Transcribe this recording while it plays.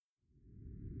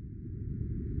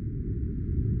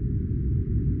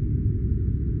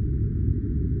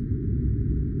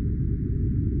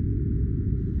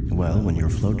Well, when you're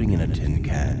floating in a tin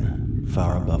can,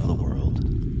 far above the world,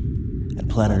 and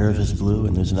planet Earth is blue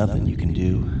and there's nothing you can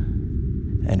do,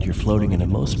 and you're floating in a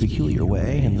most peculiar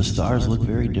way, and the stars look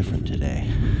very different today,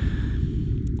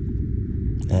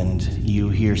 and you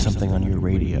hear something on your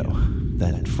radio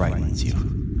that frightens you,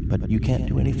 but you can't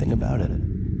do anything about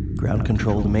it. Ground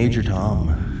control to Major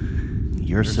Tom.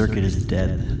 Your circuit is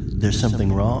dead. There's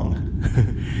something wrong.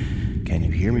 Can you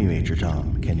hear me, Major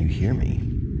Tom? Can you hear me?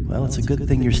 Well, it's a good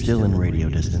thing you're still in radio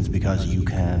distance, because you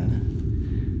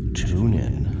can tune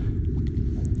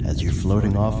in as you're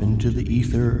floating off into the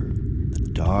ether, the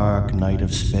dark night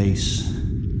of space.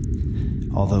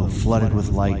 Although flooded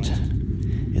with light,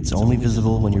 it's only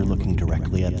visible when you're looking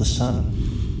directly at the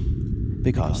sun,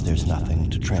 because there's nothing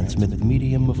to transmit the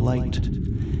medium of light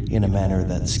in a manner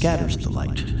that scatters the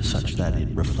light such that it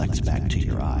reflects back to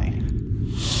your eye.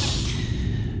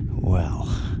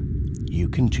 Well, you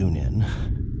can tune in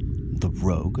the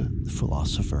Rogue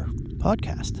Philosopher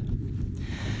podcast,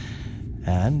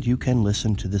 and you can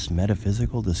listen to this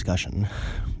metaphysical discussion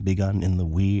begun in the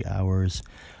wee hours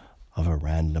of a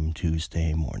random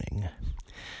Tuesday morning,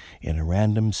 in a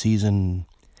random season,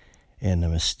 in a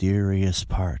mysterious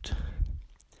part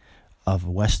of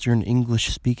a Western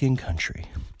English-speaking country.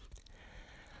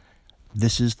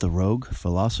 This is the Rogue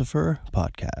Philosopher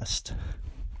podcast.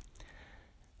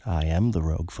 I am the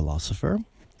Rogue Philosopher,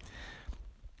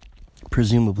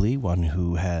 presumably one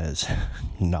who has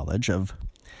knowledge of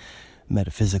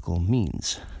metaphysical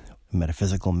means,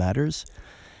 metaphysical matters,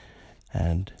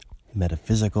 and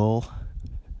metaphysical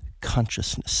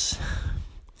consciousness.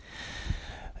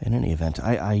 In any event,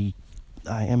 I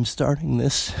am starting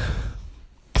this.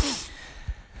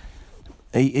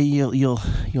 You'll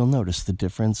notice the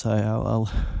difference. I'll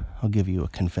give you a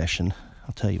confession.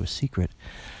 I'll tell you a secret.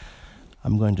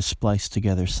 I'm going to splice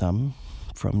together some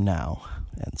from now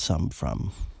and some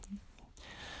from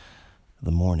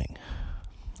the morning,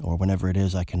 or whenever it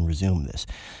is I can resume this.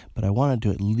 But I wanted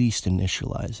to at least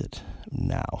initialize it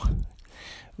now,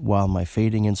 while my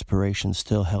fading inspiration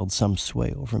still held some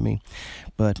sway over me.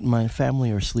 But my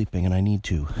family are sleeping, and I need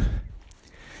to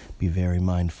be very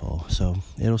mindful. So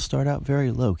it'll start out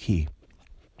very low-key,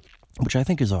 which I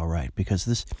think is all right, because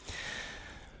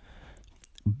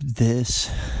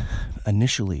this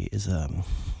initially is a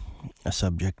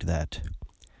subject that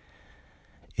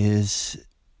is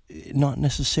not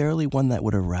necessarily one that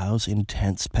would arouse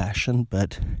intense passion,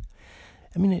 but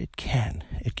I mean it can.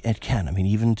 I mean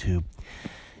even to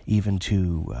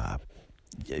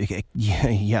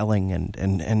yelling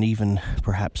and even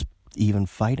perhaps even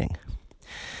fighting.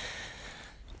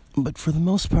 But for the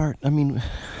most part, I mean,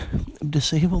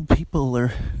 disabled people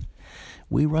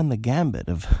we run the gambit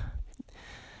of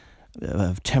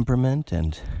temperament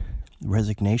and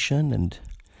resignation and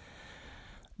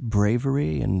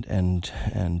bravery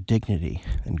and dignity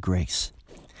and grace.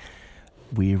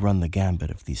 We run the gambit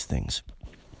of these things.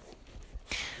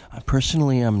 I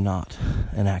personally am not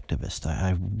an activist.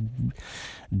 I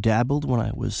dabbled when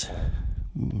I was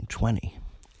 20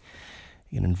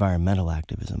 in environmental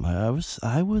activism. I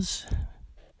was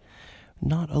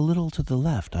not a little to the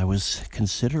left. I was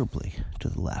considerably to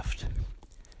the left.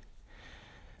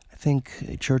 I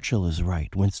think Churchill is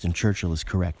right. Winston Churchill is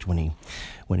correct when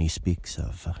he speaks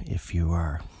of if you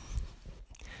are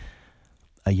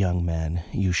a young man,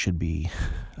 you should be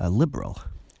a liberal.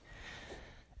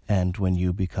 And when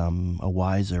you become a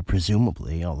wiser,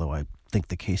 presumably, although I think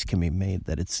the case can be made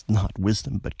that it's not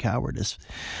wisdom but cowardice,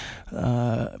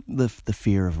 the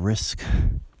fear of risk.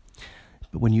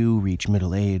 But when you reach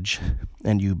middle age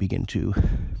and you begin to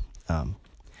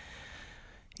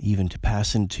even to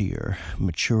pass into your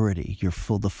maturity,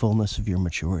 the fullness of your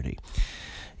maturity,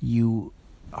 you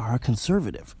are a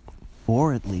conservative,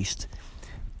 or at least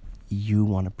you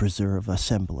want to preserve a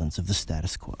semblance of the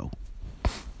status quo.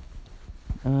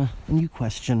 And you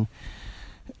question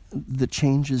the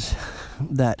changes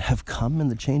that have come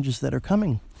and the changes that are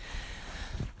coming.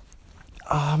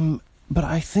 But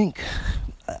I think,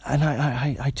 and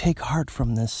I take heart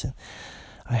from this,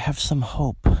 I have some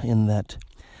hope in that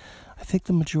I think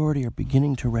the majority are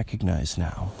beginning to recognize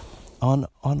now, on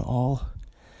all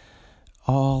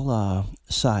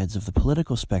sides of the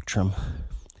political spectrum,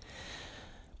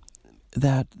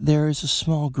 that there is a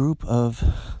small group of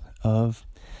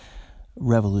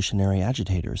revolutionary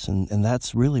agitators, and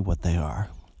that's really what they are.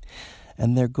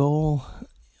 And their goal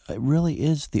really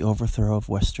is the overthrow of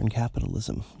Western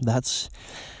capitalism. That's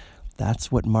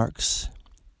what Marx,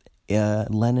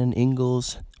 Lenin,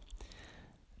 Engels,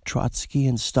 Trotsky,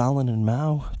 and Stalin and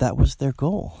Mao, that was their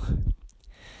goal.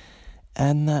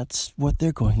 And that's what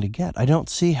they're going to get. I don't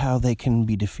see how they can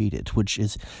be defeated,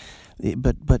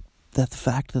 but the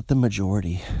fact that the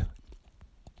majority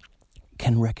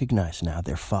can recognize now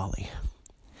their folly,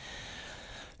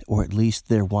 or at least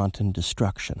their wanton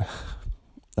destruction,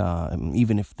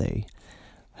 even if they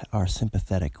are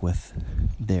sympathetic with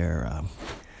their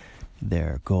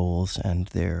goals and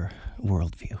their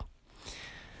worldview.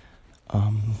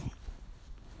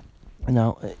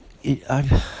 Now,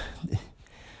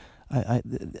 I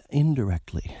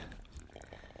indirectly,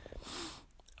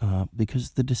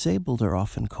 because the disabled are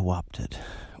often co-opted,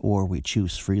 or we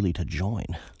choose freely to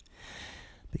join.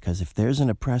 Because if there's an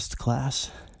oppressed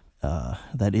class,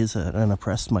 that is an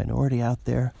oppressed minority out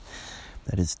there,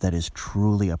 that is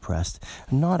truly oppressed,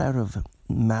 not out of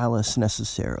malice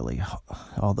necessarily,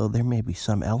 although there may be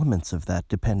some elements of that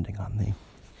depending on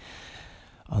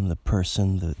the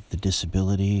person, the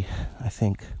disability. I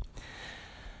think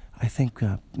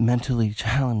mentally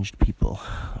challenged people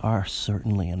are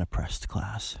certainly an oppressed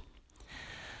class,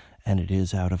 and it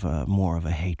is out of more of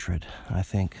a hatred, I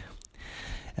think.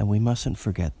 And we mustn't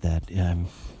forget that,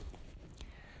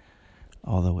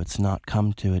 although it's not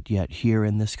come to it yet here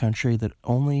in this country, that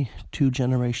only 2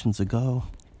 generations ago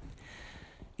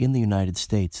in the United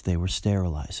States they were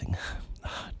sterilizing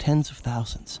tens of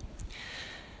thousands.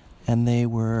 And they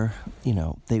were,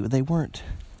 they weren't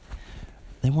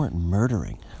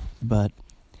murdering, but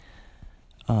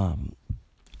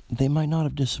they might not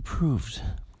have disapproved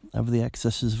of the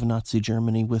excesses of Nazi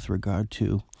Germany with regard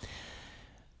to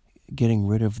getting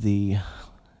rid of the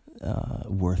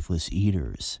worthless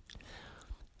eaters,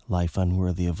 life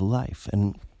unworthy of life.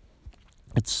 And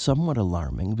it's somewhat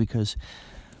alarming because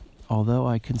although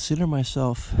I consider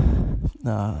myself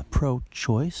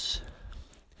pro-choice,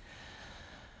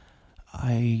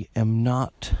 I am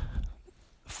not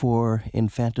for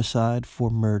infanticide, for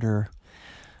murder,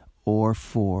 or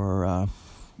for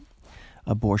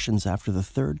abortions after the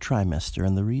 3rd trimester.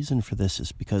 And the reason for this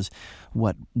is because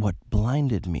what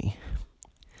blinded me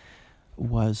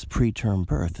was preterm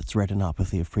birth. It's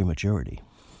retinopathy of prematurity.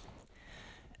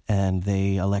 And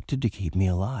they elected to keep me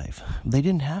alive. They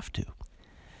didn't have to.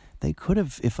 They could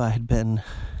have, if I had been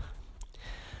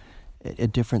a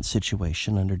different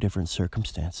situation under different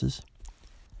circumstances.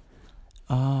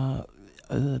 A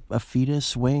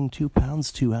fetus weighing 2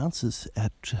 pounds, 2 ounces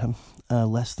at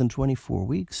less than 24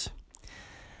 weeks,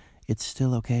 it's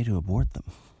still okay to abort them.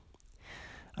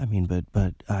 I mean, but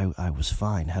I was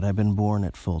fine. Had I been born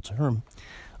at full term,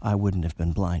 I wouldn't have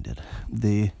been blinded.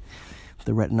 The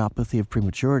retinopathy of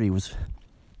prematurity was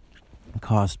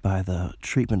caused by the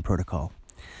treatment protocol.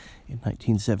 In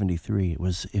 1973, it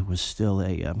was still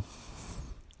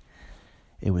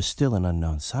an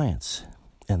unknown science,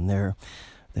 and their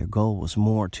goal was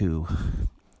more to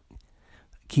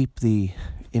keep the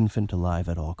infant alive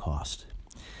at all cost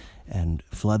and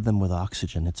flood them with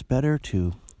oxygen. It's better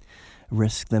to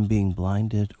risk them being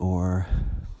blinded or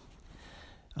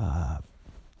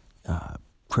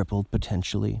crippled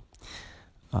potentially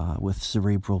with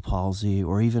cerebral palsy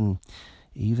or even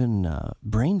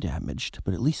brain damaged,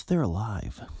 but at least they're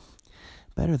alive.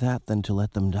 Better that than to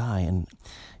let them die, and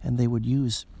they would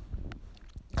use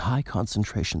high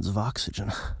concentrations of oxygen.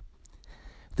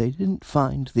 They didn't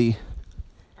find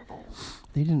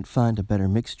a better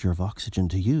mixture of oxygen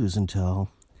to use until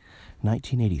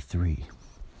 1983.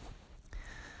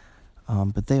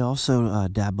 But they also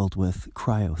dabbled with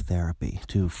cryotherapy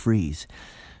to freeze,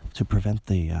 to prevent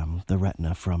the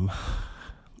retina from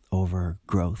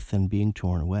overgrowth and being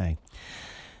torn away.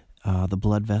 The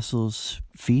blood vessels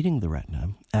feeding the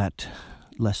retina at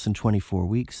less than 24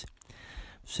 weeks,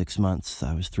 6 months,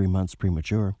 I was 3 months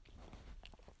premature,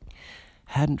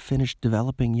 hadn't finished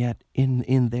developing yet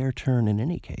in their turn in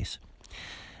any case.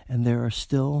 And there are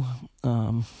still,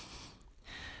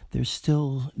 there's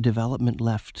still development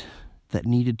left that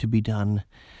needed to be done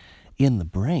in the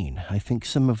brain. I think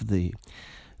some of the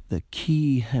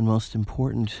key and most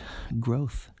important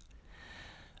growth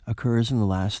occurs in the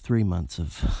last 3 months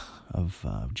of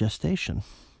gestation.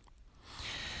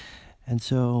 And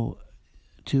so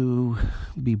to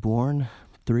be born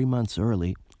 3 months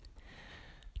early,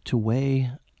 to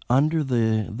weigh under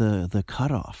the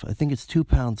cutoff, I think it's 2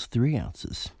 pounds 3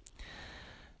 ounces,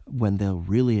 when they'll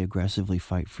really aggressively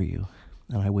fight for you.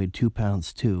 And I weighed 2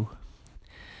 pounds 2.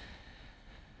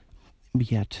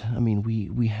 Yet, I mean,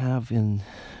 we have in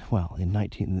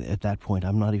 19, at that point,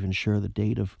 I'm not even sure the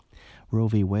date of Roe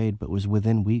v. Wade, but was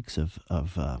within weeks of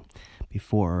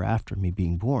before or after me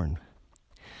being born.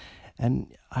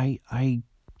 And I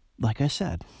like I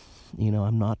said,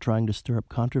 I'm not trying to stir up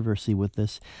controversy with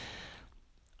this.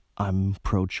 I'm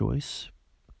pro-choice,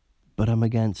 but I'm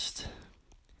against,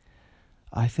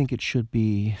 I think it should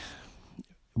be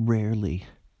rarely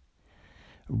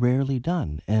rarely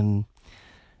done. And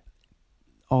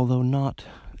although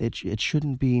it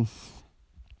shouldn't be,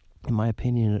 in my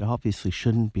opinion, it obviously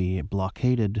shouldn't be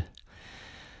blockaded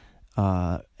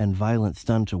and violence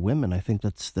done to women. I think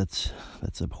that's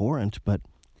abhorrent, but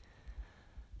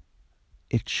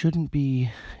it shouldn't be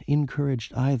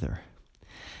encouraged either.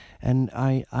 And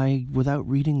I, without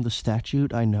reading the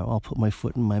statute, I know I'll put my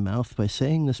foot in my mouth by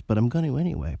saying this, but I'm going to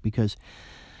anyway, because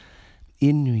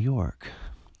in New York,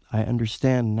 I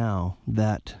understand now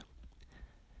that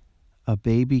a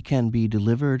baby can be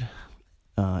delivered.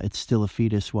 It's still a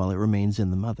fetus while it remains in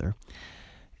the mother.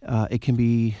 It can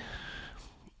be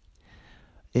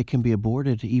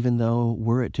aborted, even though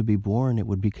were it to be born, it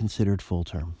would be considered full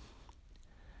term.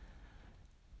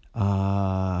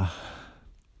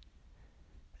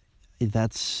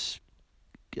 That's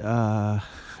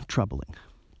troubling.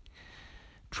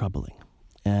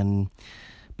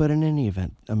 But in any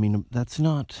event, I mean, that's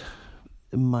not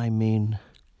my main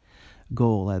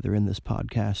goal, either in this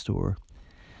podcast or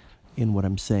in what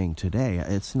I'm saying today.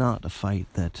 It's not a fight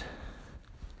that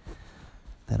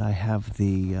I have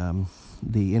the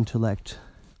intellect,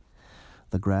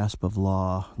 the grasp of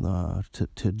law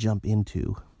to jump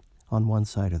into on one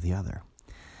side or the other.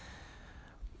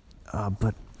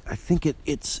 But I think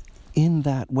it's in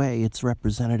that way, it's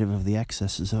representative of the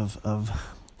excesses of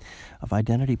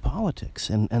identity politics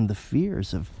and the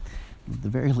fears of the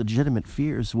very legitimate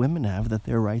fears women have that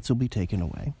their rights will be taken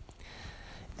away.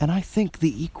 And I think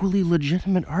the equally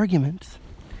legitimate argument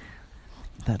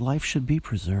that life should be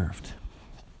preserved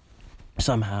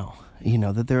somehow,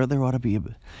 that there ought to be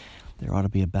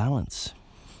a balance.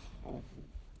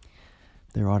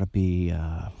 There ought to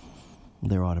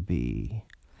be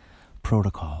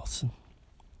protocols,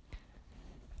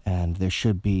 and there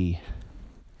should be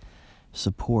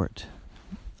support.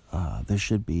 There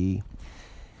should be,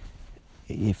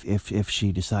 if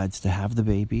she decides to have the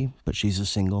baby, but she's a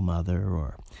single mother,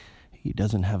 or he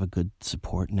doesn't have a good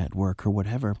support network or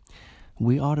whatever,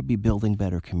 we ought to be building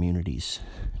better communities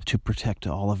to protect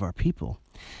all of our people.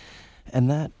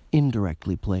 And that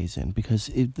indirectly plays in, because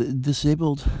the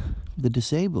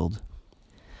disabled,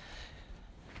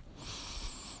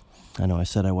 I know I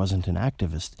said I wasn't an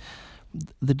activist.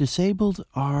 The disabled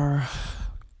are,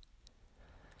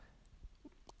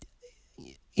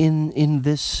 in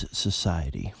this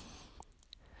society,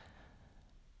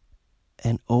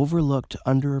 an overlooked,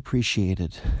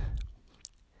 underappreciated,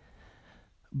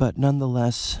 but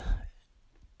nonetheless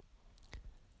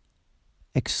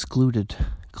excluded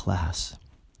class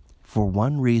for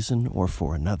one reason or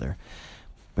for another,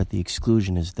 but the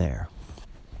exclusion is there.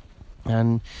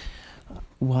 And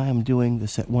why I'm doing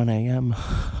this at 1 a.m.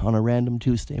 on a random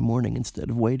Tuesday morning instead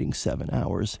of waiting 7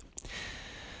 hours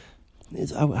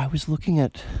is I was looking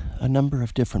at a number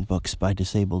of different books by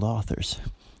disabled authors.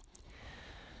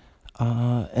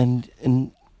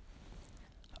 And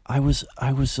I was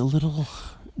a little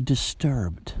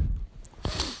disturbed.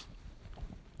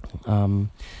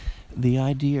 The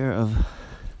idea of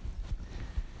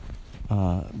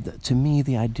to me,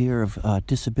 the idea of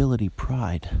disability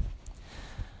pride,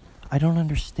 I don't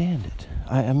understand it.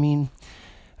 I mean,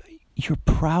 you're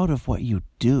proud of what you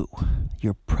do.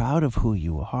 You're proud of who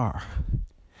you are.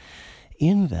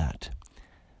 In that,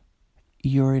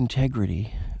 your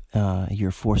integrity,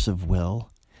 your force of will,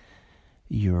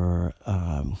 your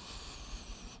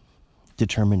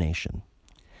determination,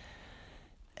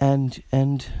 and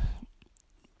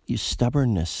your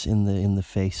stubbornness in the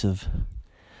face of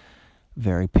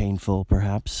very painful,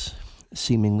 perhaps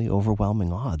seemingly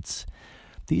overwhelming odds.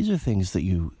 These are things that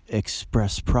you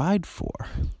express pride for.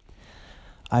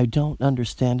 I don't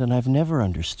understand, and I've never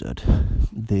understood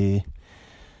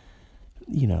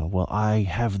I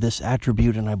have this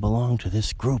attribute and I belong to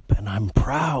this group and I'm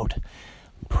proud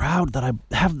that I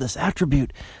have this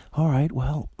attribute. All right,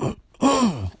 well,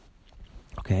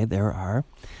 okay, there are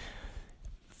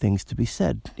things to be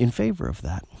said in favor of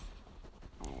that.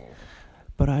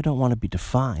 But I don't want to be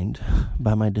defined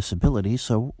by my disability,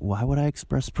 so why would I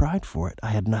express pride for it? I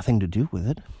had nothing to do with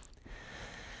it.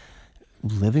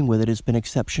 Living with it has been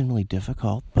exceptionally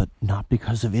difficult, but not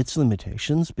because of its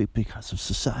limitations, but because of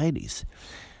society's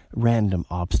random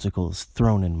obstacles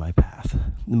thrown in my path,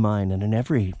 mine and in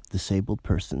every disabled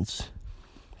person's.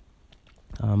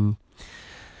 Why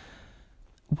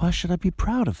should I be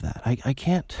proud of that? I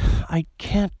can't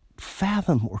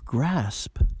fathom or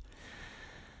grasp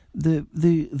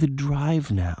the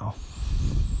drive now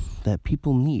that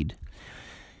people need,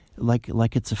 like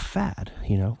it's a fad,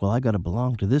 Well, I got to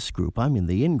belong to this group. I'm in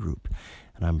the in group,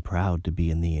 and I'm proud to be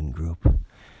in the in group,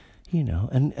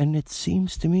 And it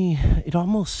seems to me, it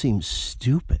almost seems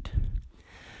stupid.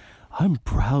 I'm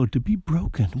proud to be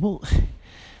broken. Well,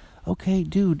 okay,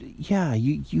 dude, yeah,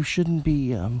 you shouldn't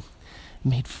be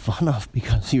made fun of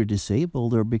because you're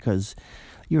disabled or because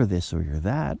you're this or you're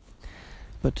that.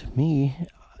 But to me,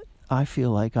 I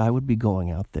feel like I would be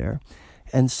going out there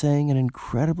and saying an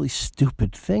incredibly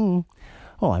stupid thing.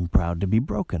 Oh, I'm proud to be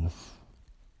broken.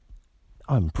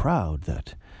 I'm proud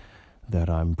that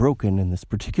I'm broken in this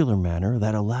particular manner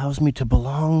that allows me to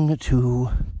belong to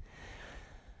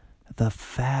the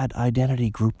fad identity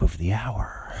group of the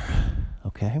hour.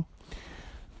 Okay?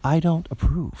 I don't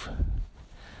approve.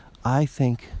 I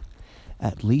think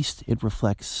at least it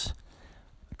reflects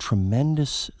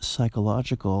tremendous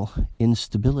psychological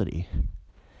instability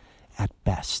at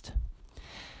best,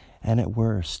 and at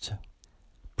worst,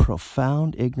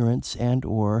 profound ignorance and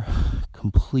or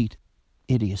complete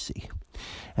idiocy.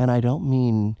 And I don't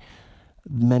mean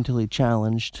mentally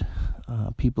challenged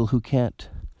people who can't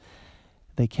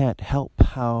help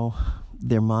how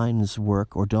their minds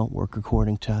work or don't work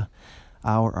according to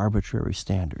our arbitrary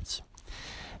standards.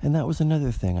 And that was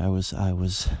another thing. I was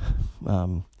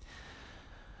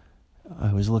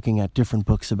looking at different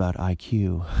books about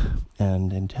IQ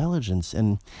and intelligence,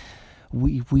 and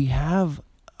we have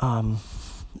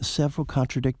several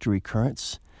contradictory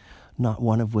currents, not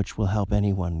one of which will help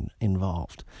anyone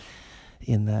involved,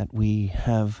 in that we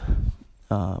have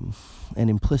an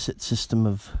implicit system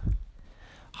of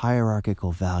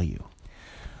hierarchical value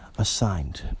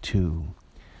assigned to,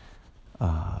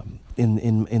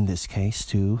 in this case,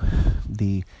 to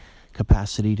the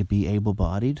capacity to be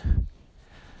able-bodied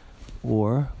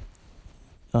or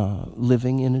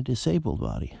living in a disabled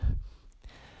body,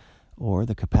 or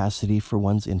the capacity for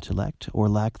one's intellect or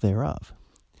lack thereof.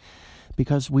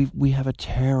 Because we have a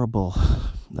terrible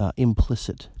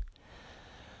implicit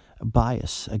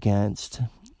bias against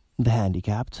the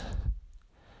handicapped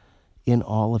in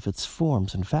all of its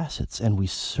forms and facets, and we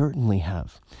certainly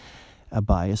have a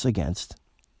bias against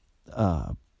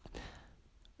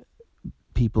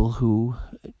people who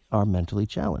are mentally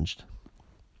challenged.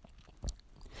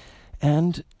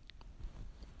 And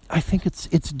I think it's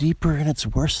deeper and it's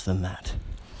worse than that,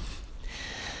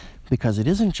 because it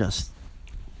isn't just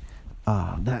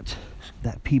that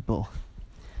people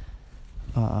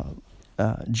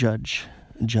judge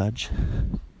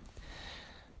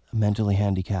mentally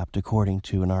handicapped according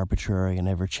to an arbitrary and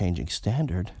ever-changing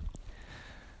standard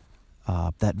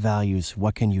that values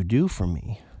what can you do for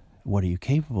me, what are you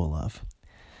capable of,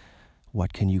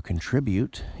 what can you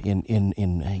contribute in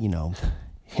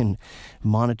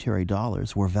monetary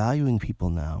dollars. We're valuing people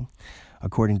now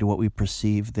according to what we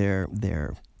perceive their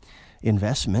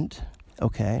investment.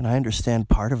 Okay, and I understand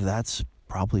part of that's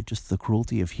probably just the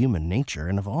cruelty of human nature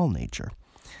and of all nature.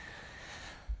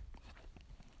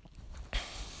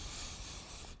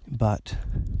 But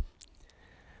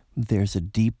there's a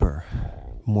deeper,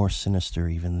 more sinister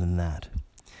even than that,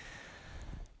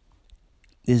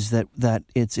 is that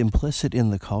it's implicit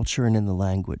in the culture and in the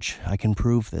language. I can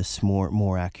prove this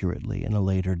more accurately in a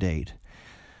later date.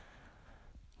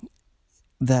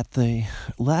 That the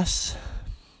less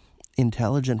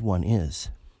intelligent one is,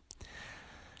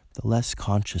 the less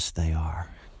conscious they are.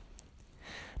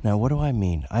 Now, what do I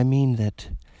mean? I mean that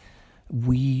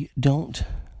we don't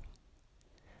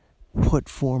put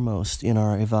foremost in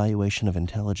our evaluation of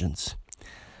intelligence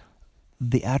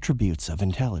the attributes of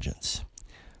intelligence.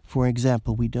 For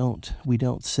example, we don't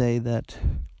say that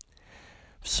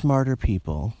smarter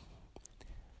people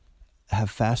have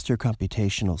faster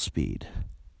computational speed.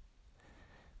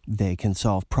 They can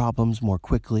solve problems more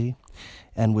quickly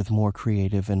and with more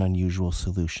creative and unusual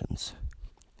solutions.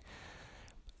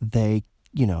 They,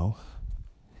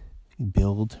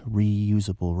 build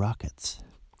reusable rockets.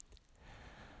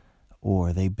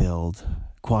 Or they build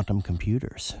quantum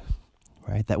computers,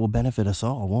 right? That will benefit us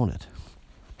all, won't it?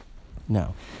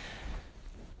 Now,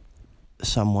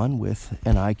 someone with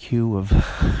an IQ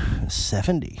of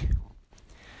 70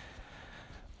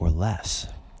 or less,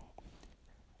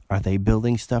 are they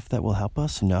building stuff that will help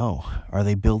us? No. Are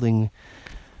they building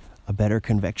a better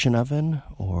convection oven,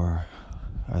 or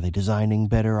are they designing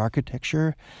better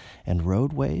architecture and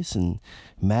roadways and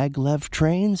maglev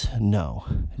trains? No,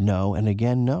 and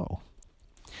again, no.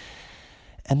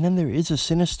 And then there is a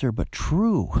sinister but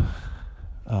true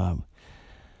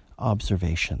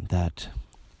observation that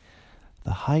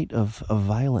the height of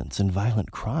violence and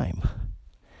violent crime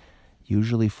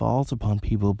usually falls upon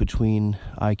people between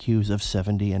IQs of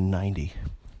 70 and 90.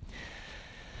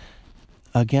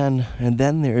 Again, and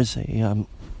then there's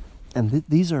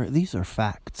these are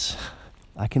facts.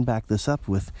 I can back this up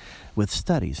with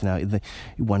studies. Now,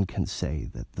 one can say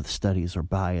that the studies are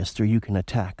biased, or you can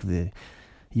attack the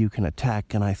you can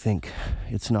attack, and I think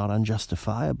it's not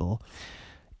unjustifiable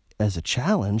as a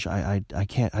challenge. I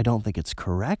don't think it's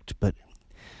correct, but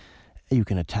you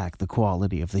can attack the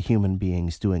quality of the human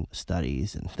beings doing the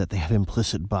studies, and that they have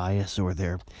implicit bias, or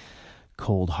they're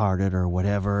cold-hearted or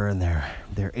whatever, and they're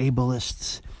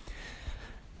ableists.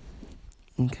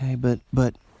 Okay, but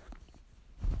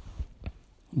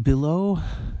below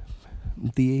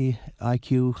the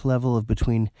IQ level of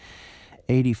between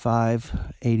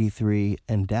 85, 83,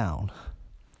 and down,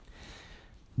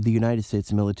 the United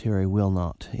States military will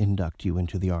not induct you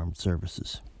into the armed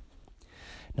services.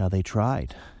 Now, they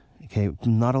tried. Okay,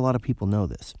 not a lot of people know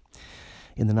this.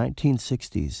 In the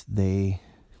 1960s, they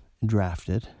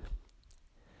drafted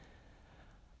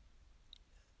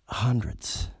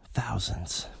hundreds,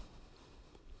 thousands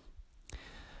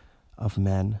of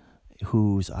men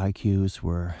whose IQs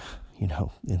were, in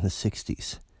the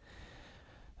 60s,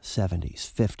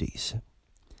 70s, 50s.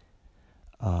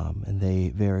 And they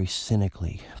very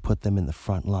cynically put them in the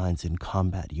front lines in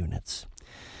combat units.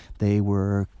 They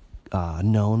were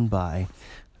known by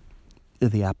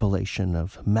the appellation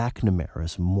of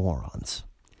McNamara's morons,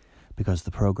 because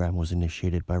the program was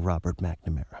initiated by Robert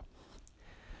McNamara.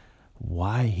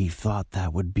 Why he thought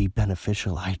that would be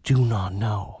beneficial, I do not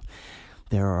know.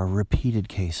 There are repeated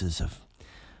cases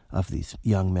of these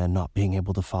young men not being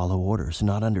able to follow orders,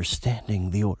 not understanding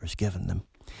the orders given them,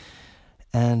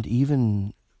 and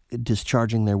even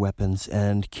discharging their weapons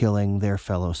and killing their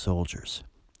fellow soldiers.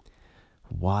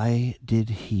 Why did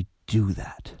he do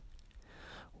that?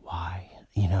 Why?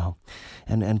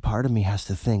 And part of me has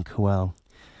to think, well,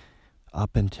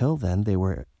 up until then they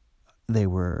were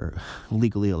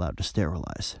legally allowed to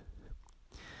sterilize,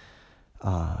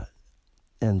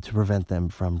 and to prevent them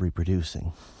from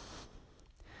reproducing.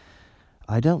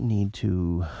 I don't need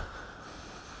to.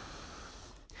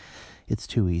 It's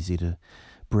too easy to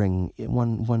bring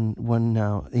one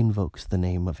now invokes the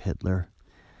name of Hitler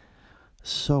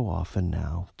so often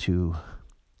now to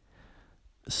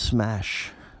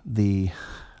smash the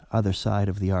other side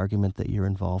of the argument that you're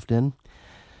involved in.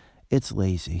 It's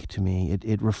lazy to me.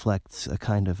 It reflects a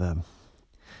kind of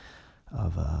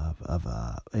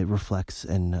it reflects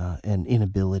an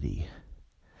inability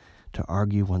to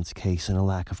argue one's case and a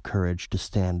lack of courage to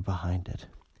stand behind it.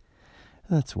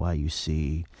 And that's why you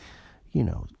see,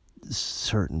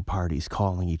 certain parties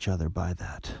calling each other by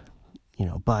that,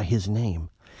 by his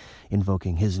name,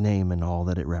 invoking his name and all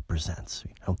that it represents.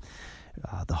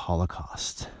 The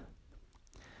Holocaust,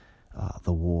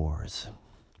 the wars.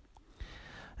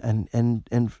 And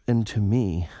to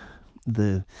me,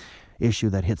 the issue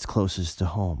that hits closest to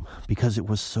home, because it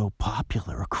was so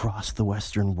popular across the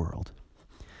Western world,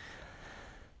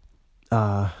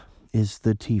 is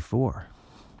the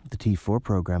T4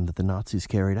 program that the Nazis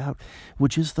carried out,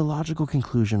 which is the logical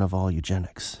conclusion of all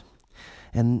eugenics.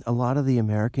 And a lot of the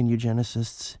American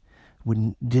eugenicists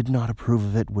did not approve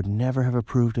of it, would never have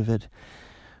approved of it,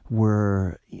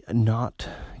 were not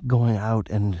going out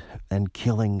and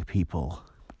killing people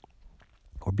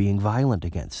or being violent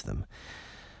against them.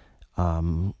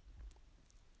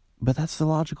 But that's the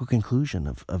logical conclusion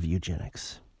of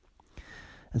eugenics.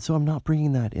 And so I'm not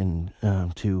bringing that in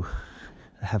to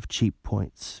have cheap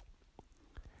points,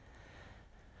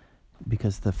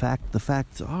 because the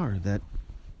facts are that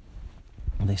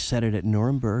they said it at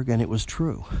Nuremberg, and it was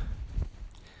true.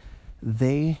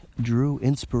 They drew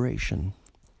inspiration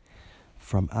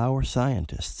from our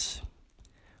scientists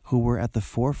who were at the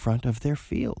forefront of their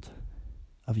field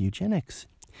of eugenics.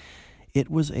 It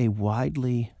was a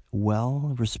widely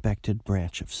well-respected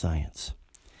branch of science.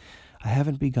 I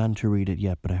haven't begun to read it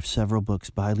yet, but I have several books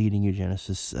by leading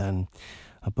eugenicists and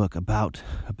a book about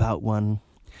one.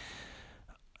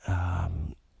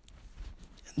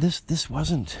 This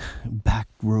wasn't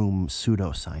backroom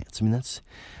pseudoscience. I mean, that's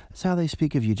how they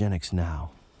speak of eugenics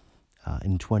now,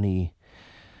 in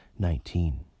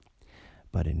 2019.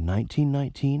 But in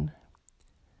 1919,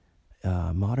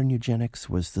 modern eugenics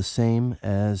was the same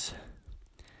as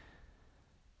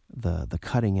the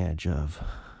cutting edge of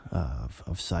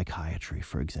psychiatry,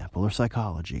 for example, or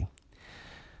psychology,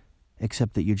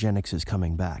 except that eugenics is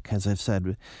coming back. As I've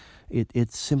said,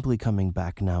 it's simply coming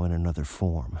back now in another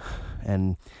form.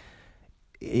 And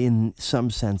in some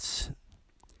sense,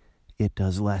 it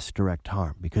does less direct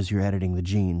harm, because you're editing the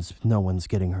genes. No one's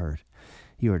getting hurt.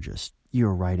 You're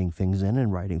writing things in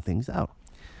and writing things out.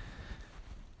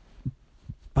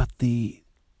 But the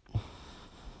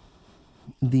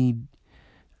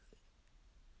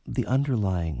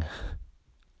underlying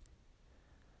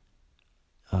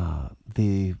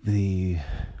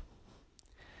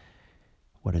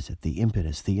what is it? The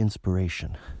impetus, the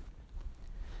inspiration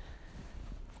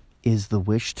is the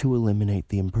wish to eliminate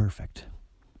the imperfect.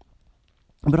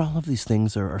 But all of these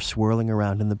things are swirling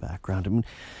around in the background. I mean,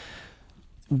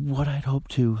 what I'd hope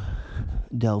to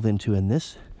delve into in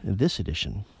this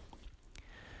edition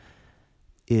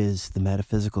is the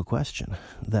metaphysical question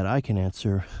that I can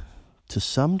answer to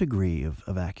some degree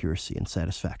of accuracy and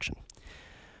satisfaction.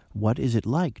 What is it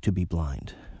like to be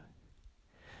blind?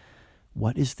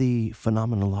 What is the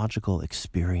phenomenological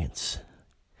experience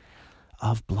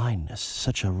of blindness?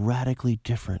 Such a radically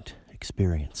different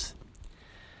experience.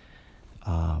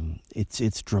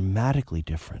 It's dramatically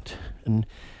different, and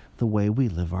the way we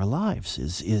live our lives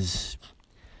is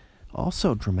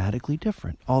also dramatically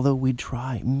different. Although we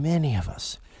try, many of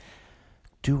us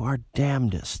do our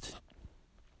damnedest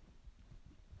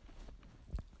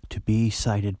to be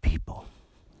sighted people.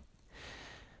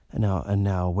 And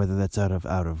now, whether that's out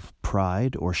of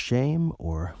pride or shame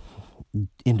or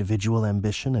individual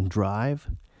ambition and drive,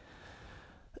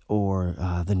 or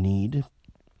the need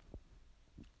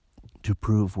to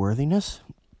prove worthiness,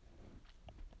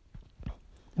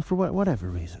 and for whatever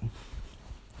reason,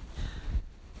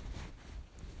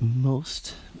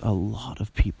 a lot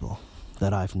of people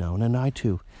that I've known, and I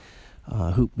too,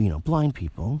 blind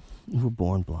people who were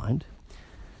born blind,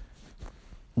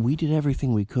 we did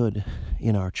everything we could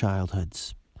in our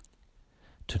childhoods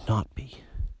to not be.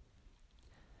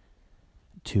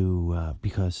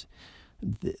 Because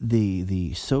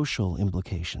the social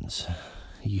implications,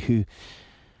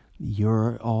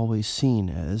 you're always seen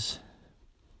as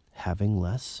having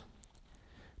less,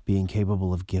 being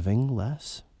capable of giving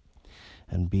less,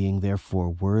 and being therefore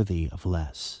worthy of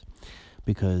less.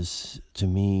 Because to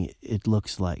me, it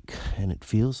looks like, and it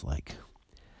feels like,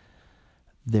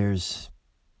 there's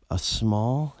a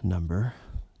small number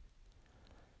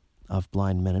of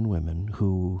blind men and women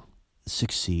who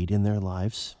succeed in their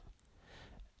lives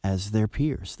as their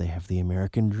peers. They have the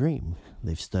American dream.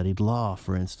 They've studied law,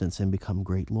 for instance, and become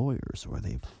great lawyers. Or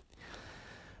there's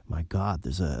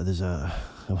a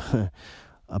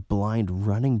blind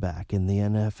running back in the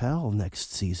NFL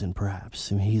next season,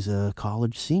 perhaps. I mean, he's a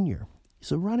college senior.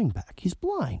 He's a running back. He's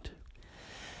blind.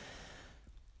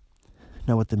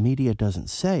 Now, what the media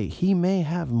doesn't say, he may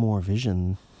have more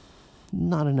vision,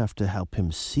 not enough to help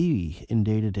him see in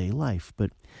day-to-day life,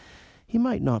 but he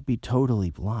might not be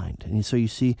totally blind. And so you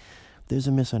see, there's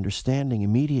a misunderstanding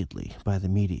immediately by the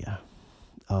media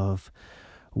of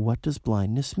what does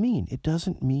blindness mean. It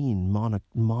doesn't mean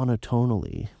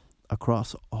monotonally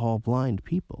across all blind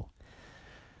people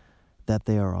that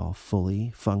they are all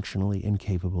fully, functionally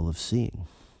incapable of seeing.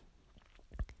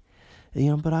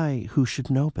 But I, who should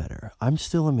know better, I'm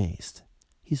still amazed.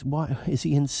 Is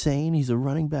he insane? He's a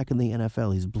running back in the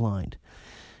NFL. He's blind.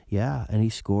 Yeah, and he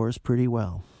scores pretty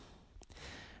well.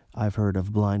 I've heard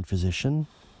of blind physician.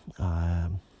 I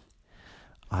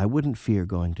wouldn't fear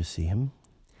going to see him.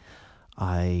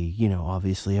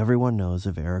 Obviously everyone knows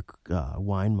of Eric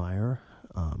Weinmeier,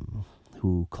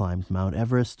 who climbed Mount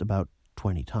Everest about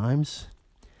 20 times.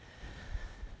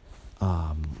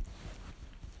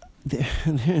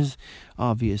 There's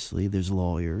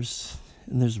lawyers,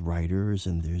 and there's writers,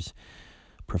 and there's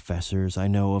professors. I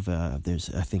know of I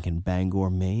think in Bangor,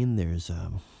 Maine, there's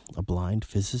a blind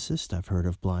physicist. I've heard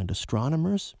of blind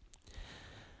astronomers.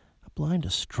 A blind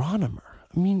astronomer.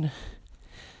 I mean,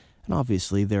 and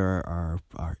obviously there are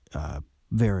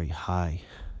very high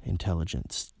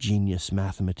intelligence, genius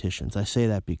mathematicians. I say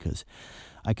that because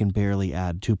I can barely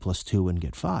add 2 + 2 and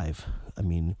get 5. I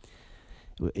mean,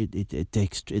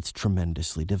 it's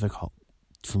tremendously difficult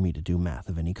for me to do math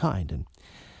of any kind. And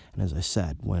as I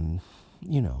said, when,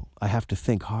 I have to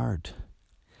think hard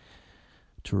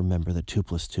to remember that 2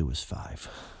 + 2 is 5.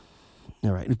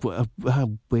 All right,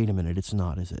 wait a minute, it's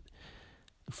not, is it?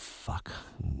 Fuck.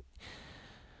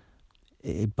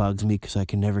 It bugs me because I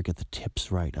can never get the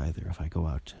tips right either if I go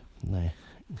out and I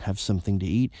have something to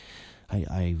eat.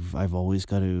 I've always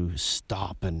got to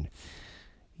stop and,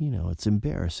 it's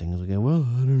embarrassing. It's like, well,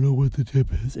 I don't know what the tip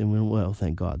is. And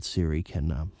thank God Siri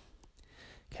can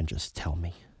just tell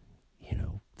me,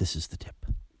 this is the tip.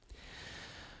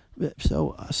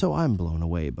 So I'm blown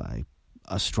away by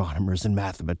astronomers and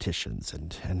mathematicians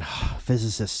and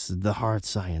physicists, the hard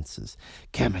sciences,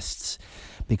 chemists,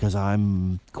 because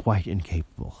I'm quite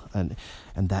incapable. And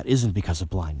that isn't because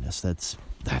of blindness.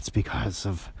 That's because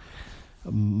of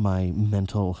my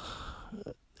mental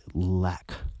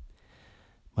lack,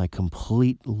 my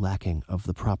complete lacking of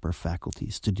the proper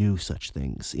faculties to do such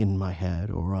things in my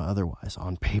head or otherwise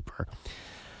on paper.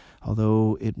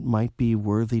 Although it might be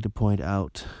worthy to point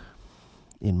out,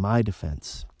 in my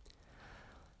defense,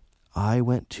 I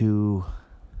went to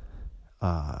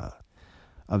a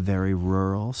very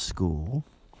rural school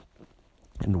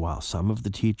And while some of the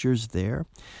teachers there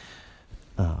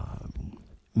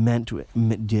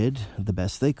did the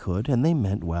best they could, and they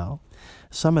meant well,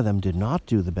 some of them did not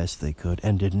do the best they could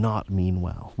and did not mean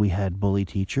well. We had bully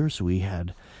teachers. We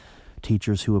had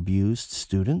teachers who abused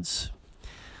students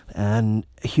and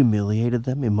humiliated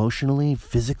them emotionally,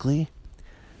 physically.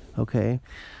 Okay,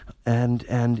 and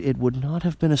it would not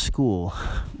have been a school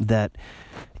that,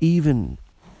 even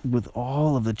with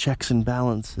all of the checks and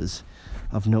balances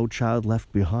of No Child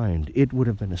Left Behind, it would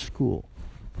have been a school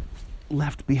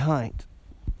left behind.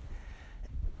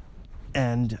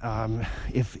 And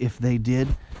if they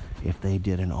did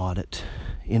an audit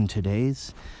in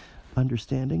today's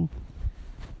understanding,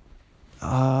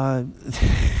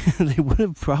 they would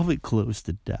have probably closed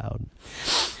it down.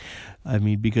 I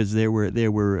mean, because there was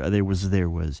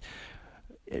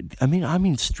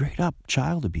straight up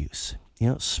child abuse.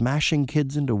 Smashing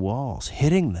kids into walls,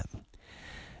 hitting them,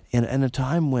 in a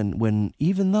time when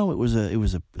even though it was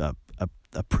a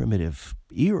primitive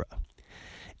era,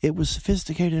 it was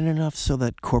sophisticated enough so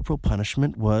that corporal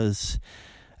punishment was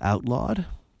outlawed.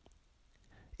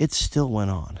 It still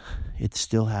went on. It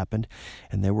still happened,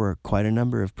 and there were quite a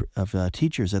number of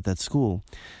teachers at that school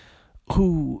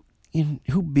who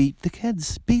beat the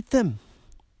kids, beat them.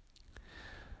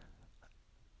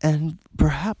 And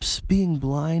perhaps being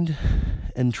blind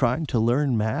and trying to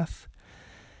learn math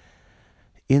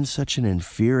in such an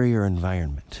inferior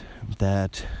environment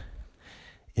that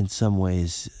in some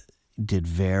ways did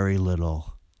very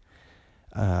little.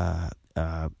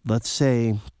 Let's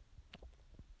say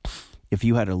if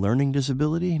you had a learning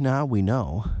disability, now we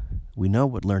know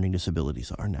what learning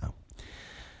disabilities are now.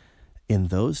 In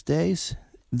those days,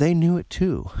 they knew it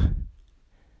too.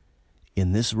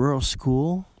 In this rural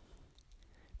school,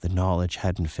 the knowledge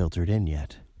hadn't filtered in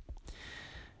yet.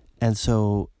 And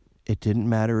so it didn't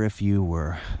matter if you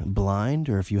were blind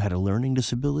or if you had a learning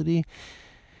disability,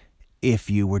 if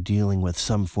you were dealing with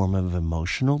some form of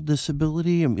emotional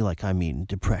disability,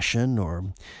 depression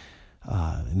or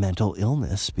mental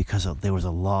illness, because there was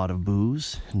a lot of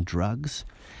booze and drugs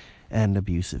and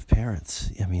abusive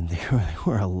parents. I mean, there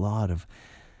were a lot of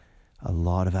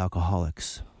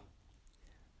alcoholics.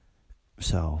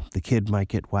 So the kid might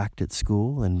get whacked at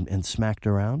school and smacked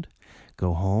around,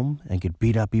 go home and get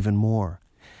beat up even more.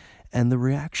 And the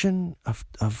reaction of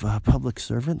public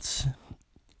servants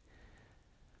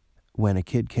when a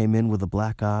kid came in with a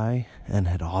black eye and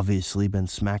had obviously been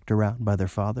smacked around by their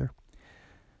father,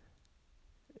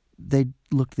 they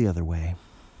looked the other way.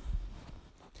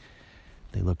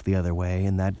 They looked the other way.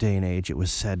 In that day and age, it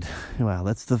was said, well,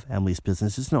 that's the family's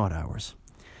business. It's not ours.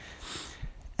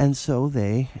 And so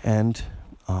they and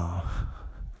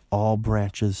all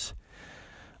branches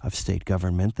of state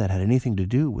government that had anything to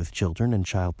do with children and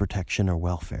child protection or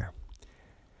welfare,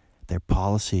 their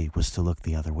policy was to look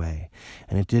the other way.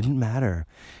 And it didn't matter.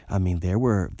 I mean, there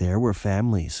were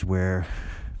families where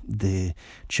the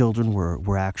children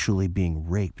were actually being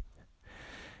raped.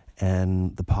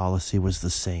 And the policy was the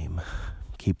same.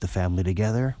 Keep the family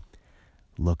together,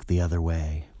 look the other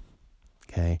way.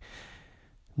 Okay?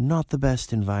 Not the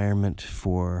best environment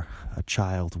for a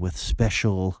child with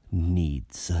special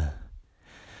needs.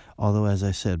 Although, as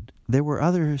I said, there were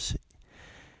others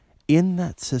in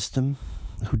that system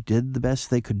who did the best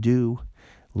they could do,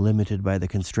 limited by the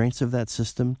constraints of that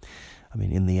system. I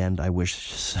mean, in the end, I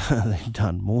wish they'd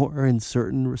done more in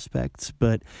certain respects,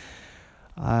 but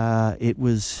it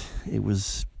was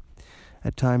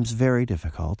at times very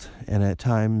difficult, and at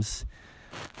times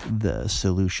the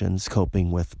solutions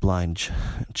coping with blind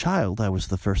child, I was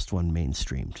the first one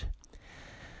mainstreamed.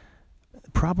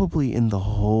 Probably in the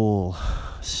whole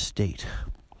state,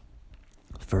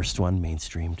 first one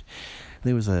mainstreamed.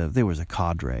 There was a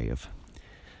cadre of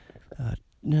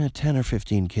 10 or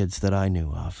 15 kids that I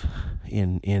knew of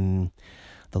in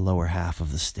the lower half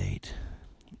of the state,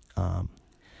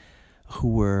 who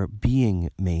were being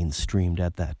mainstreamed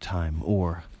at that time,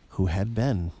 or who had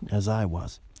been, as I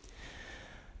was.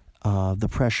 The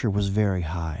pressure was very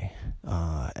high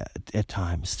at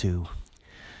times to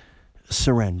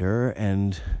surrender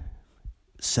and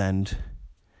send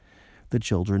the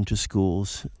children to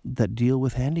schools that deal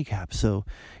with handicaps. So,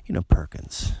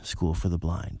 Perkins, School for the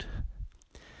Blind.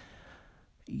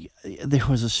 There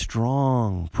was a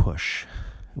strong push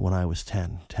when I was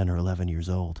 10 or 11 years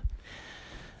old.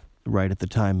 Right at the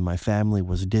time my family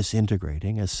was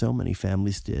disintegrating, as so many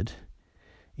families did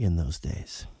in those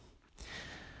days,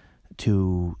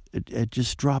 to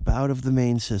just drop out of the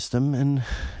main system and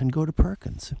go to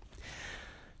Perkins.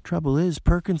 Trouble is,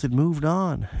 Perkins had moved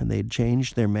on, and they'd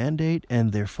changed their mandate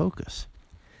and their focus.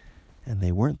 And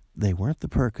they weren't the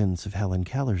Perkins of Helen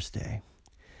Keller's day.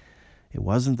 It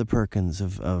wasn't the Perkins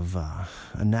of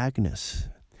Anagnos.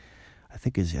 I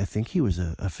think he was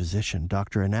a physician,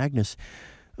 Dr. Anagnos,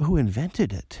 who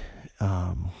invented it.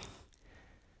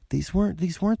 These weren't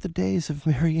the days of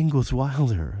Mary Ingalls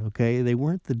Wilder. Okay, they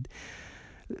weren't the.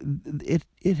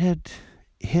 It had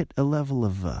hit a level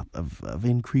of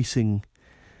increasing.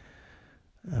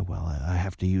 Well, I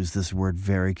have to use this word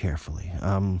very carefully.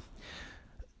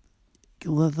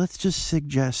 Let's just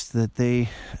suggest that they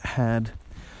had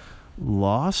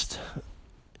lost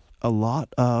a lot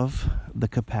of the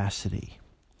capacity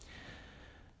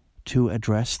to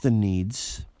address the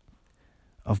needs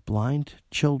of blind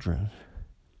children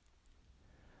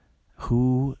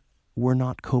who were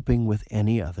not coping with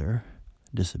any other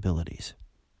disabilities.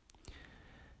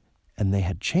 And they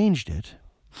had changed it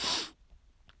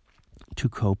to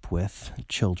cope with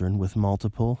children with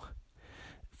multiple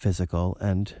physical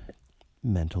and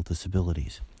mental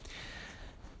disabilities.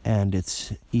 And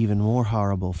it's even more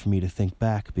horrible for me to think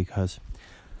back because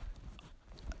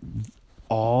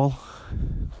all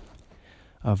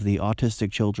of the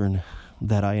autistic children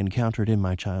that I encountered in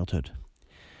my childhood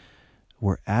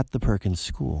were at the Perkins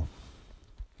School.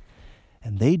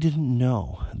 And they didn't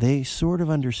know. They sort of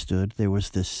understood there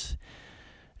was this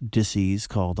disease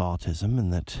called autism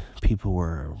and that people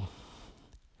were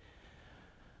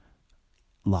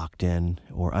locked in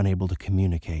or unable to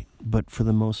communicate. But for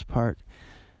the most part,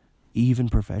 even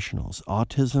professionals,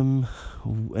 autism,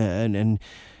 and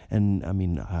I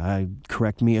mean,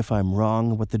 correct me if I'm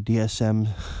wrong what the DSM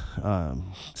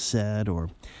said, or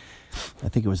I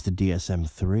think it was the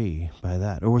DSM-3 by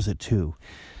that, or was it 2?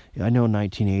 I know in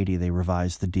 1980 they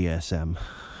revised the DSM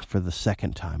for the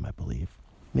second time, I believe.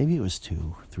 Maybe it was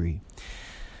 2, 3.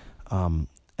 And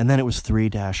then it was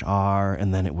 3-R,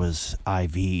 and then it was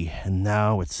IV, and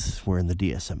now we're in the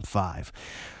DSM-5.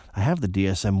 I have the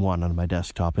DSM-1 on my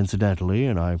desktop, incidentally,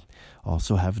 and I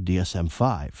also have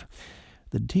DSM-5.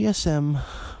 The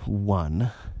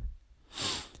DSM-1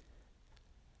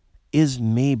 is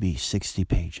maybe 60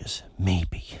 pages,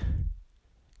 maybe.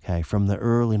 Okay, from the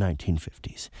early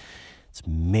 1950s. It's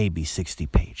maybe 60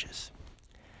 pages.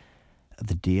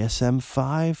 The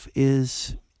DSM-5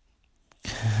 is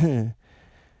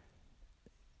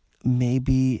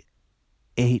maybe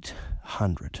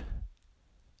 800,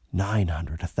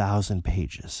 900, 1,000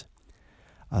 pages.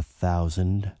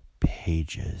 1,000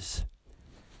 pages.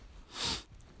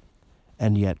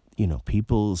 And yet,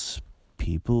 people's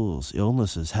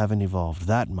illnesses haven't evolved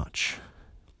that much.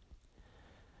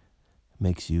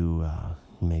 Makes you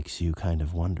kind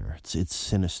of wonder. It's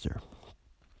sinister.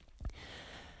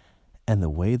 And the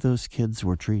way those kids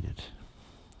were treated,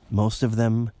 most of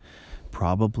them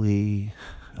probably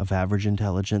of average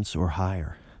intelligence or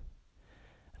higher,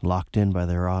 locked in by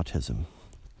their autism.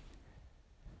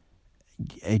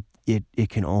 It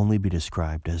can only be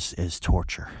described as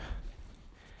torture.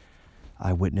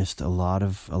 I witnessed a lot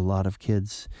of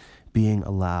kids being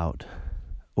allowed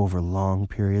over long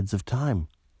periods of time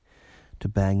to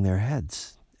bang their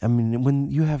heads. I mean, when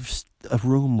you have a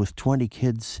room with 20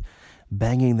 kids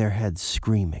banging their heads,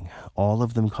 screaming, all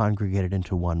of them congregated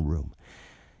into one room,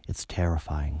 it's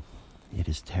terrifying. It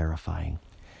is terrifying.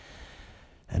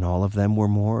 And all of them were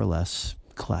more or less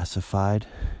classified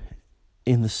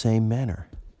in the same manner,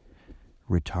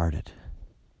 retarded.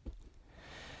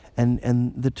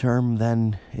 And the term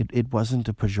then, it wasn't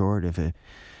a pejorative.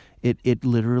 It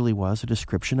literally was a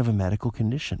description of a medical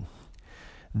condition.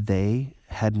 They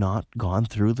had not gone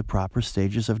through the proper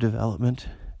stages of development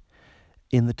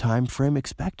in the time frame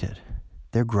expected.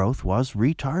 Their growth was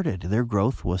retarded. Their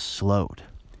growth was slowed.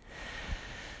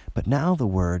 But now the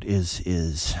word it's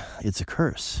a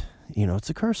curse. It's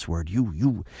a curse word.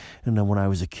 And then when I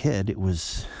was a kid, it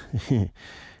was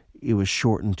it was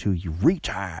shortened to you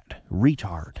retard.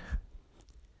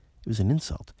 It was an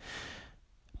insult.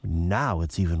 Now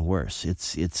it's even worse.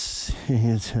 It's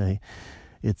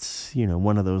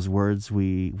one of those words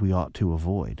we ought to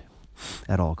avoid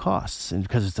at all costs, and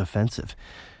because it's offensive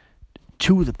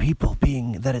to the people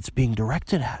that it's being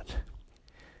directed at.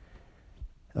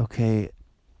 Okay.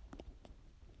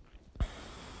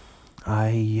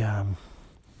 I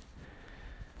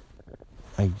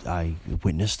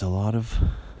witnessed a lot of.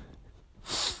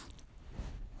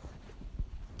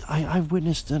 I've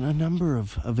witnessed a number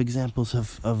of examples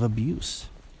of abuse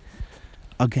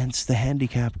against the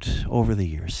handicapped over the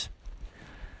years,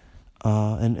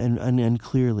 and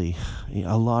clearly,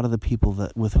 a lot of the people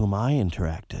with whom I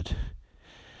interacted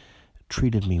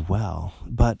treated me well,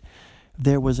 but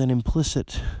there was an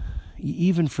implicit,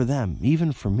 even for them,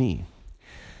 even for me,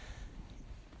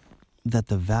 that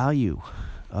the value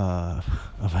of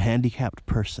a handicapped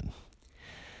person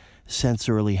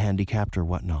sensorily handicapped or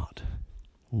whatnot,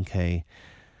 okay,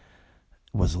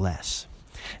 was less.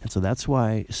 And so that's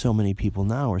why so many people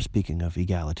now are speaking of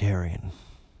egalitarian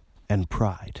and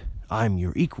pride. I'm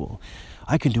your equal.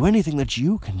 I can do anything that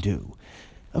you can do.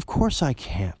 Of course I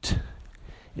can't.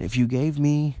 If you gave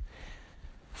me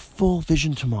full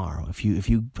vision tomorrow, if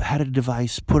you had a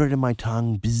device, put it in my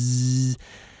tongue, bzzz,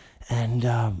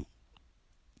 and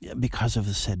because of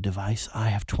the said device, I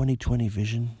have 20/20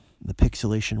 vision. The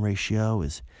pixelation ratio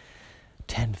is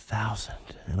 10,000,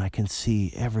 and I can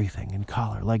see everything in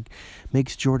color. Like,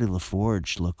 makes Geordie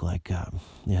LaForge look like, a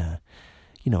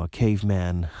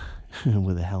caveman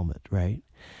with a helmet, right?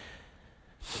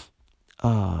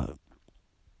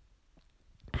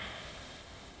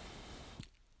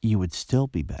 You would still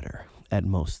be better at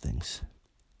most things,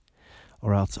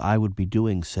 or else I would be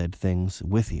doing said things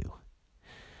with you.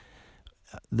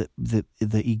 The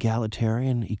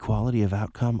egalitarian, equality of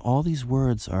outcome, all these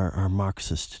words are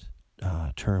Marxist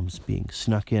terms being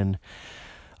snuck in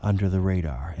under the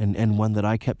radar. And one that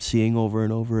I kept seeing over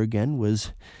and over again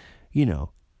was,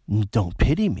 don't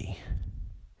pity me.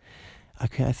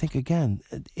 Okay, I think, again,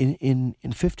 in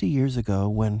 50 years ago,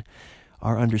 when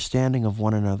our understanding of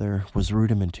one another was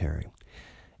rudimentary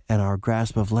and our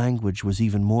grasp of language was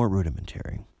even more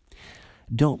rudimentary,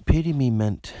 don't pity me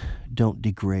meant don't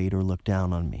degrade or look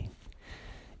down on me.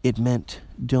 It meant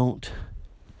don't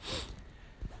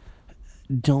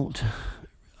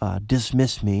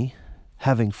dismiss me,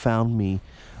 having found me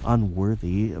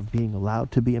unworthy of being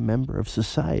allowed to be a member of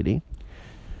society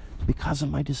because of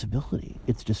my disability.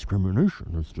 It's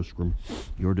discrimination.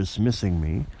 You're dismissing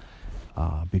me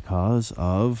because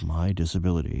of my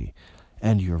disability,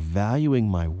 and you're valuing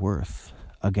my worth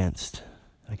against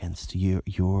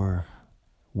your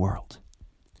world.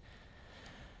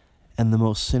 And the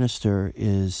most sinister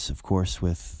is, of course,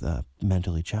 with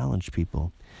mentally challenged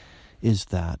people, is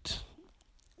that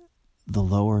the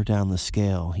lower down the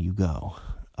scale you go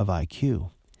of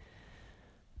IQ,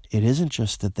 it isn't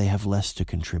just that they have less to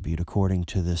contribute according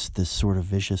to this sort of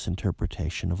vicious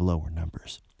interpretation of lower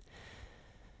numbers,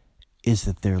 is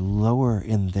that they're lower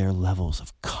in their levels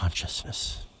of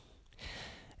consciousness.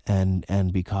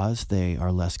 And because they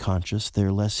are less conscious,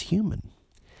 they're less human.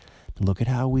 Look at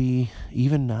how we,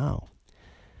 even now,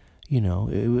 it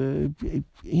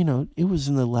was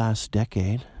in the last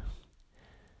decade,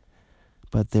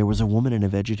 but there was a woman in a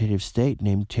vegetative state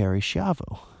named Terri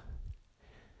Schiavo.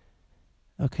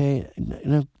 Okay,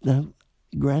 now,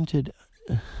 granted,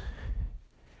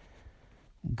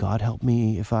 God help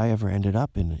me if I ever ended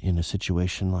up in a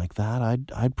situation like that.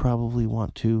 I'd probably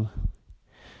want to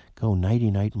go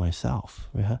nighty-night myself.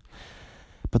 Yeah?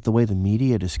 But the way the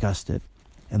media discussed it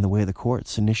and the way the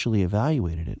courts initially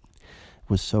evaluated it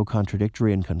was so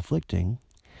contradictory and conflicting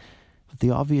that the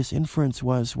obvious inference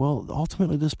was, well,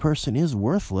 ultimately this person is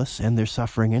worthless and they're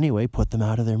suffering anyway, put them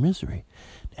out of their misery.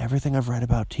 Everything I've read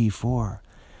about T4,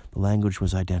 the language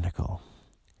was identical.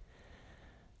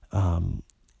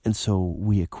 And so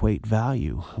we equate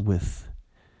value with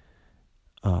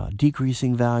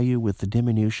decreasing value with the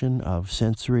diminution of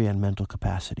sensory and mental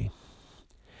capacity,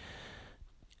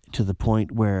 to the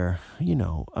point where,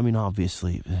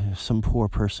 obviously, some poor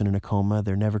person in a coma,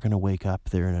 they're never going to wake up.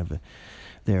 They're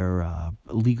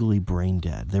legally brain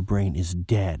dead. Their brain is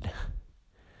dead.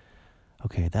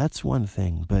 Okay, that's one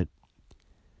thing, but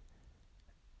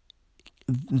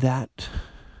that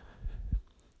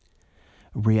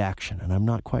reaction, and I'm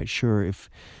not quite sure if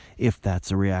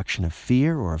that's a reaction of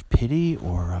fear or of pity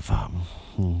or of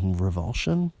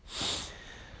revulsion,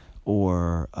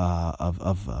 or of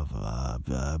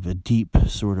a deep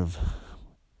sort of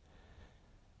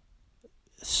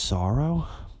sorrow.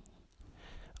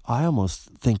 I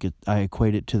almost think I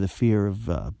equate it to the fear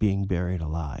of being buried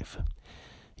alive.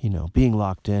 Being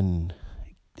locked in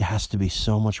has to be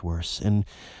so much worse. And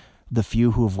the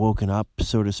few who have woken up,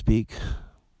 so to speak,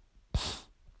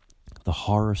 the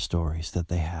horror stories that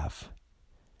they have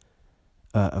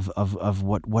of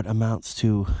what amounts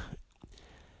to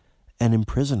an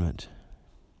imprisonment,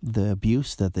 the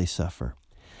abuse that they suffer.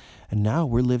 And now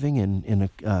we're living in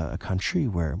a country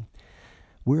where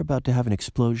we're about to have an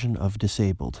explosion of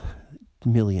disabled,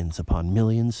 millions upon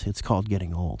millions. It's called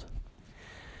getting old.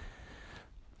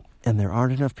 And there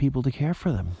aren't enough people to care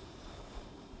for them.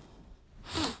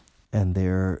 And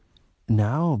they're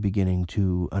now beginning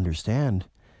to understand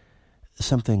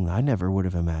something I never would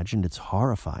have imagined. It's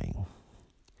horrifying.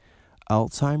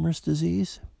 Alzheimer's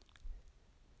disease,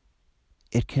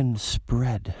 it can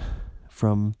spread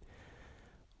from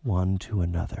one to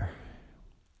another.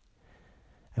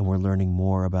 And we're learning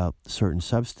more about certain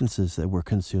substances that we're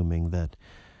consuming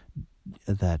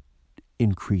that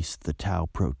increase the tau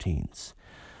proteins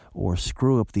or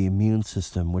screw up the immune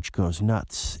system, which goes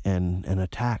nuts and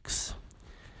attacks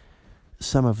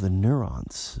some of the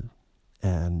neurons.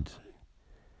 And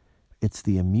it's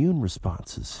the immune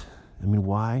responses. I mean,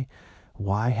 why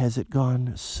has it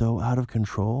gone so out of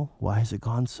control? Why has it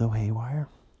gone so haywire?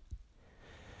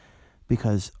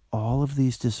 Because all of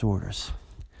these disorders,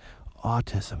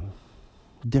 autism,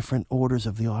 different orders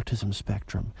of the autism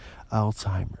spectrum,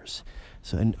 Alzheimer's,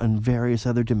 and various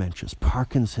other dementias,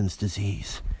 Parkinson's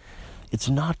disease, it's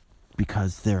not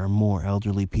because there are more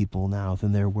elderly people now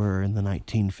than there were in the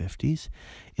 1950s.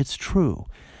 It's true.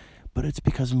 But it's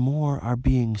because more are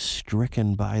being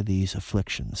stricken by these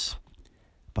afflictions,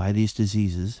 by these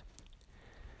diseases,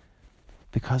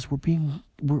 because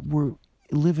we're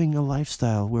living a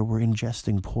lifestyle where we're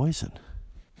ingesting poison,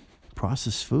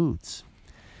 processed foods,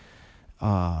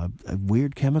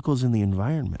 weird chemicals in the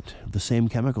environment, the same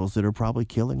chemicals that are probably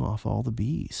killing off all the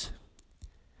bees.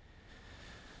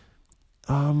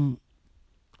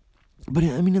 But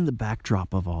I mean, in the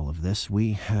backdrop of all of this,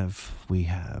 we have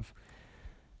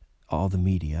all the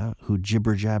media who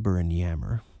jibber jabber and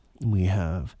yammer. We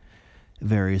have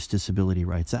various disability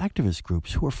rights activist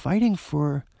groups who are fighting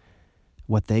for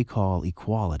what they call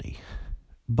equality,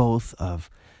 both of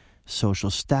social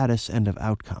status and of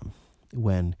outcome,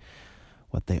 when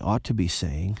what they ought to be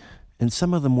saying, and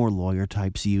some of the more lawyer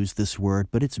types use this word,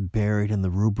 but it's buried in the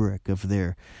rubric of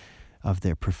their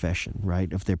profession,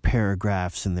 right? Of their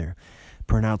paragraphs and their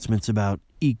pronouncements about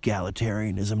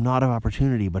egalitarianism, not of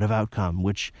opportunity, but of outcome,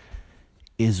 which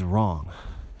is wrong.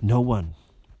 No one,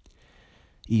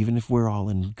 even if we're all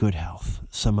in good health,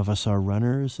 some of us are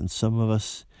runners and some of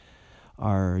us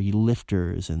are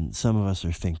lifters and some of us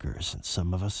are thinkers and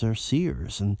some of us are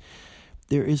seers, and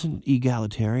there isn't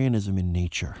egalitarianism in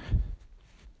nature.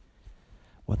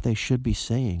 What they should be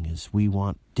saying is we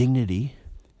want dignity.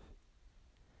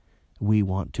 We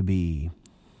want to be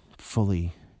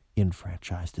fully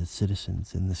enfranchised as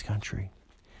citizens in this country.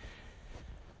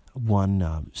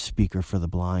 One speaker for the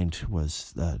blind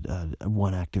was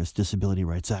one activist, disability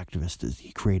rights activist.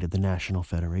 He created the National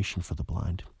Federation for the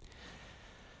Blind,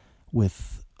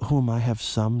 with whom I have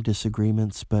some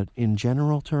disagreements, but in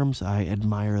general terms, I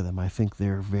admire them. I think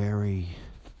they're very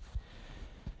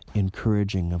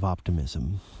encouraging of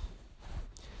optimism.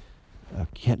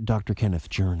 Dr. Kenneth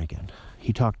Jernigan,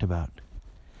 he talked about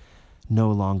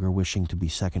no longer wishing to be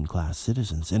second-class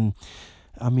citizens. And,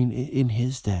 I mean, in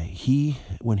his day,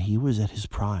 when he was at his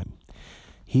prime,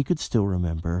 he could still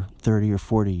remember 30 or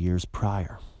 40 years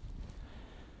prior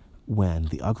when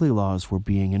the ugly laws were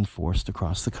being enforced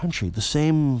across the country, the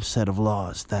same set of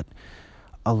laws that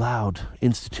allowed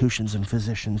institutions and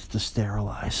physicians to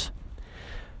sterilize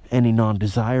any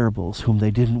non-desirables whom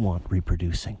they didn't want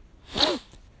reproducing.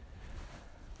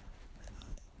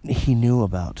 He knew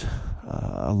about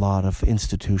a lot of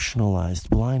institutionalized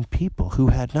blind people who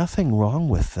had nothing wrong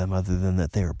with them other than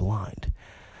that they were blind.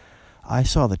 I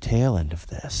saw the tail end of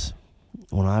this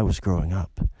when I was growing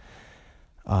up.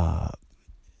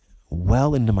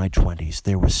 Well into my 20s,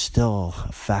 there was still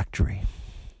a factory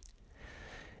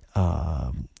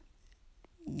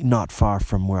not far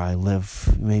from where I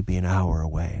live, maybe an hour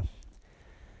away.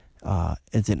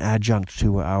 It's an adjunct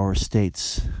to our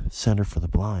state's Center for the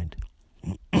Blind,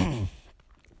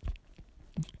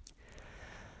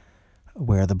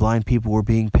 where the blind people were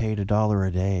being paid $1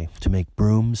 a day to make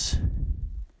brooms,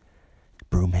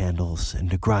 broom handles, and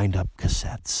to grind up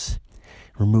cassettes,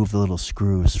 remove the little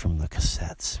screws from the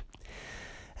cassettes.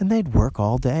 And they'd work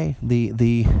all day.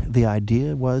 The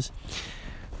idea was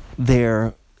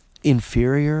they're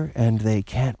inferior and they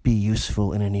can't be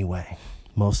useful in any way.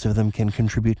 Most of them can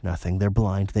contribute nothing. They're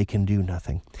blind. They can do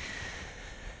nothing.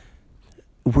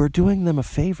 We're doing them a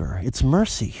favor. It's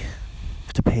mercy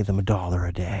to pay them $1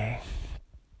 a day.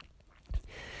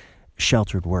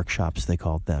 Sheltered workshops, they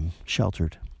called them.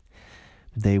 Sheltered.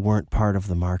 They weren't part of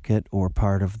the market or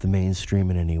part of the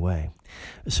mainstream in any way.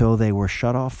 So they were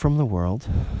shut off from the world.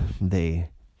 They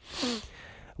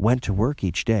went to work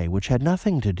each day, which had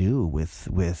nothing to do with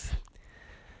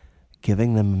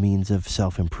giving them a means of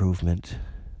self-improvement.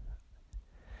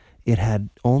 It had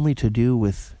only to do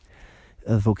with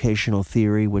a vocational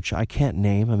theory, which I can't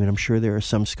name. I mean, I'm sure there are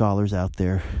some scholars out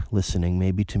there listening.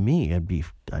 Maybe to me, I'd be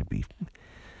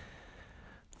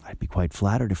quite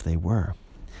flattered if they were.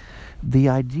 The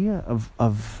idea of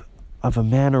a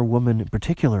man or woman, in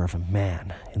particular of a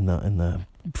man in the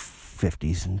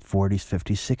 50s and 40s,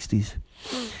 50s, 60s,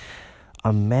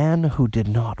 a man who did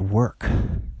not work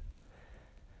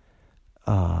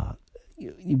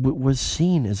was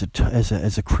seen as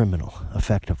a criminal,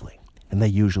 effectively, and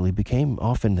they became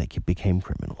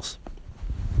criminals.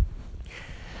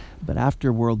 But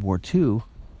after World War II,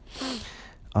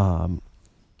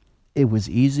 it was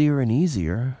easier and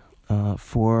easier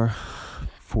for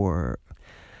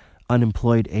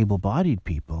unemployed, able-bodied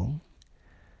people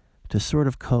to sort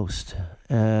of coast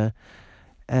and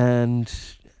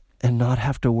not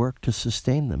have to work to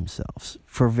sustain themselves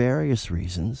for various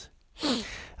reasons.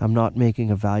 I'm not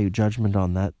making a value judgment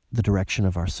on that, the direction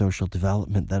of our social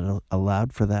development that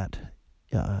allowed for that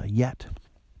yet.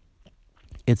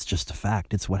 It's just a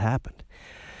fact. It's what happened.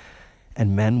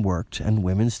 And men worked and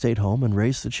women stayed home and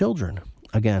raised the children.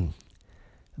 Again,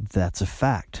 that's a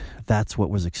fact. That's what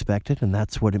was expected, and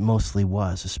that's what it mostly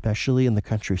was, especially in the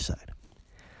countryside.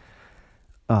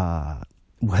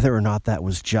 Whether or not that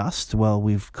was just, well,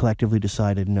 we've collectively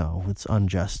decided no, it's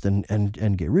unjust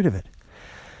and get rid of it.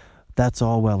 That's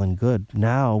all well and good.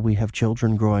 Now we have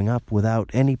children growing up without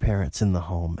any parents in the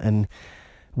home. And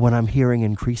what I'm hearing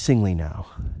increasingly now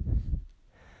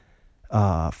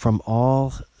from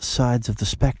all sides of the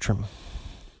spectrum,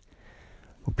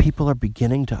 where people are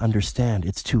beginning to understand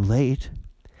it's too late,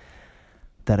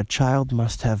 that a child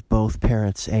must have both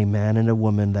parents, a man and a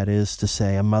woman, that is to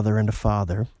say, a mother and a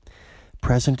father,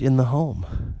 present in the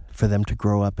home for them to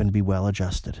grow up and be well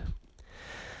adjusted.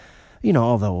 You know,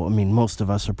 although, I mean, most of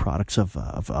us are products of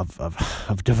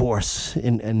divorce,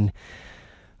 and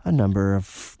a number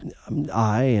of, and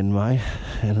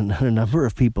a number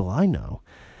of people I know,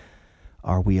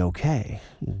 are we okay?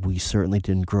 We certainly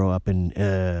didn't grow up in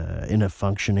a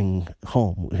functioning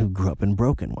home, who grew up in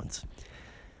broken ones.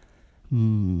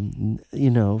 You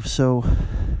know, so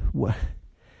what?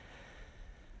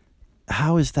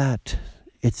 How is that?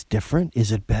 It's different?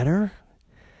 Is it better?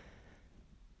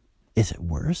 Is it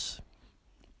worse?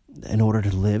 In order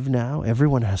to live now,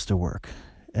 everyone has to work,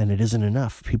 and it isn't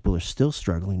enough. People are still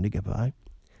struggling to get by.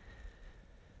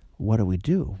 What do we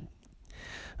do?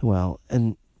 Well,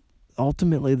 and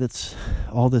ultimately,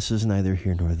 all this is neither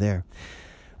here nor there.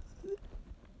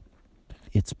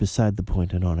 It's beside the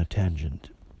point and on a tangent.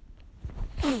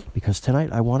 Because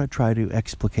tonight I want to try to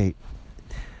explicate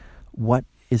what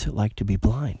is it like to be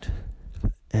blind.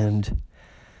 And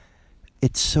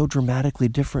it's so dramatically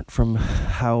different from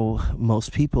how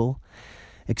most people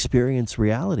experience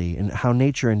reality and how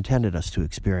nature intended us to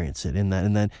experience it. And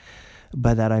then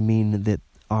by that I mean that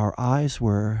our eyes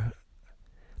were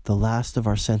the last of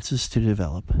our senses to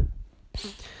develop,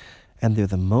 and they're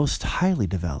the most highly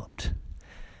developed.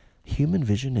 Human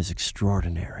vision is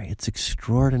extraordinary. It's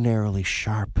extraordinarily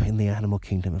sharp in the animal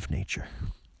kingdom of nature.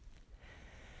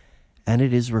 And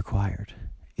it is required.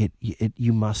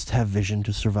 You must have vision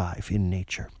to survive in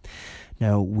nature.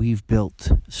 Now, we've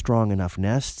built strong enough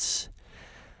nests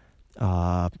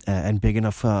and big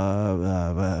enough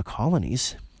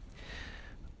colonies,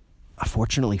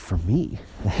 fortunately for me,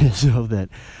 so that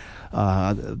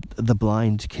the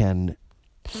blind can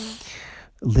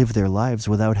live their lives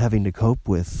without having to cope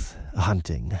with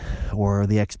hunting or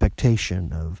the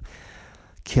expectation of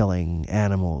killing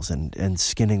animals and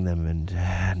skinning them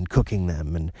and cooking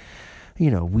them. And, you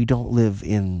know, we don't live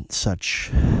in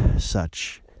such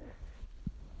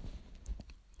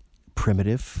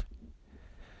primitive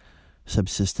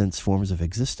subsistence forms of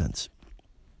existence.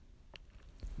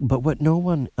 But what no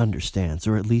one understands,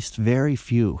 or at least very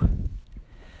few,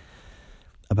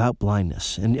 about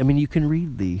blindness, and I mean, you can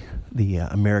read the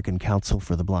American Council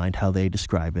for the Blind, how they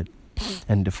describe it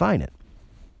and define it.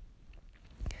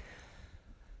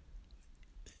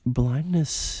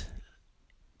 Blindness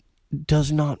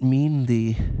does not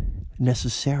mean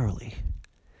necessarily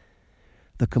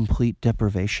the complete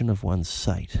deprivation of one's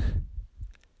sight.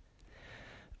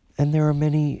 And there are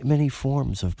many, many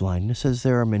forms of blindness, as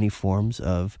there are many forms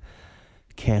of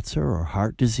cancer or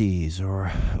heart disease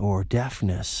or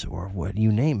deafness or what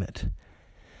you name it.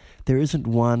 There isn't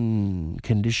one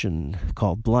condition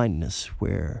called blindness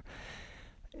where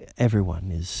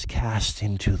everyone is cast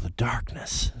into the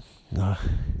darkness. And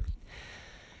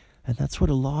that's what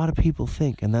a lot of people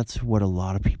think, and that's what a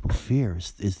lot of people fear,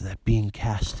 is that being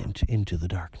cast into the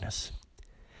darkness.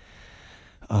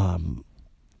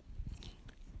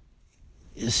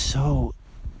 So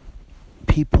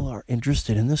people are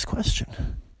interested in this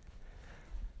question.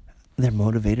 They're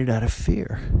motivated out of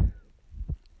fear.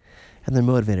 And they're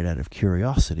motivated out of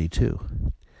curiosity, too.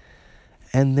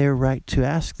 And they're right to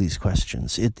ask these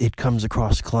questions. It comes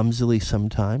across clumsily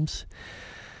sometimes.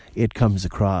 It comes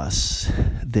across,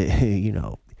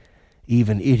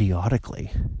 even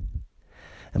idiotically.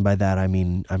 And by that I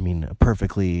mean a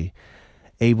perfectly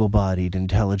able-bodied,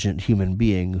 intelligent human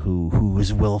being who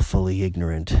is willfully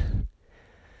ignorant,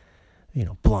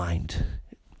 blind.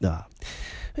 But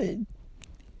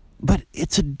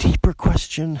it's a deeper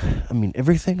question. I mean,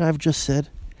 everything I've just said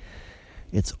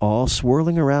It's all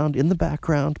swirling around in the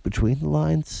background, between the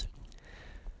lines,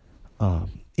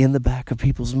 in the back of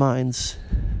people's minds,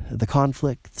 the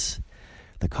conflicts,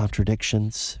 the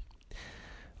contradictions,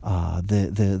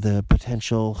 the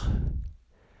potential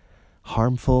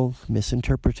harmful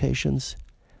misinterpretations.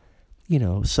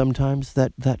 Sometimes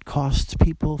that costs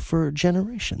people for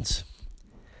generations.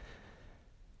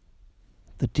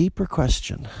 The deeper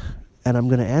question, and I'm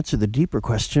going to answer the deeper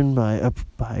question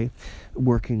by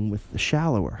working with the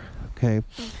shallower, okay?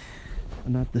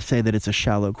 Not to say that it's a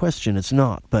shallow question, it's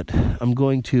not, but I'm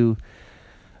going to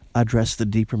address the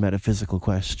deeper metaphysical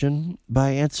question by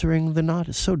answering the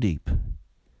not so deep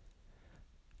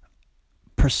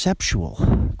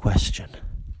perceptual question.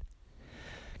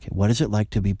 Okay, what is it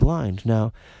like to be blind?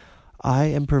 Now, I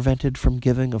am prevented from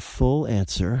giving a full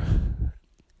answer,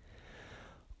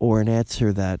 or an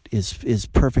answer that is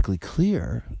perfectly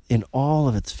clear in all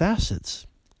of its facets,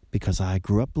 because I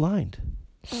grew up blind.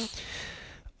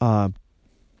 I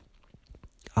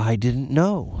didn't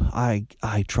know. I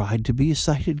tried to be a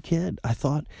sighted kid.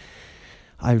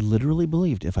 I literally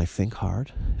believed if I think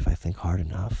hard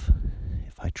enough,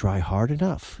 if I try hard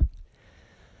enough,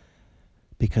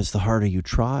 because the harder you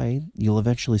try, you'll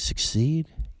eventually succeed.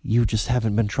 You just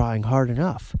haven't been trying hard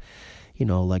enough.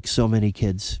 Like so many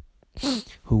kids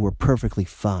who were perfectly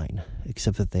fine,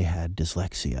 except that they had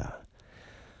dyslexia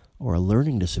or a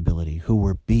learning disability, who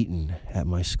were beaten at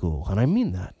my school. And I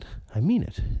mean that. I mean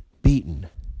it. Beaten.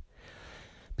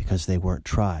 Because they weren't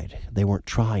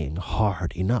trying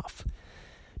hard enough.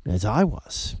 As I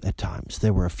was at times.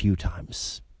 There were a few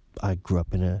times. I grew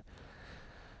up in a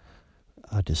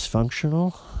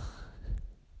dysfunctional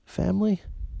family.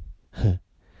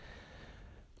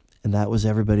 And that was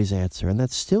everybody's answer. And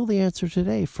that's still the answer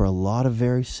today for a lot of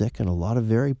very sick and a lot of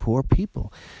very poor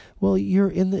people. Well,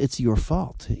 it's your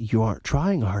fault. You aren't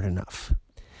trying hard enough.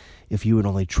 If you would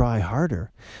only try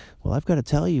harder. Well, I've got to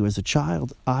tell you, as a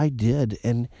child, I did.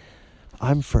 And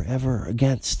I'm forever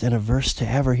against and averse to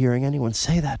ever hearing anyone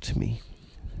say that to me.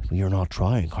 You're not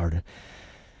trying harder.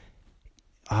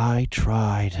 I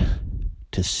tried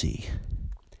to see.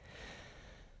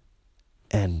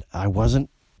 And I wasn't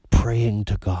praying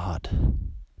to God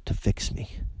to fix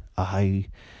me. I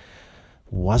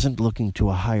wasn't looking to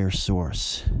a higher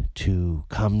source to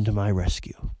come to my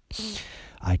rescue.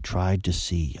 I tried to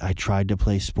see. I tried to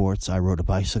play sports. I rode a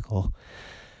bicycle.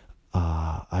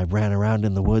 I ran around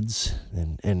in the woods.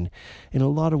 And in a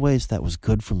lot of ways that was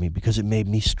good for me because it made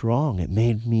me strong. It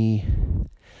made me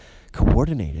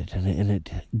coordinated and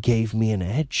it gave me an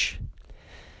edge.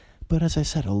 But as I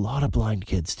said, a lot of blind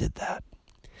kids did that.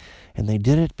 And they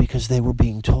did it because they were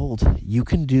being told, you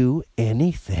can do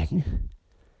anything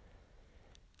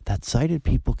that sighted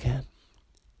people can.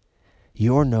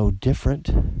 You're no different.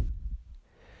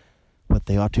 What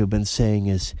they ought to have been saying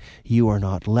is, you are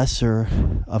not lesser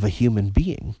of a human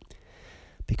being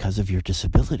because of your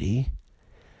disability,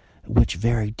 which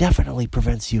very definitely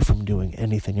prevents you from doing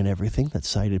anything and everything that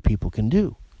sighted people can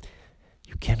do.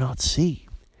 You cannot see.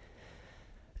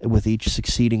 With each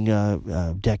succeeding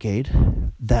decade,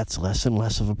 that's less and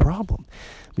less of a problem.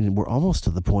 I mean, we're almost to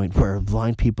the point where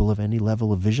blind people of any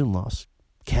level of vision loss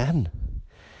can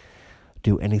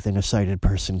do anything a sighted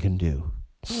person can do.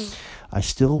 I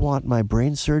still want my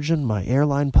brain surgeon, my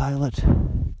airline pilot,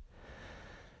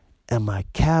 and my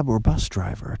cab or bus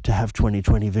driver to have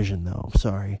 20/20 vision, though.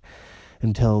 Sorry.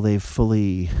 Until they've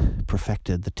fully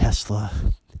perfected the Tesla,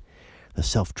 the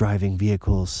self-driving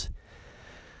vehicles.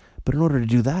 But in order to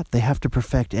do that, they have to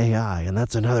perfect AI, and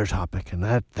that's another topic, and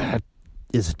that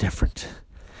is different.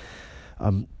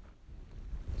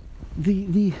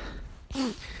 The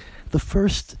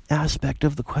first aspect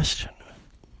of the question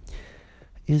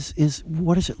is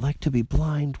what is it like to be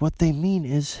blind? What they mean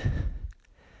is,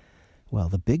 well,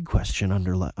 the big question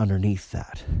underneath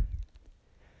that,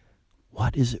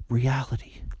 what is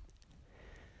reality?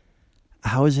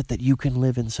 How is it that you can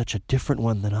live in such a different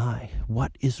one than I?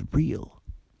 What is real?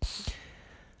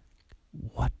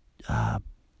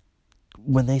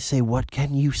 When they say, what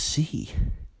can you see?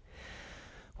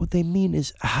 What they mean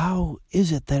is, how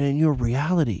is it that in your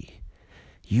reality,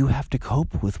 you have to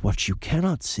cope with what you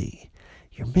cannot see?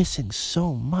 You're missing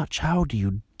so much. How do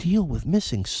you deal with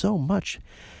missing so much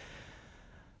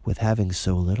with having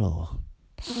so little?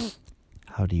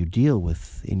 How do you deal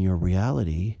with, in your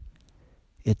reality,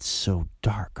 it's so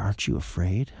dark? Aren't you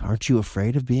afraid? Aren't you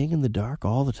afraid of being in the dark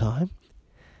all the time?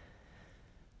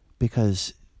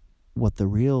 Because what the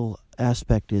real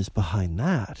aspect is behind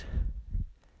that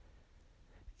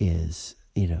is,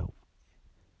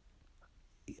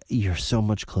 you're so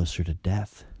much closer to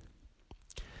death.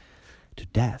 To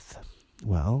death.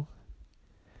 Well,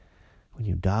 when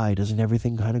you die, doesn't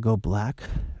everything kind of go black?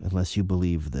 Unless you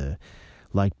believe the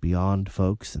light beyond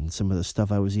folks and some of the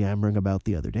stuff I was yammering about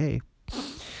the other day,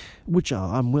 which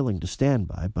I'm willing to stand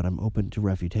by, but I'm open to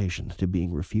refutation, to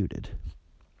being refuted.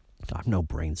 I'm no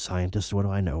brain scientist. What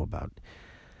do I know about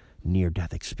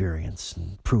near-death experience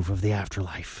and proof of the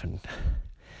afterlife? And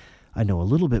I know a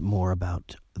little bit more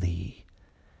about the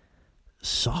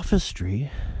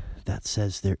sophistry that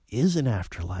says there is an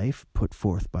afterlife put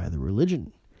forth by the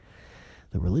religions.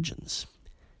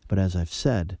 But as I've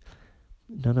said,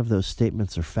 none of those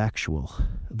statements are factual.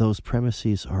 Those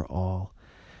premises are all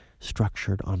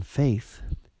structured on faith.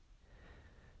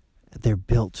 They're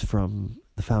built from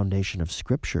the foundation of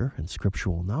Scripture and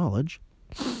scriptural knowledge.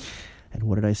 And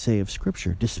what did I say of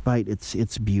Scripture? Despite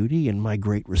its beauty and my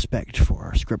great respect for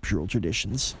our scriptural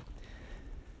traditions,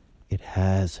 it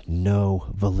has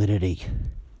no validity.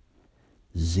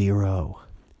 Zero.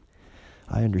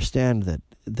 I understand that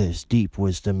there's deep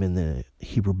wisdom in the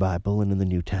Hebrew Bible and in the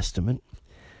New Testament.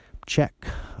 Check.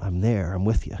 I'm there. I'm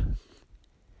with you.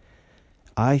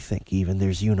 I think even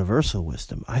there's universal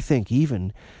wisdom. I think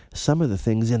even some of the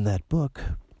things in that book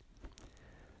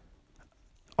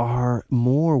are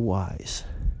more wise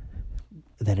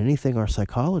than anything our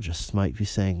psychologists might be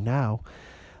saying now.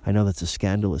 I know that's a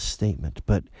scandalous statement,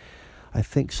 but I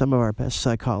think some of our best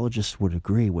psychologists would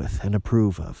agree with and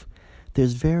approve of.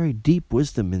 There's very deep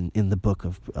wisdom in the book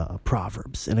of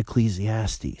Proverbs and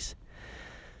Ecclesiastes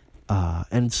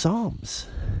and Psalms.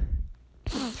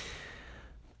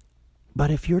 But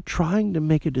if you're trying to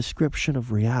make a description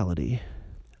of reality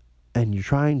and you're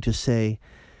trying to say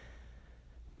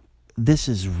this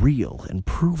is real and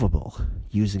provable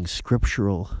using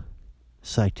scriptural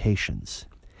citations,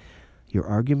 your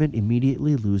argument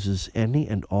immediately loses any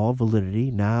and all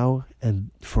validity now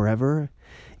and forever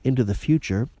into the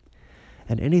future.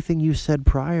 And anything you said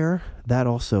prior, that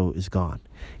also is gone.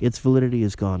 Its validity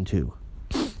is gone too.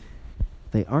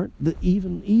 They aren't,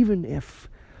 even if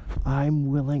I'm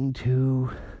willing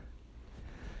to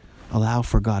allow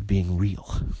for God being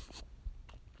real.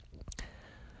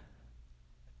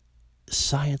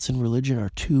 Science and religion are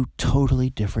two totally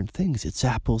different things. It's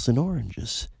apples and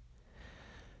oranges.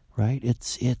 Right?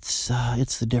 It's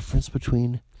the difference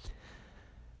between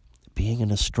being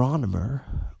an astronomer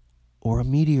or a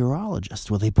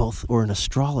meteorologist. Or an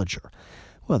astrologer.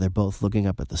 Well, they're both looking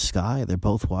up at the sky. They're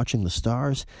both watching the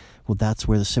stars. Well, that's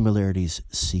where the similarities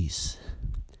cease.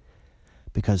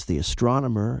 Because the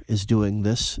astronomer is doing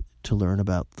this to learn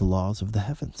about the laws of the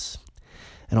heavens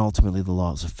and ultimately the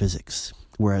laws of physics.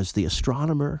 Whereas the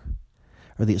astrologer,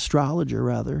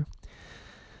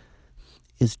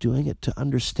 is doing it to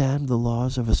understand the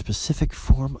laws of a specific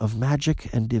form of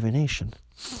magic and divination,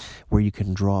 where you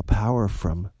can draw power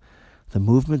from the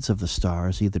movements of the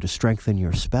stars, either to strengthen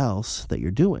your spells that you're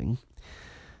doing,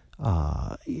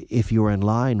 if you're in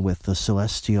line with the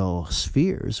celestial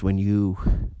spheres, when you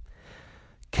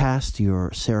cast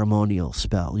your ceremonial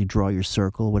spell, you draw your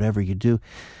circle, whatever you do,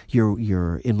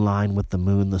 you're in line with the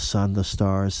moon, the sun, the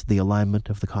stars, the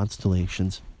alignment of the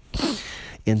constellations,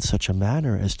 in such a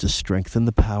manner as to strengthen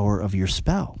the power of your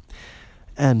spell.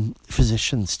 And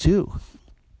physicians too,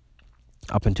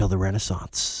 up until the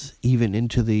Renaissance, even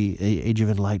into the Age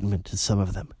of Enlightenment, some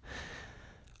of them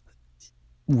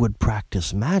would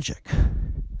practice magic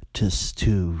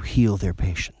to heal their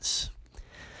patients.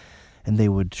 And they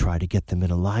would try to get them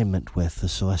in alignment with the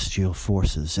celestial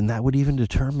forces. And that would even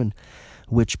determine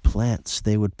which plants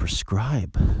they would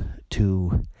prescribe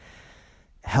to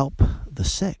help the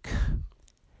sick,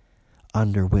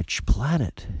 under which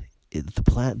planet.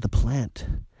 The plant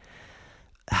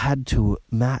had to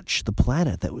match the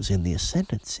planet that was in the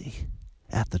ascendancy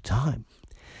at the time,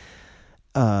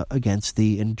 against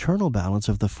the internal balance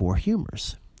of the four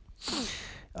humors.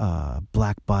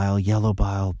 Black bile, yellow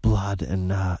bile, blood, and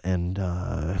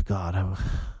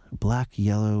black,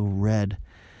 yellow, red,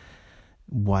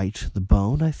 white, the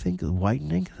bone, I think, the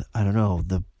whitening, I don't know,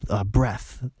 the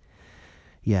breath.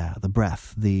 Yeah, the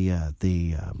breath, the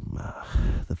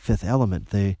fifth element,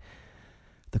 the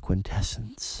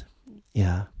quintessence.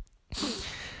 Yeah.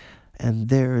 And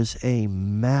there's a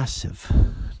massive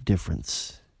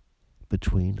difference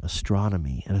between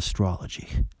astronomy and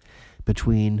astrology,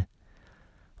 between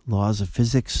laws of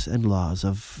physics and laws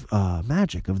of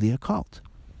magic, of the occult.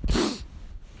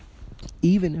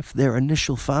 Even if their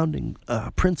initial founding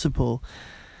principle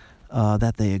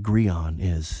that they agree on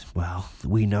is, well,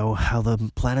 we know how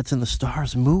the planets and the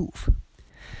stars move.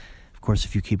 Of course,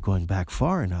 if you keep going back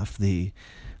far enough, the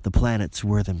planets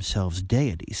were themselves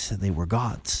deities. They were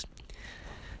gods.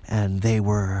 And they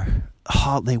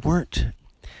weren't,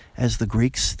 as the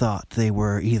Greeks thought, they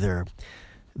were either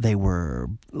they were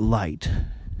light,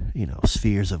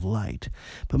 spheres of light.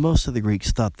 But most of the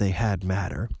Greeks thought they had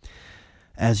matter.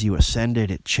 As you ascended,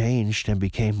 it changed and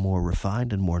became more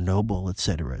refined and more noble,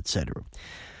 etc., etc.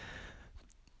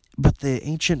 But the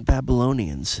ancient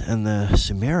Babylonians and the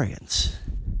Sumerians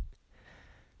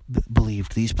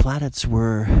believed these planets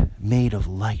were made of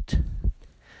light,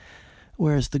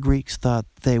 whereas the Greeks thought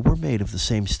they were made of the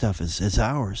same stuff as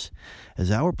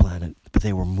our planet, but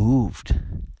they were moved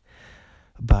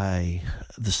by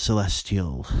the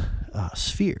celestial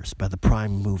spheres, by the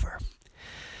prime mover.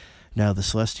 Now, the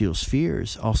celestial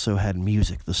spheres also had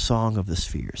music, the song of the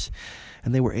spheres,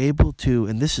 and they were able to,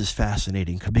 and this is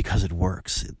fascinating because it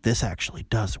works, this actually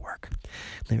does work,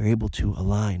 they were able to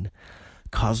align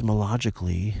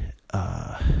cosmologically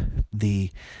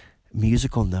the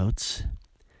musical notes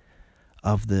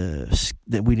of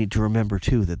that we need to remember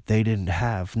too, that they didn't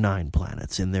have 9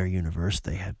 planets in their universe,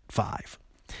 they had 5.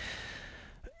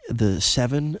 The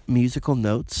 7 musical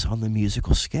notes on the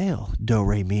musical scale, do,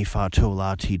 re, mi, fa, sol,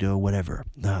 la, ti, do, whatever,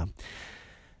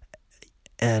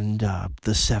 and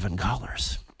the 7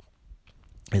 colors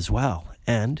as well,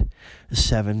 and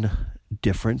 7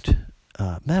 different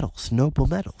metals, noble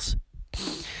metals.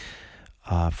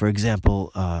 For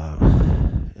example,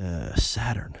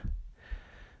 Saturn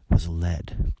was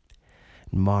lead,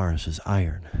 Mars was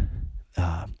iron.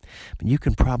 But you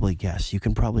can probably guess, you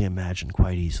can probably imagine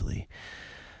quite easily.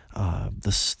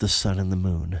 The sun and the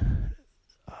moon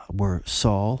were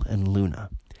Sol and Luna.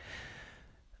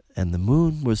 And the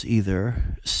moon was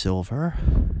either silver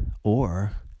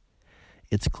or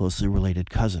its closely related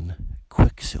cousin,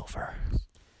 Quicksilver.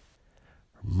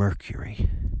 Mercury,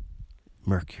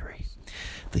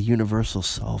 the universal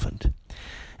solvent.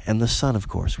 And the sun, of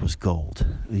course, was gold.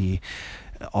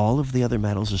 All of the other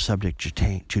metals are subject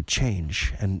to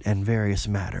change and various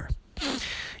matter.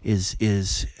 Is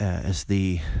as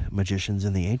the magicians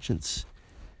and the ancients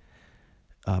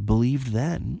believed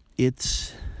then,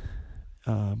 it's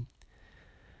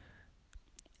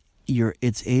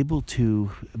able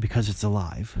to, because it's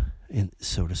alive,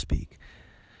 so to speak,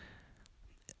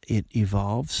 it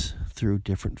evolves through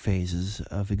different phases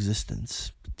of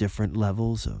existence, different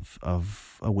levels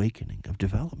of awakening, of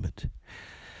development,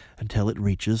 until it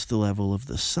reaches the level of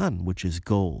the sun, which is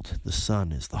gold. The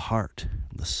sun is the heart,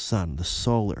 the sun, the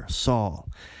solar, Sol.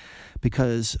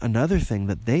 Because another thing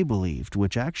that they believed,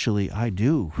 which actually I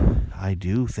do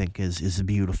think is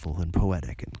beautiful and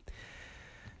poetic, and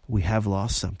we have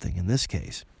lost something in this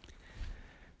case,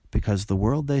 because the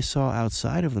world they saw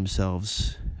outside of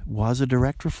themselves was a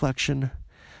direct reflection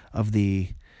of the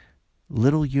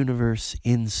little universe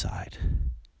inside.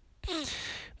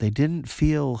 They didn't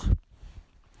feel...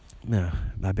 No,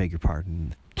 I beg your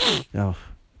pardon.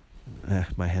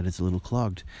 My head is a little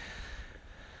clogged.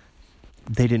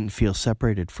 They didn't feel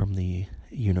separated from the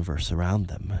universe around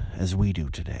them as we do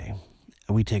today.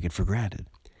 We take it for granted.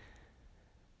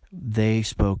 They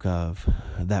spoke of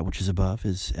that which is above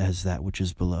as that which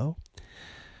is below.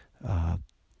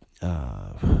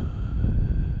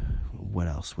 What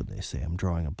else would they say? I'm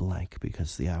drawing a blank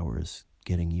because the hour is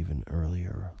getting even earlier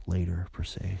or later, per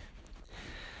se.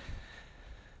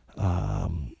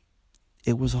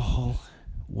 It was all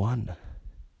one.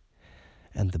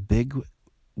 And the big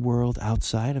world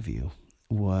outside of you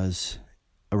was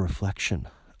a reflection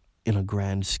in a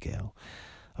grand scale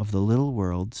of the little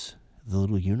worlds, the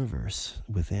little universe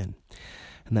within.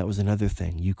 And that was another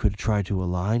thing. You could try to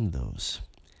align those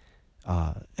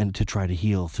and to try to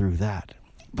heal through that.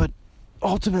 But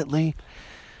ultimately,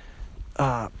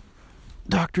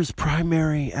 doctors'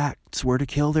 primary acts were to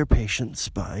kill their patients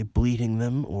by bleeding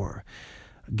them or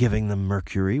giving them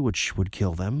mercury, which would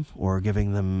kill them, or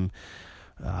giving them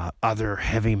other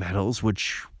heavy metals,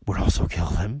 which would also kill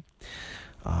them,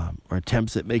 or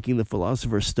attempts at making the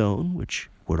Philosopher's Stone, which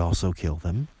would also kill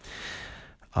them.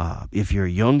 If you're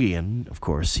Jungian, of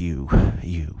course, you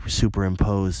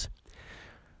superimpose,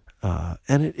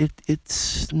 and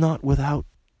it's not without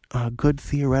a good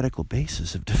theoretical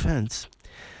basis of defense.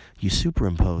 You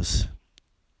superimpose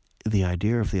the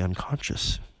idea of the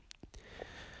unconscious.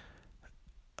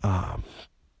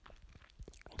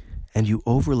 And you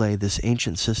overlay this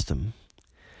ancient system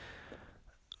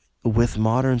with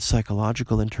modern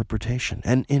psychological interpretation.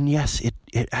 And yes,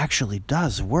 it actually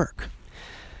does work.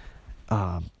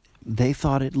 They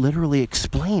thought it literally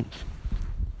explained.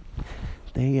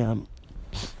 They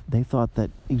thought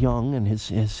that Jung and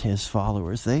his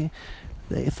followers, they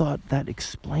thought that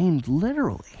explained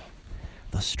literally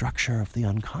the structure of the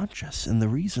unconscious. And the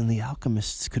reason the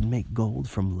alchemists could make gold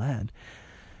from lead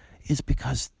is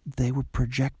because they were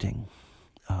projecting,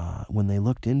 when they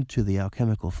looked into the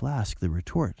alchemical flask, the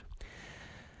retort,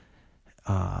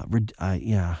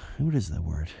 what is the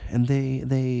word? And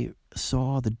they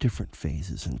saw the different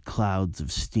phases and clouds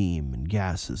of steam and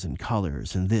gases and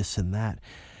colors and this and that.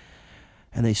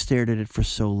 And they stared at it for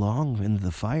so long into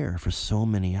the fire for so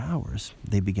many hours.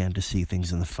 They began to see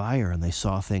things in the fire, and they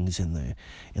saw things in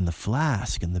the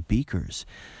flask and the beakers.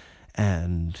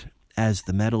 And as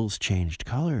the metals changed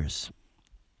colors,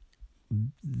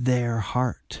 their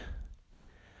heart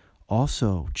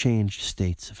also changed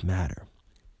states of matter.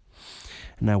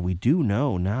 Now, we do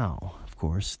know now, of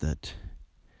course, that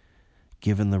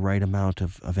given the right amount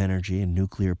of energy and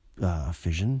nuclear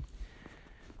fission,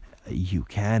 you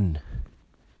can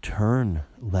turn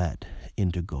lead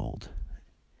into gold.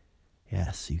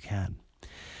 Yes, you can.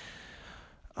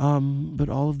 But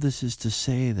all of this is to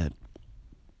say that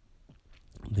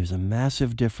there's a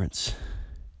massive difference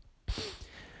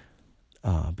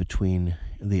between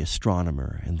the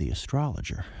astronomer and the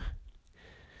astrologer.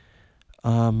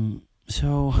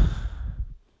 So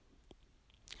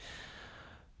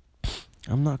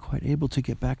I'm not quite able to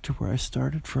get back to where I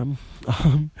started from.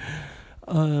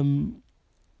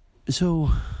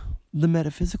 So the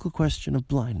metaphysical question of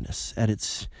blindness at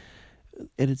its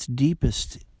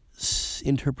deepest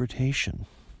interpretation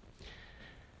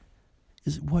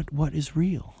is what is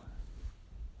real?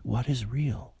 What is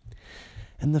real?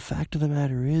 And the fact of the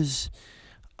matter is,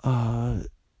 the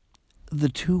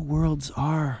two worlds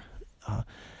are,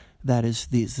 that is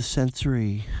the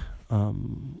sensory,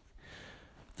 the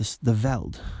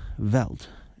Welt,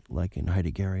 like in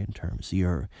Heideggerian terms,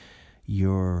 your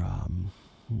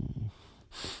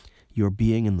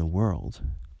being in the world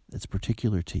that's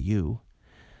particular to you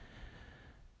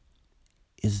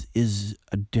is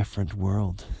a different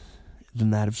world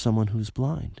than that of someone who's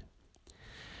blind.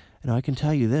 And I can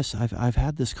tell you this, I've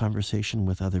had this conversation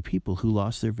with other people who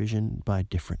lost their vision by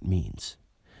different means.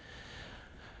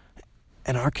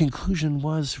 And our conclusion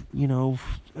was, I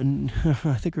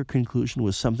think our conclusion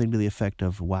was something to the effect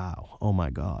of, wow, oh my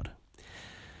God.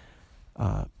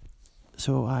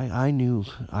 So I knew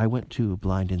I went to a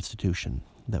blind institution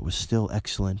that was still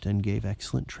excellent and gave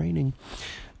excellent training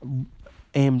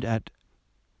aimed at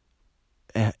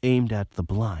the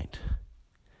blind.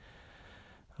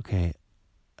 Okay,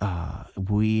 a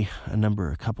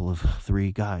couple of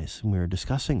three guys, and we were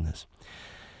discussing this.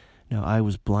 Now, I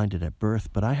was blinded at birth,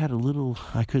 but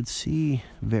I could see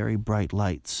very bright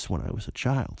lights when I was a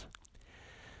child,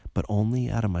 but only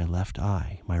out of my left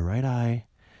eye. My right eye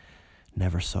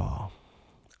never saw.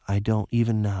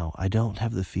 Even now, I don't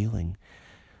have the feeling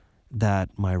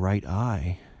that my right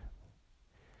eye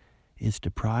is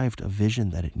deprived of vision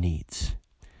that it needs.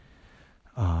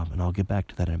 And I'll get back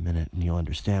to that in a minute, and you'll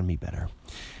understand me better.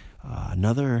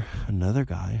 Another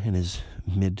guy in his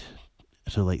mid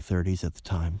to late 30s at the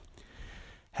time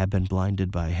had been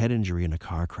blinded by a head injury in a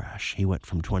car crash. He went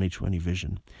from 20/20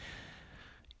 vision,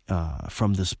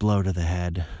 from this blow to the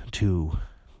head, to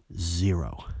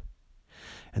 0.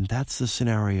 And that's the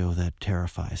scenario that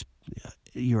terrifies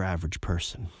your average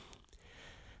person.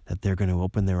 That they're going to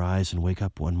open their eyes and wake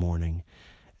up one morning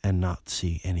and not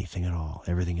see anything at all.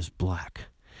 Everything is black.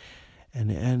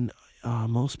 And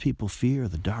most people fear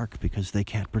the dark because they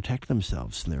can't protect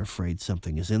themselves, and they're afraid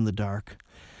something is in the dark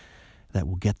that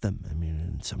will get them. I mean,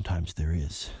 and sometimes there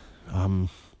is.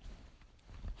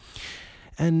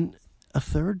 And a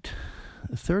third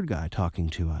guy talking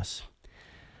to us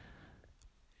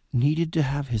needed to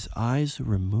have his eyes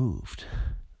removed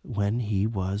when he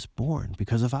was born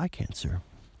because of eye cancer.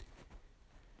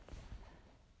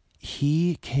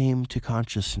 He came to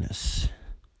consciousness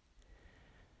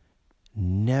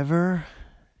never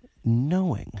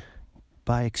knowing,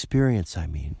 by experience I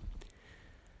mean,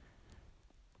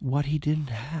 what he didn't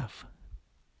have.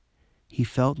 He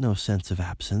felt no sense of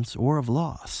absence or of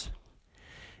loss.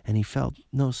 And he felt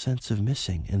no sense of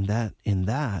missing. In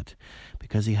that,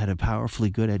 because he had a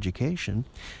powerfully good education,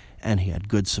 and he had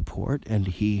good support, and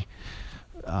he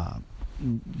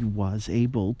was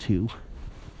able to.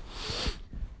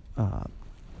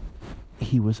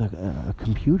 He was a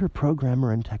computer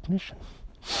programmer and technician.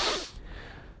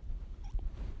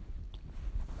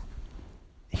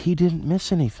 He didn't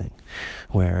miss anything,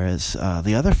 whereas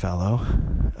the other fellow,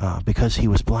 because he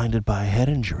was blinded by a head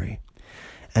injury,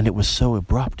 and it was so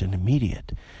abrupt and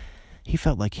immediate, he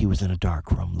felt like he was in a dark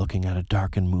room looking at a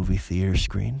darkened movie theater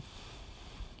screen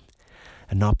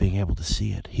and not being able to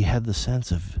see it. He had the sense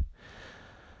of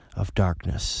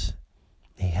darkness.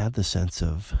 He had the sense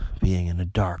of being in a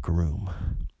dark room.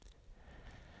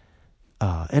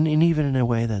 And even in a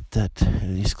way that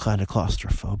he's kind of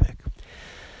claustrophobic.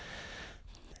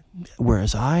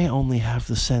 Whereas I only have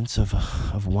the sense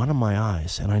of one of my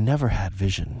eyes, and I never had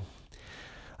vision.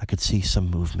 I could see some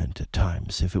movement at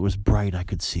times. If it was bright, I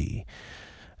could see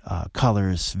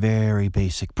colors, very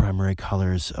basic primary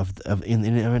colors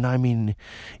and I mean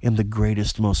in the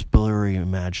greatest, most blurry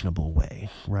imaginable way,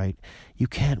 right? You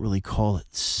can't really call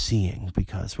it seeing,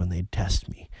 because when they'd test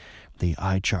me, the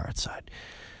eye charts,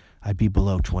 I'd be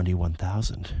below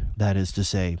 21,000. That is to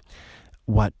say,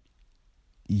 what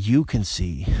you can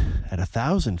see at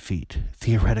 1,000 feet,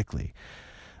 theoretically,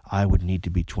 I would need to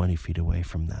be 20 feet away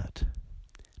from that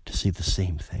to see the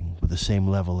same thing with the same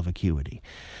level of acuity.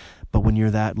 But when you're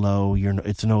that low,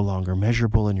 it's no longer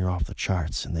measurable and you're off the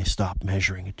charts, and they stop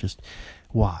measuring it. Just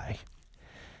why?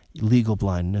 Legal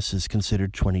blindness is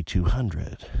considered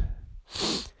 2,200.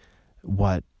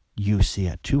 What you see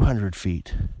at 200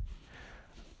 feet,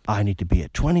 I need to be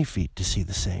at 20 feet to see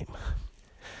the same.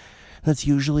 That's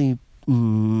usually,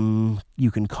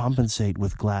 you can compensate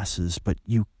with glasses, but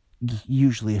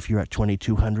usually if you're at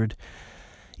 2,200,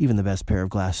 even the best pair of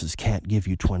glasses can't give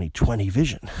you 20/20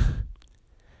 vision.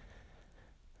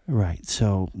 Right,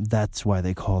 so that's why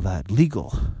they call that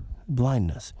legal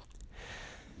blindness.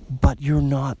 But you're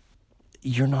not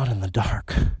in the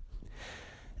dark.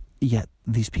 Yet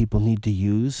these people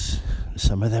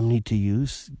some of them need to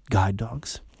use guide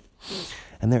dogs,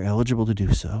 and they're eligible to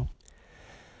do so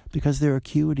because their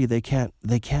acuity, they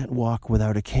can't walk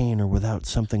without a cane or without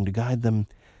something to guide them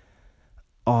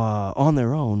on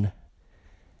their own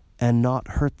and not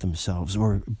hurt themselves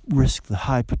or risk the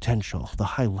high potential, the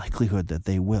high likelihood that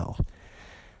they will.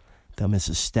 They'll miss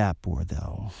a step, or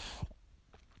they'll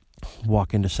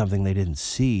walk into something they didn't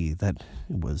see that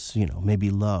was, maybe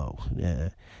low,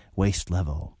 waist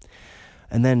level.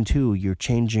 And then, too, you're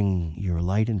changing your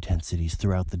light intensities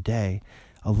throughout the day.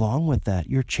 Along with that,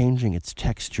 you're changing its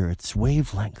texture, its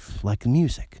wavelength, like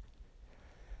music.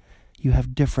 You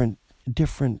have different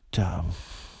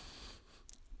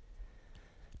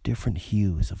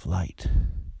hues of light.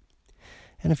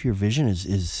 And if your vision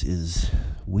is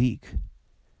weak,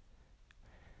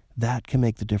 that can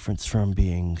make the difference from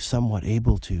being somewhat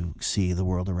able to see the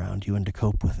world around you and to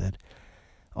cope with it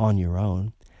on your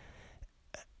own,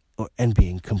 and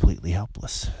being completely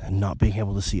helpless and not being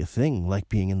able to see a thing, like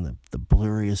being in the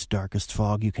blurriest, darkest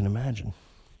fog you can imagine.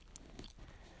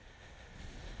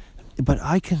 But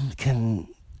I can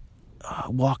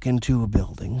walk into a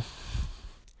building,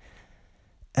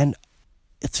 and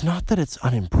it's not that it's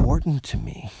unimportant to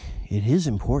me. It is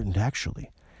important,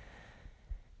 actually.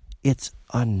 It's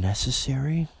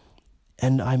unnecessary,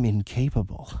 and I'm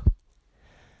incapable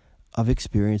of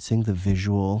experiencing the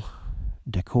visual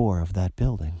decor of that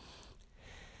building.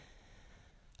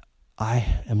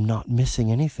 I am not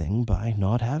missing anything by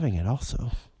not having it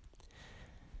also.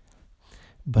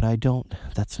 But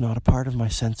that's not a part of my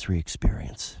sensory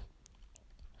experience.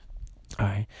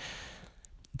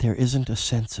 There isn't a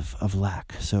sense of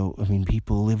lack. So,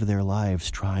 people live their lives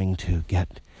trying to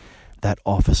get that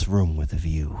office room with a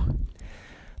view,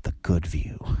 the good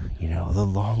view, the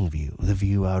long view, the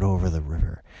view out over the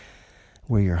river,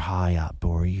 where you're high up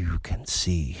or you can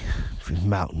see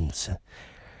mountains,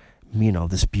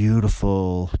 this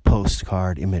beautiful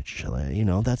postcard image,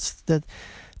 that's the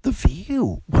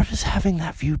view. What does having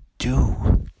that view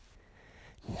do?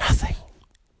 Nothing.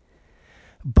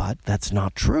 But that's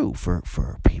not true for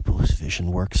people whose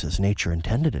vision works as nature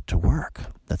intended it to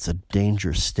work. That's a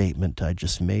dangerous statement I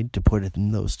just made to put it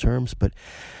in those terms, but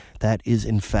that is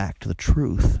in fact the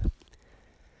truth.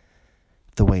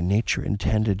 The way nature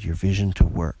intended your vision to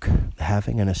work,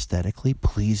 having an aesthetically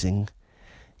pleasing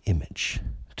image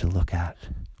to look at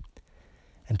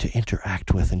and to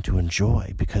interact with and to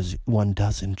enjoy, because one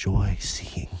does enjoy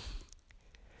seeing.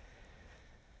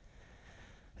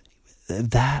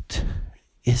 That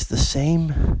is the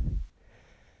same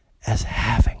as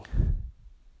having,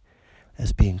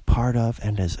 as being part of,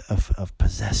 and as of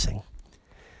possessing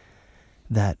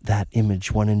that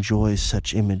image. One enjoys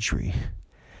such imagery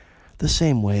the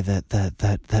same way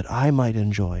that I might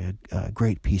enjoy a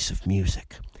great piece of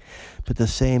music, but the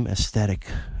same aesthetic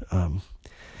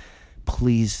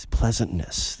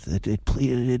pleasantness that it,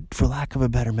 for lack of a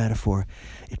better metaphor,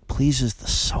 it pleases the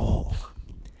soul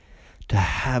to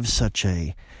have such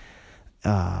a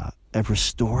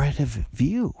restorative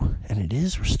view. And it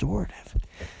is restorative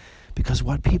because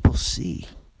what people see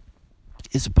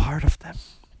is a part of them,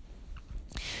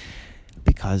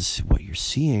 because what you're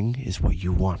seeing is what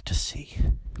you want to see.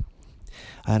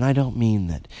 And I don't mean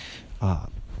that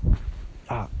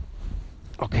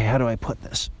okay, how do I put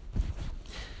this?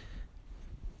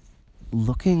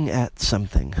 Looking at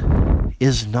something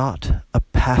is not a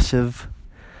passive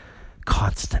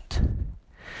constant.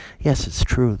 Yes, it's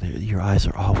true that your eyes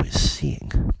are always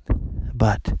seeing,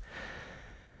 but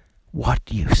what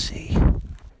you see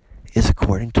is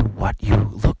according to what you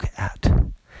look at.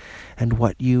 And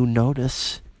what you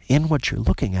notice in what you're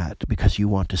looking at, because you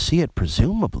want to see it,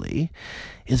 presumably,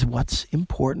 is what's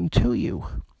important to you.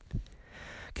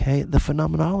 Okay, the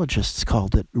phenomenologists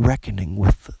called it reckoning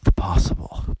with the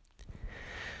possible.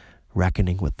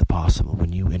 Reckoning with the possible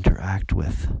when you interact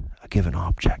with a given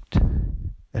object.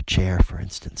 A chair, for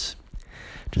instance.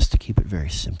 Just to keep it very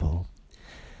simple.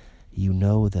 You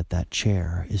know that that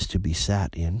chair is to be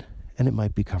sat in, and it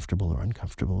might be comfortable or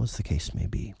uncomfortable, as the case may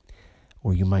be.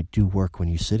 Or you might do work when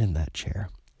you sit in that chair.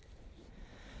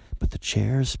 But the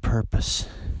chair's purpose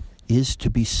is to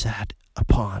be sat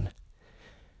upon.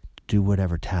 Do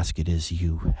whatever task it is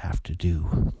you have to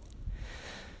do.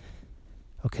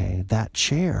 Okay, that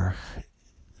chair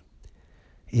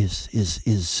is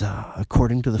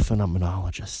according to the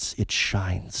phenomenologists, it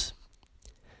shines.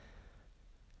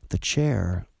 The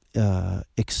chair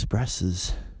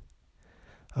expresses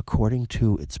according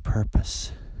to its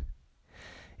purpose.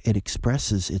 It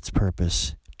expresses its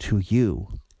purpose to you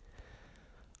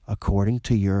according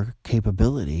to your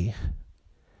capability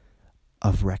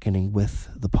of reckoning with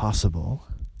the possible,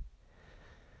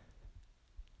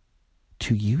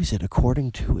 to use it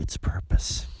according to its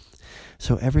purpose.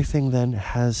 So everything then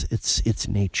has its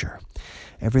nature.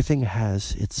 Everything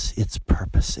has its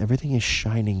purpose. Everything is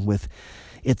shining with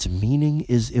its meaning,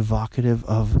 is evocative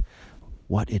of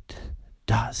what it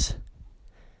does,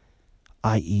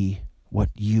 i.e., what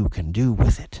you can do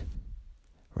with it,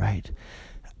 right?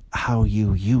 How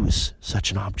you use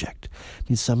such an object. I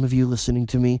mean, some of you listening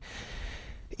to me,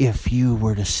 if you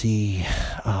were to see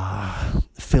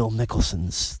Phil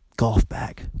Mickelson's golf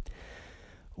bag,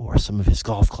 or some of his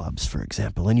golf clubs, for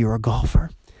example, and you're a golfer,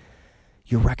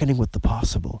 you're reckoning with the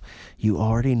possible. You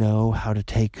already know how to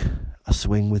take a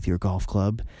swing with your golf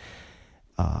club,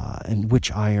 and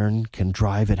which iron can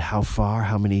drive it how far,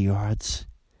 how many yards.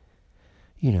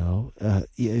 You know,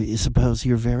 suppose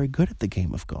you're very good at the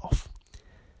game of golf.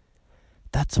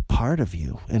 That's a part of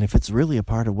you. And if it's really a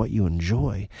part of what you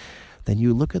enjoy, then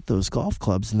you look at those golf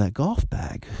clubs in that golf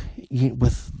bag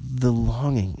with the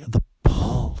longing, the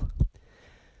pull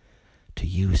to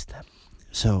use them.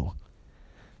 So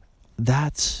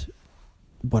that's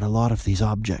what a lot of these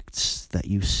objects that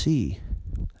you see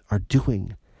are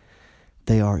doing.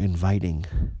 They are inviting.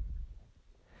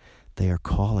 They are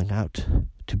calling out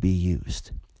to be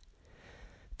used.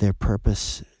 Their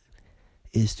purpose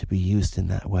is to be used in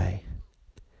that way.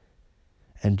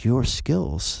 And your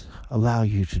skills allow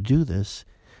you to do this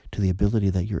to the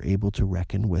ability that you're able to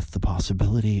reckon with the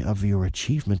possibility of your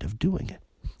achievement of doing it.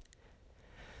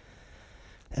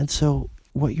 And so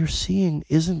what you're seeing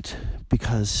isn't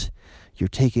because you're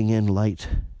taking in light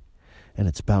and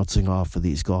it's bouncing off of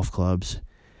these golf clubs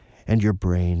and your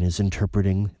brain is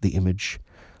interpreting the image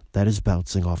that is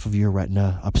bouncing off of your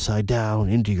retina upside down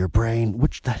into your brain,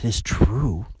 which that is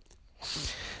true.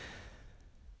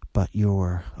 But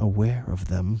you're aware of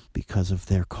them because of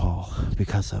their call,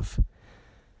 because of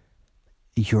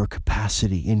your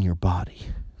capacity in your body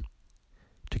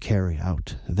to carry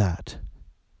out that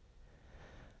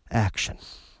action.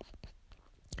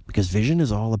 Because vision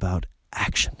is all about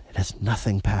action. It has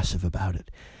nothing passive about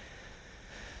it.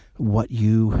 What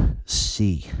you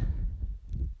see,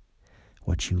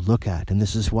 what you look at, and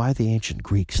this is why the ancient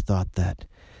Greeks thought that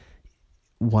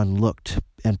one looked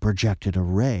and projected a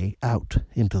ray out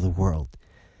into the world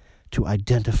to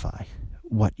identify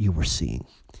what you were seeing.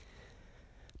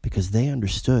 Because they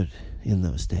understood in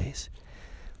those days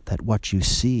that what you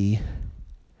see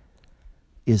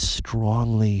is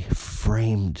strongly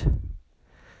framed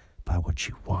by what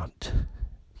you want,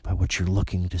 by what you're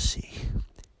looking to see.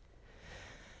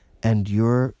 And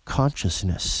your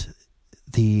consciousness,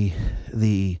 the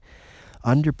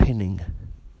underpinning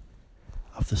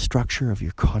of the structure of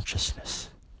your consciousness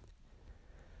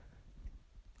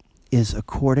is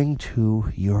according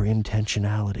to your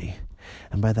intentionality.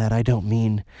 And by that I don't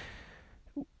mean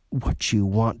what you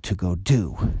want to go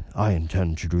do. I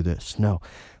intend to do this. No,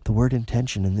 the word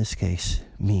intention in this case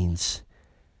means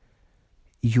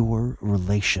your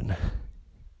relation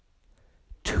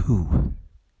to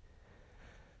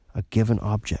a given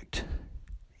object.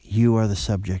 You are the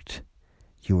subject.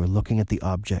 You are looking at the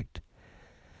object.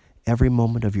 Every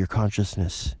moment of your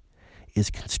consciousness is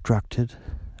constructed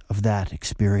of that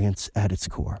experience at its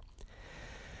core.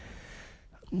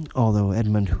 Although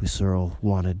Edmund Husserl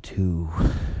wanted to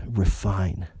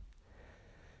refine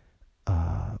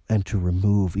and to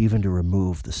remove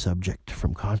the subject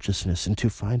from consciousness and to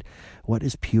find what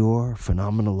is pure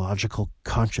phenomenological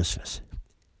consciousness.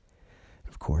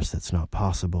 Of course, that's not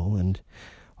possible, and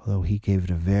although he gave it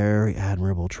a very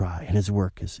admirable try, and his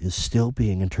work is still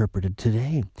being interpreted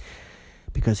today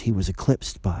because he was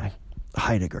eclipsed by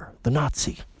Heidegger, the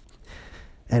Nazi.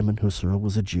 Edmund Husserl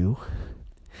was a Jew,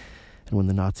 and when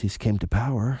the Nazis came to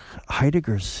power,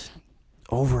 Heidegger's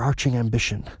overarching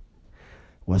ambition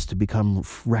was to become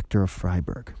rector of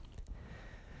Freiburg.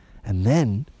 And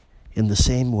then, in the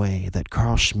same way that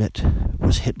Carl Schmitt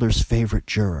was Hitler's favorite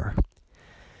juror,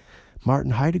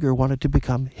 Martin Heidegger wanted to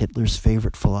become Hitler's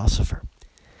favorite philosopher.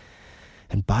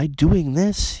 And by doing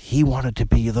this, he wanted to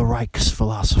be the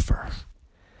Reichsphilosopher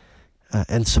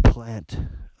and supplant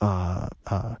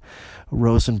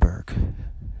Rosenberg.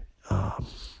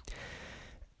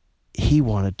 He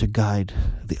wanted to guide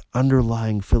the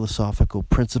underlying philosophical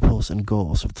principles and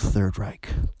goals of the Third Reich,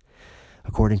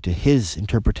 according to his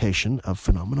interpretation of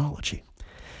phenomenology.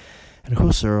 And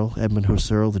Husserl, Edmund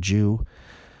Husserl, the Jew,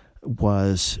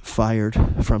 was fired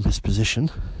from his position,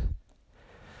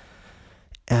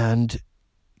 and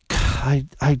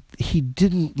he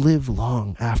didn't live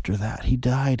long after that. He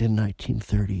died in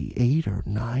 1938 or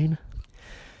 9.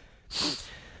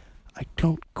 I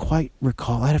don't quite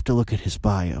recall. I'd have to look at his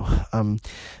bio.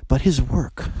 But his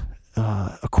work,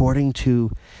 according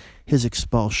to his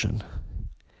expulsion,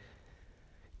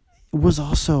 was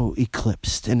also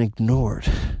eclipsed and ignored.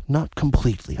 Not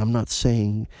completely. I'm not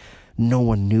saying no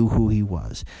one knew who he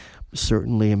was.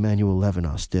 Certainly Emmanuel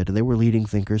Levinas did. There were leading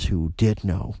thinkers who did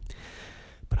know.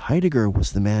 But Heidegger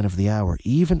was the man of the hour,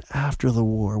 even after the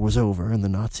war was over and the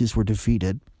Nazis were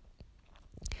defeated.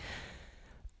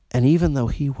 And even though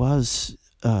he was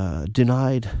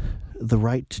denied the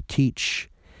right to teach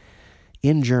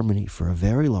in Germany for a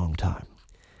very long time,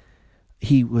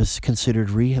 he was considered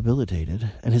rehabilitated,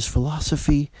 and his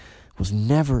philosophy was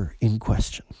never in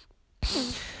question.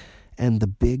 And the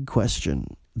big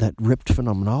question that ripped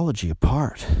phenomenology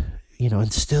apart,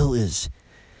 and still is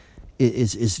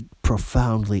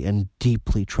profoundly and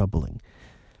deeply troubling.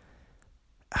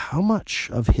 How much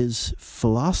of his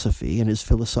philosophy and his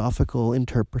philosophical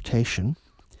interpretation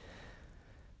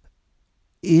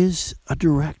is a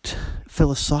direct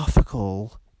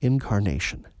philosophical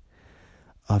incarnation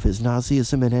of his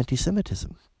Nazism and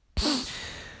anti-Semitism?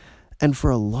 And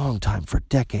for a long time, for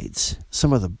decades,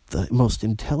 some of the most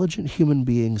intelligent human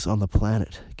beings on the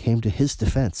planet came to his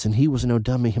defense, and he was no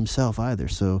dummy himself either,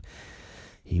 so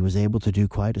he was able to do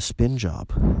quite a spin job.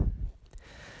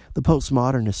 The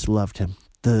postmodernists loved him.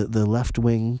 The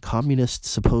left-wing communists,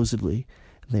 supposedly,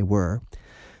 and they were,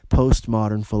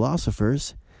 postmodern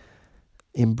philosophers,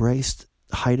 embraced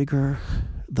Heidegger,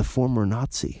 the former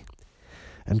Nazi,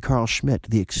 and Carl Schmitt,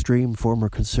 the extreme former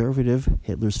conservative,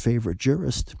 Hitler's favorite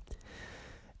jurist,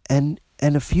 and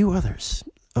a few others.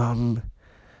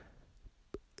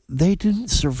 They didn't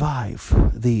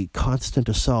survive the constant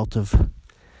assault of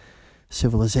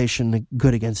civilization,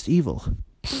 good against evil.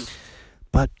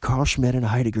 But Carl Schmitt and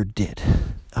Heidegger did.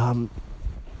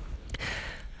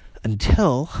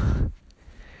 Until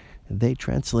they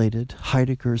translated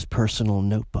Heidegger's personal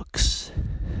notebooks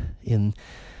in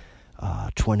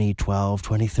 2012,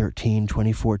 2013,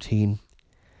 2014.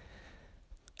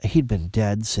 He'd been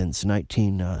dead since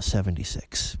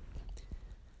 1976.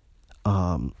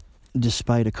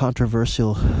 Despite a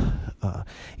controversial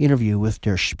interview with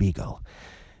Der Spiegel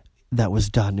that was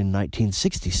done in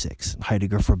 1966.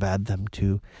 Heidegger forbade them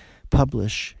to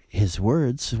publish his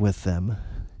words with them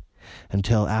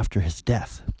until after his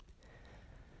death.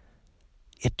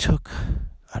 It took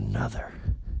another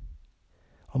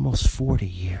almost 40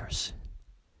 years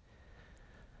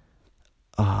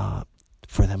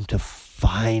for them to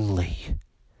finally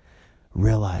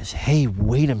realize, hey,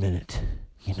 wait a minute,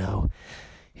 the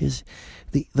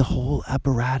whole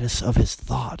apparatus of his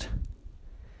thought.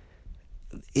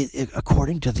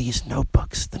 According to these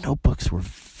notebooks, the notebooks were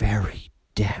very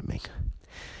damning.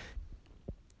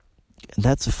 And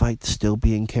that's a fight still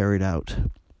being carried out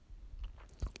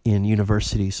in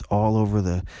universities all over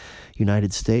the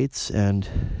United States and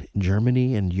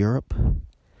Germany and Europe.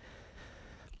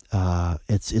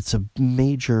 It's a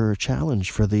major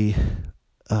challenge for the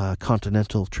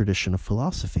continental tradition of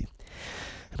philosophy.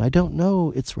 And I don't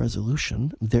know its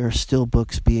resolution. There are still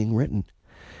books being written.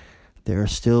 There are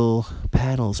still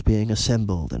panels being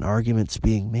assembled and arguments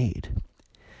being made.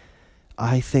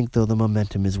 I think, though, the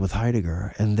momentum is with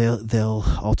Heidegger, and they'll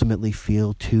ultimately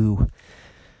feel too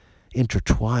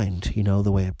intertwined,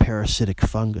 the way a parasitic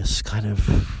fungus kind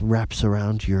of wraps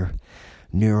around your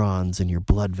neurons and your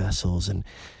blood vessels and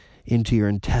into your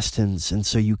intestines, and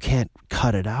so you can't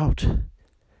cut it out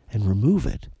and remove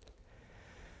it,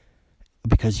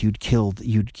 because you'd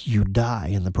die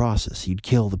in the process. You'd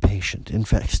kill the patient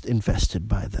infested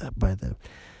by the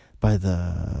by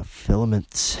the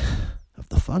filaments of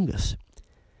the fungus,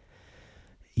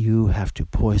 you have to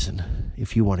poison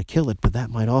if you want to kill it, but that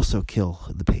might also kill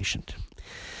the patient.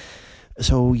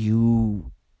 So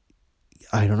you,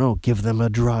 give them a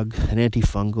drug, an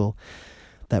antifungal,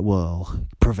 that will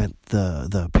prevent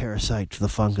the parasite, the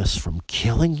fungus, from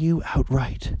killing you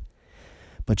outright.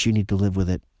 But you need to live with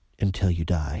it until you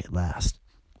die at last.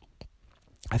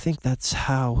 I think that's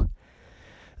how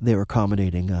they were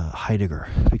accommodating Heidegger,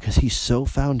 because he's so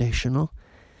foundational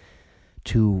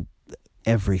to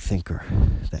every thinker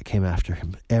that came after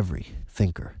him. Every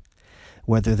thinker.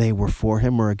 Whether they were for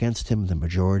him or against him, the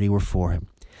majority were for him.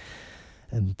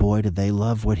 And boy, did they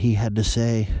love what he had to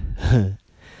say.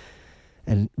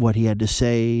 And what he had to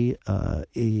say,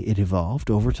 it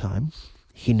evolved over time.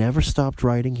 He never stopped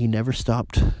writing. He never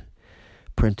stopped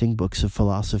printing books of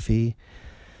philosophy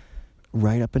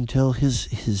right up until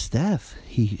his death.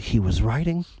 He was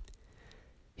writing.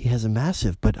 He has a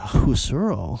massive, but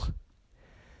Husserl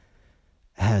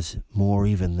has more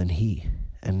even than he.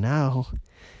 And now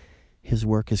his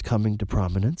work is coming to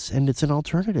prominence, and it's an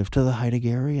alternative to the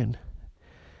Heideggerian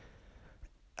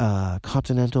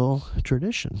continental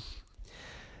tradition.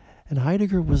 And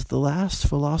Heidegger was the last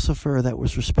philosopher that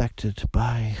was respected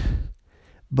by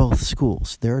both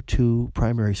schools. There are two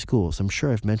primary schools. I'm sure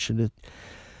I've mentioned it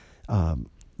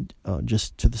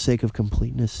just to the sake of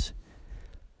completeness.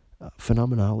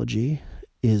 Phenomenology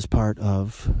is part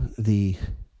of the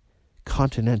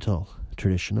continental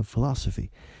tradition of philosophy.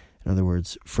 In other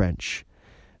words, French,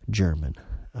 German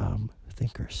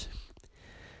thinkers.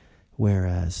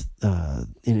 Whereas,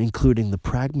 including the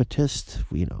pragmatist,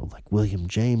 like William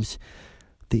James,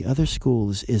 the other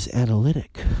school is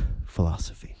analytic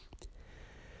philosophy.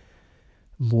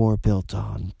 More built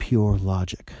on pure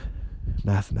logic,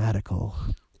 mathematical,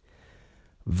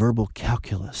 verbal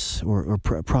calculus, or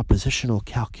propositional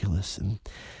calculus, and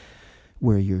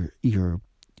where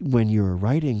when you're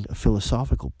writing a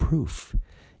philosophical proof,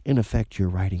 in effect you're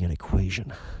writing an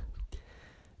equation.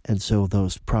 And so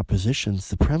those propositions,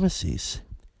 the premises,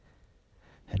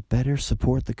 had better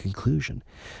support the conclusion.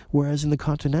 Whereas in the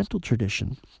continental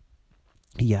tradition,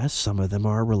 yes, some of them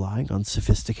are relying on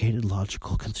sophisticated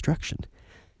logical construction,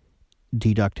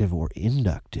 deductive or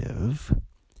inductive,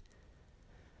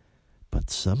 but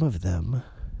some of them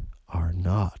are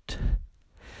not.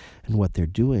 And what they're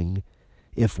doing,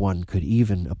 if one could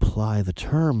even apply the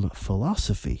term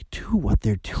philosophy to what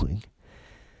they're doing,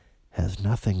 has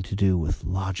nothing to do with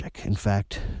logic. In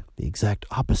fact, the exact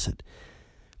opposite.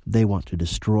 They want to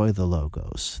destroy the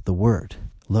logos, the word.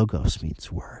 Logos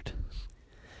means word.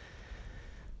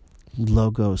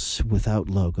 Logos, without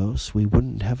logos, we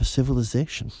wouldn't have a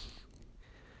civilization.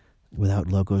 Without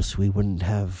logos, we wouldn't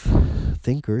have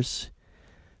thinkers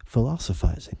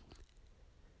philosophizing.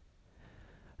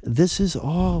 This is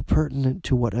all pertinent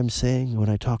to what I'm saying when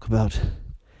I talk about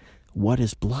what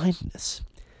is blindness.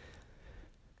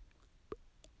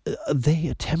 They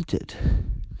attempted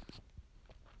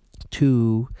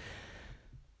to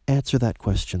answer that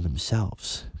question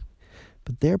themselves.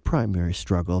 But their primary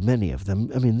struggle, many of them,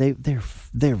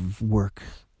 their work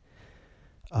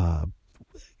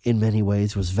in many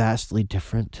ways was vastly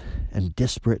different and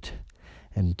disparate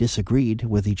and disagreed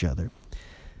with each other.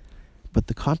 But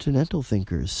the continental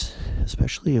thinkers,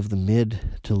 especially of the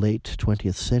mid to late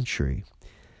 20th century,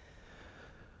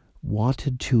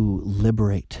 wanted to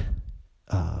liberate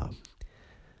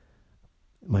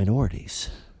minorities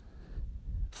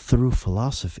through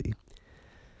philosophy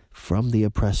from the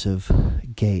oppressive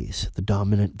gaze,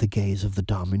 the gaze of the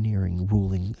domineering,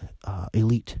 ruling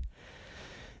elite.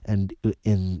 And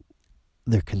in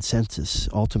their consensus,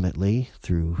 ultimately,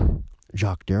 through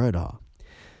Jacques Derrida,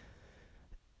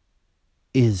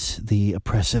 is the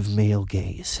oppressive male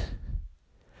gaze.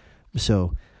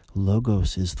 So,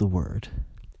 logos is the word.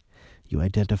 You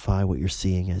identify what you're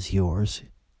seeing as yours.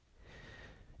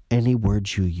 Any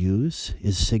word you use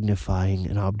is signifying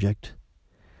an object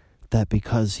that,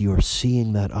 because you're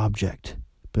seeing that object,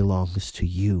 belongs to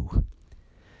you.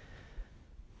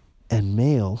 And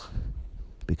male,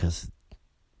 because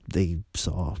they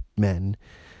saw men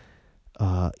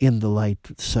in the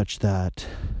light such that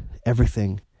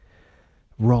everything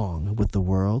wrong with the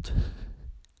world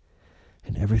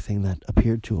and everything that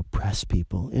appeared to oppress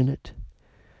people in it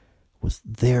was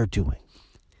their doing.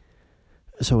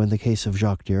 So in the case of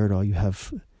Jacques Derrida, you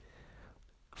have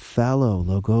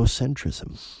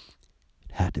phallo-logocentrism.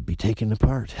 It had to be taken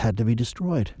apart, had to be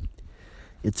destroyed.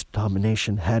 Its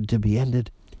domination had to be ended.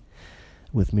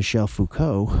 With Michel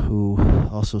Foucault, who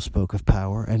also spoke of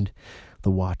power and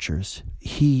the Watchers,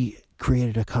 he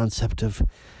created a concept of,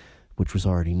 which was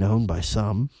already known by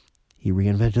some, He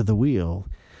reinvented the wheel,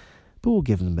 but we'll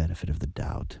give him the benefit of the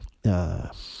doubt.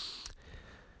 The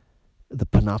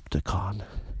panopticon.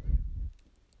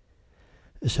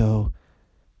 So,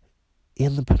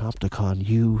 in the panopticon,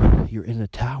 you're in a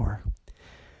tower,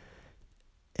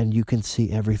 and you can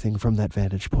see everything from that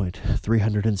vantage point,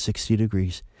 360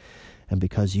 degrees. And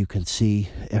because you can see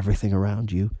everything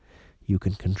around you, you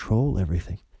can control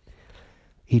everything.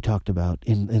 He talked about,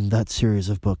 in that series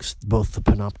of books, both the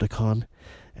panopticon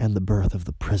and the birth of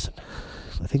the prison.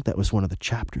 I think that was one of the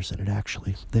chapters in it,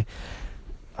 actually.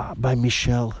 By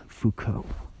Michel Foucault.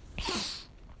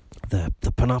 The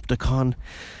panopticon,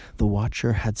 the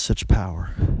watcher had such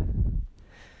power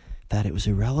that it was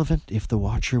irrelevant if the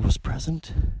watcher was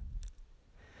present,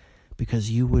 because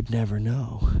you would never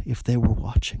know if they were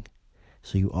watching.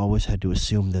 So you always had to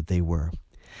assume that they were.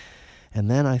 And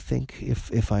then I think,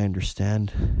 if I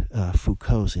understand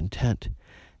Foucault's intent,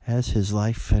 as his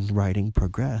life and writing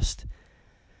progressed,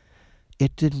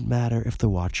 it didn't matter if the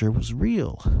watcher was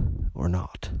real or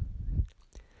not.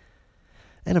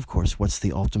 And of course, what's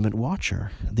the ultimate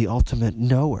watcher? The ultimate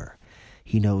knower.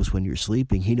 He knows when you're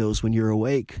sleeping. He knows when you're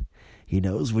awake. He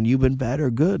knows when you've been bad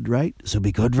or good, right? So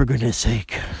be good for goodness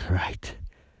sake, right?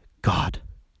 God.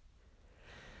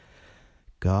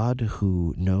 God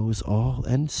who knows all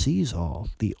and sees all.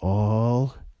 The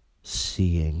all-seeing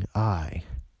eye.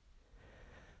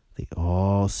 The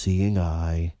all-seeing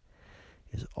eye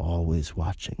is always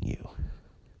watching you,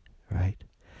 right?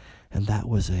 And that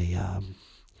was an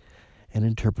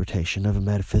interpretation of a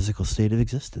metaphysical state of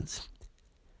existence.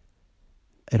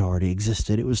 It already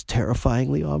existed. It was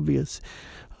terrifyingly obvious.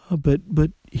 But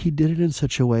he did it in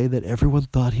such a way that everyone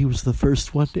thought he was the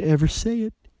first one to ever say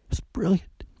it. It was brilliant.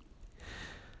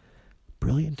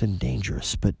 Brilliant and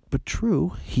dangerous, but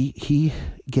true. He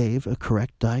gave a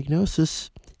correct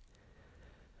diagnosis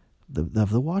of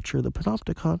the watcher, the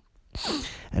panopticon.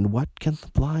 And what can the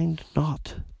blind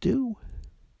not do?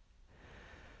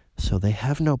 So they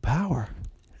have no power.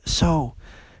 So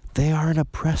they are an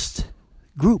oppressed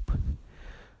group,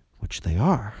 which they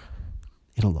are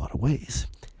in a lot of ways.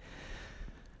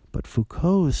 But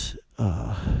Foucault's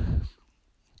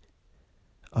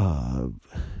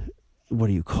what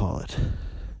do you call it?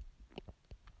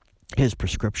 His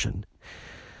prescription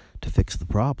to fix the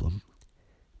problem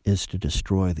is to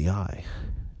destroy the eye,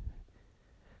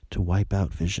 to wipe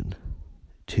out vision,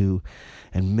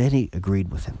 and many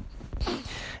agreed with him.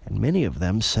 And many of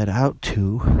them set out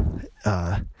to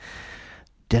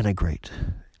denigrate.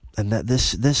 And that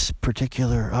this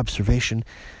particular observation,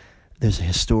 there's a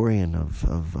historian of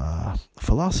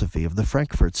philosophy of the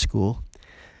Frankfurt School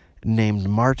named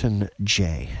Martin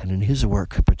J., and in his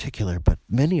work in particular, but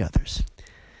many others,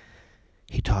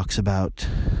 he talks about,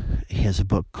 he has a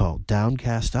book called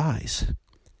Downcast Eyes.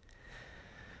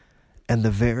 And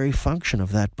the very function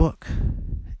of that book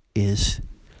is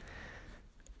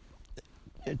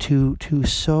to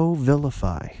so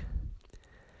vilify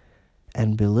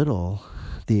and belittle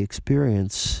the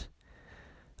experience,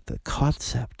 the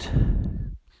concept,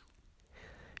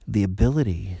 the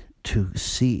ability to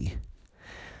see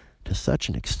to such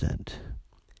an extent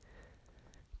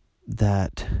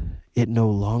that it no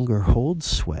longer holds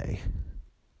sway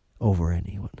over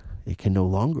anyone. It can no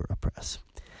longer oppress.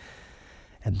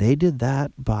 And they did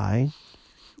that by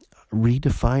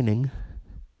redefining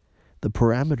the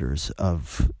parameters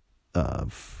of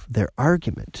their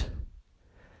argument,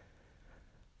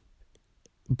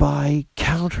 by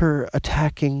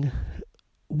counter-attacking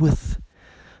with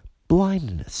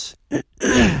blindness.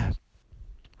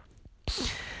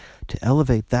 To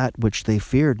elevate that which they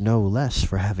feared no less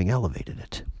for having elevated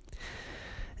it.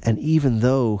 And even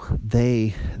though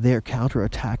their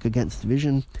counterattack against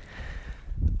vision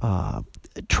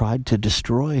tried to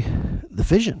destroy the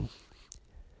vision,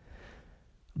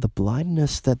 the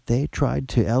blindness that they tried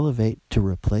to elevate to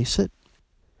replace it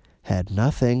had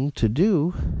nothing to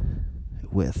do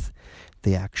with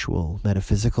the actual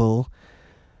metaphysical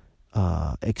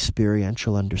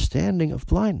experiential understanding of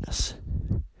blindness.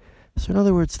 So in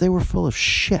other words, they were full of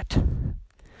shit,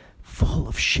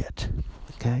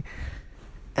 okay?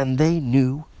 And they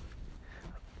knew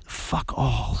fuck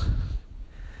all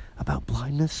about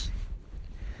blindness,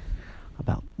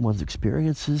 about one's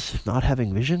experiences, not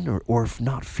having vision, or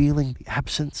not feeling the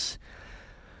absence,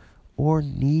 or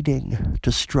needing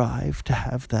to strive to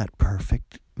have that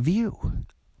perfect view.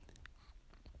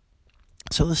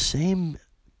 So the same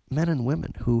men and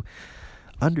women who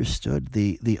understood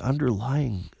the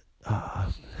underlying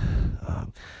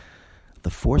the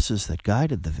forces that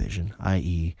guided the vision,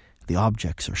 i.e., the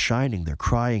objects are shining, they're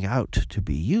crying out to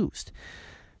be used.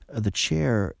 The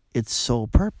chair, its sole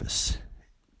purpose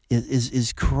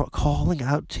is calling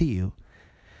out to you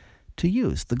to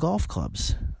use the golf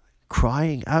clubs,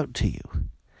 crying out to you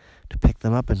to pick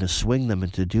them up and to swing them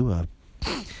and to do a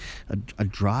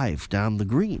drive down the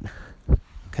green.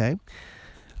 Okay?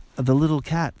 The little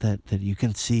cat that you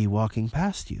can see walking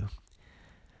past you.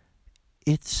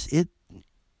 It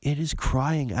is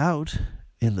crying out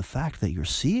in the fact that you're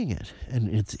seeing it and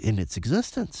it's in its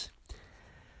existence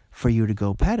for you to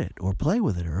go pet it or play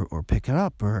with it or pick it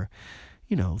up or,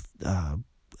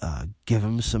 give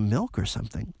him some milk or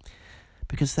something.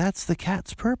 Because that's the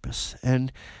cat's purpose,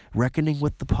 and reckoning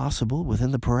with the possible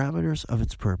within the parameters of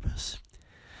its purpose.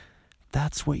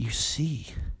 That's what you see.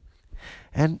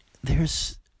 And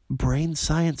there's brain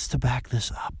science to back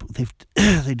this up.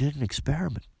 They did an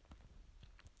experiment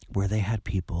where they had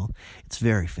people, it's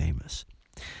very famous,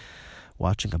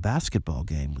 watching a basketball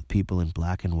game with people in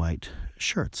black and white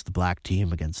shirts, the black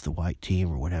team against the white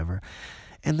team or whatever.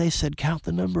 And they said, count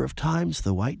the number of times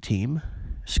the white team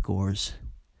scores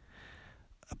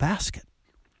a basket.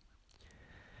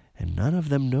 And none of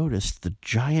them noticed the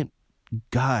giant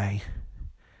guy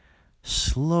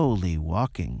slowly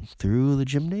walking through the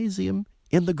gymnasium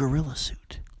in the gorilla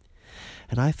suit.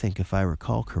 And I think, if I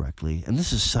recall correctly, and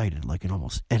this is cited like in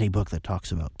almost any book that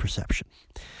talks about perception,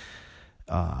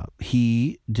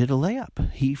 he did a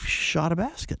layup. He shot a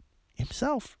basket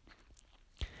himself.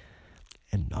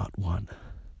 And not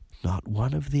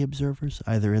one of the observers,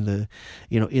 either in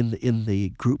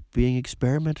the group being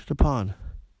experimented upon,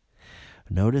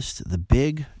 noticed the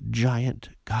big giant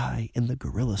guy in the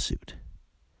gorilla suit.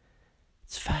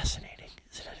 It's fascinating,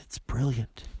 isn't it? It's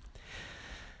brilliant.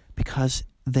 Because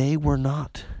they were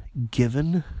not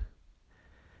given,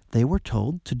 they were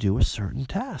told to do a certain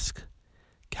task.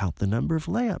 Count the number of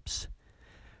layups.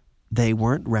 They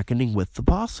weren't reckoning with the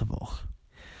possible.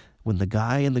 When the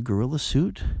guy in the gorilla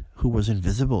suit, who was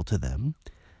invisible to them,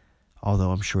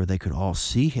 although I'm sure they could all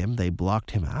see him, they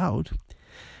blocked him out,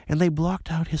 and they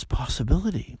blocked out his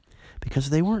possibility, because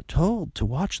they weren't told to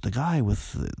watch the guy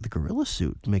with the gorilla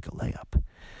suit make a layup.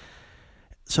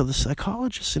 So the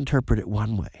psychologists interpret it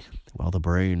one way. Well, the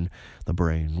brain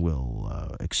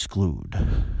will exclude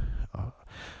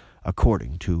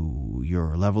according to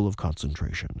your level of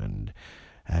concentration,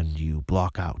 and you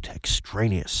block out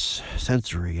extraneous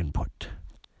sensory input.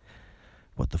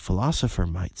 What the philosopher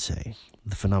might say,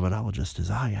 the phenomenologist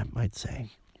as I am might say,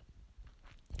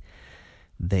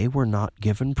 they were not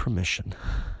given permission,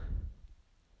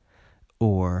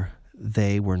 or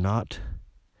they were not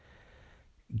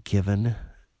given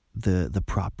the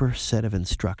proper set of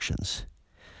instructions.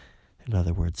 In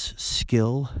other words,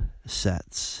 skill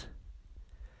sets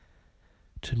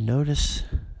to notice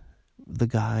the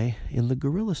guy in the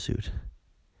gorilla suit.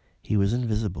 He was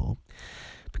invisible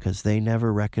because they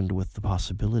never reckoned with the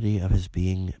possibility of his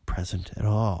being present at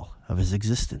all, of his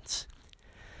existence.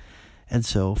 And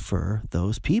so for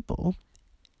those people,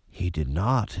 he did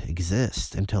not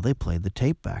exist until they played the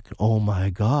tape back. Oh my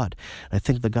God. I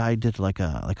think the guy did like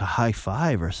a high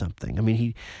five or something. I mean,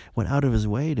 he went out of his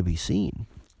way to be seen.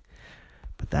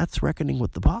 But that's reckoning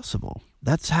with the possible.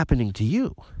 That's happening to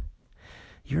you.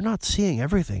 You're not seeing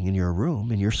everything in your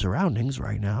room, in your surroundings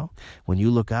right now. When you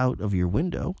look out of your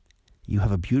window, you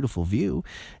have a beautiful view.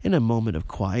 In a moment of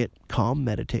quiet, calm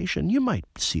meditation, you might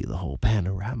see the whole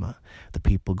panorama. The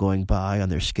people going by on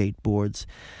their skateboards.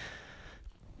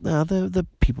 The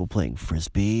people playing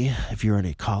frisbee. If you're in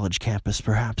a college campus,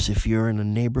 perhaps. If you're in a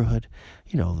neighborhood,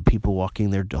 the people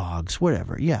walking their dogs,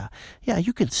 whatever. Yeah,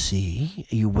 you can see.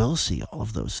 You will see all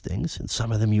of those things. And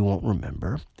some of them you won't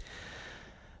remember.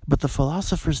 But the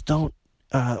philosophers don't,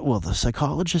 the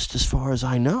psychologists, as far as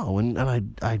I know, and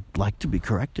I'd like to be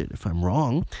corrected if I'm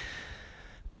wrong,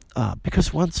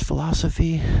 because once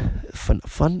philosophy,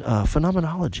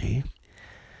 phenomenology,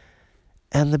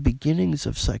 and the beginnings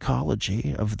of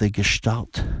psychology, of the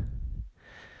Gestalt,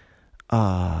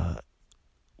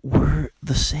 were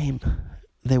the same.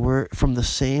 They were from the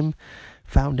same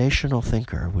foundational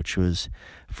thinker, which was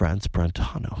Franz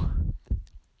Brentano.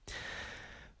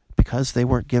 Because they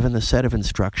weren't given the set of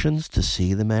instructions to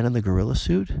see the man in the gorilla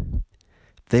suit,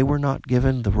 they were not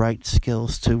given the right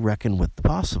skills to reckon with the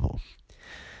possible.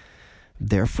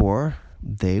 Therefore,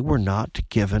 they were not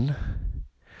given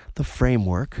the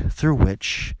framework through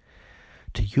which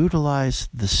to utilize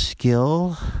the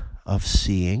skill of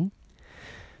seeing,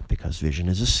 because vision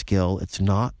is a skill. It's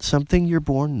not something you're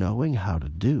born knowing how to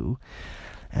do,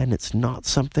 and it's not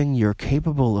something you're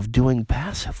capable of doing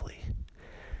passively.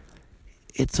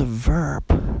 It's a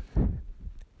verb.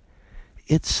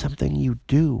 It's something you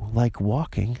do, like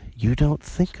walking. You don't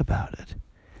think about it.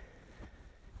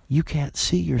 You can't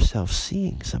see yourself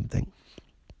seeing something.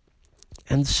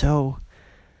 And so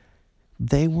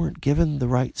they weren't given the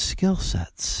right skill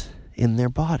sets in their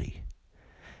body,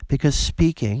 because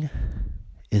speaking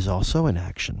is also an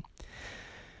action.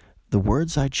 The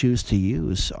words I choose to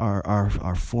use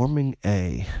are forming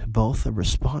both a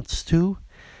response to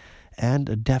and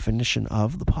a definition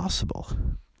of the possible.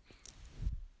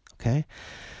 Okay?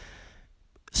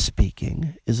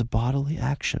 Speaking is a bodily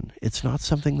action. It's not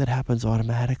something that happens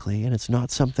automatically, and it's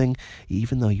not something,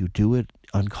 even though you do it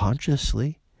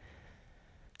unconsciously,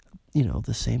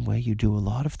 the same way you do a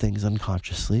lot of things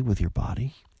unconsciously with your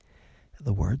body.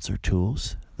 The words are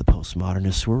tools. The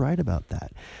postmodernists were right about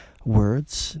that.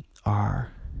 Words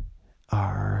are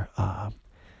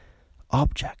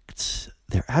objects.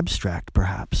 They're abstract,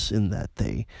 perhaps, in that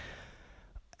they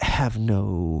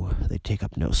take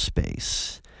up no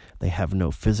space. They have no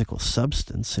physical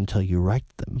substance until you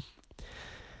write them.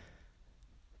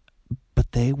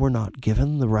 But they were not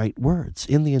given the right words.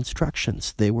 In the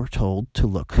instructions, they were told to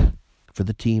look for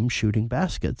the team shooting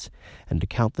baskets and to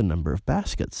count the number of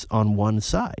baskets on one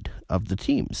side of the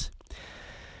teams.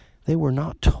 They were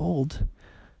not told,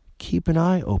 keep an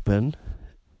eye open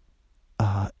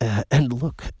and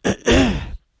look.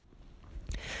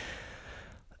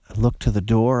 Look to the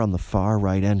door on the far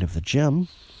right end of the gym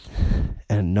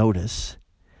and notice,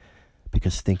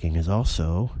 because thinking is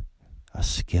also a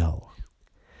skill.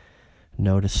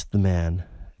 Notice the man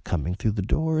coming through the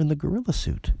door in the gorilla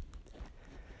suit.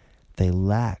 They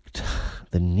lacked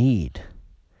the need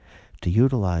to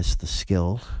utilize the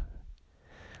skill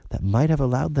that might have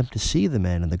allowed them to see the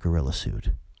man in the gorilla suit.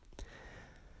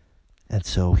 And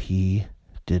so he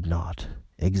did not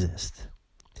exist.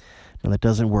 Now, that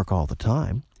doesn't work all the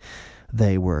time.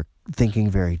 They were thinking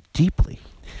very deeply,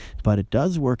 but it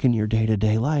does work in your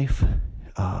day-to-day life,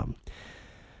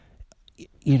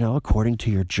 according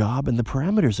to your job and the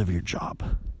parameters of your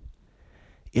job.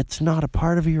 It's not a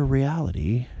part of your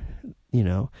reality,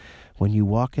 when you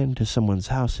walk into someone's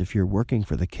house, if you're working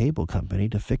for the cable company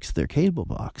to fix their cable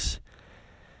box.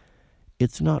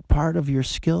 It's not part of your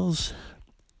skills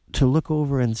to look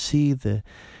over and see the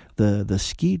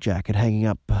ski jacket hanging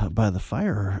up by the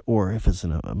fire, or if it's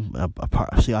a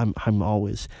part. See, I'm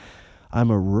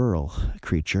a rural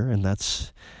creature, and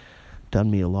that's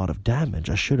done me a lot of damage.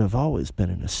 I should have always been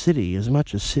in a city, as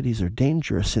much as cities are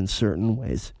dangerous in certain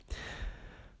ways.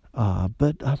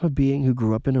 But I'm a being who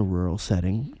grew up in a rural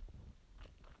setting,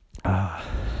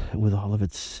 with all of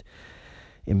its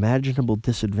imaginable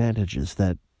disadvantages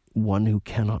that one who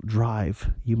cannot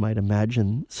drive, you might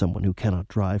imagine someone who cannot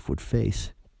drive would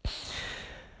face.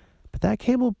 But that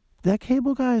cable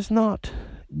guy is not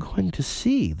going to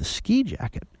see the ski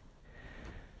jacket.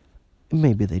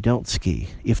 Maybe they don't ski.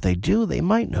 If they do, they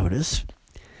might notice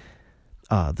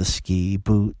the ski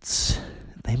boots.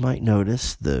 They might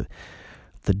notice the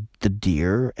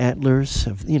deer antlers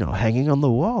hanging on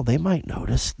the wall. They might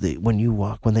notice when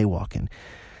they walk in.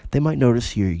 They might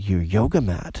notice your yoga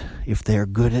mat if they're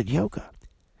good at yoga.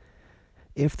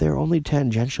 If they're only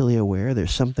tangentially aware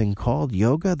there's something called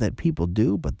yoga that people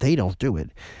do, but they don't do it,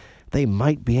 they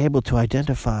might be able to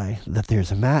identify that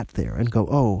there's a mat there and go,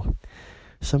 oh,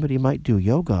 somebody might do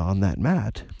yoga on that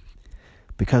mat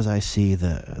because I see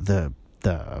the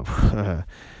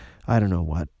I don't know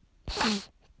what.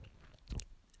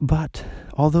 But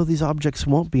although these objects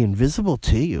won't be invisible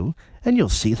to you, and you'll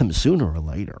see them sooner or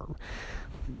later,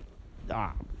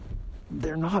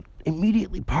 they're not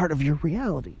immediately part of your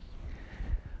reality.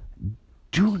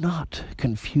 Do not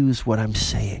confuse what I'm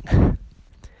saying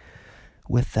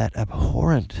with that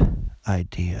abhorrent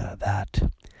idea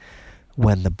that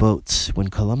when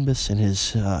Columbus and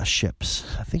his ships,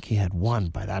 I think he had one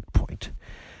by that point,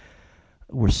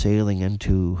 were sailing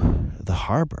into the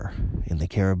harbor in the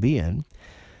Caribbean,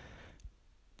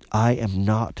 I am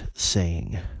not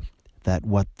saying that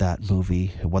what the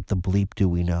bleep do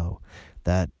we know,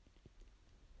 that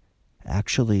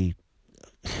actually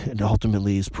it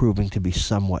ultimately is proving to be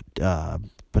somewhat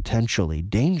potentially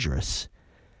dangerous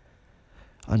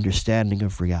understanding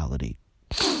of reality.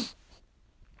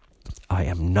 I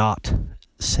am not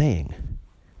saying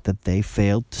that they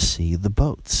failed to see the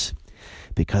boats,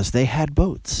 because they had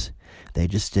boats. They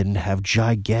just didn't have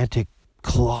gigantic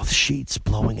cloth sheets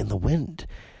blowing in the wind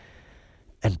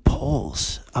and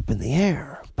poles up in the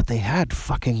air, but they had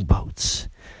fucking boats.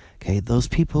 Okay, those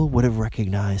people would have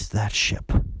recognized that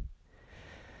ship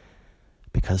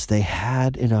because they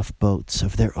had enough boats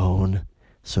of their own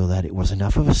so that it was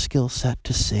enough of a skill set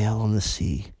to sail on the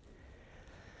sea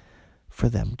for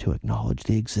them to acknowledge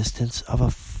the existence of a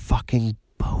fucking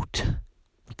boat.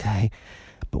 Okay?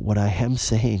 But what I am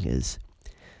saying is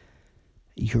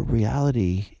your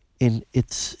reality in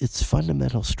its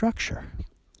fundamental structure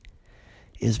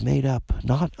is made up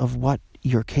not of what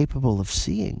you're capable of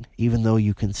seeing, even though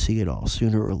you can see it all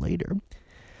sooner or later,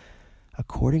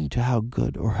 according to how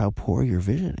good or how poor your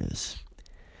vision is.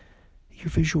 Your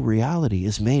visual reality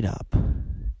is made up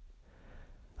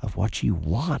of what you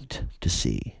want to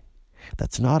see.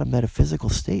 That's not a metaphysical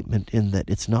statement in that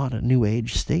it's not a New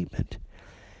Age statement.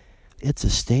 It's a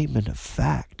statement of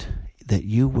fact that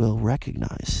you will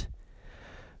recognize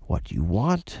what you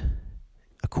want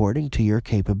according to your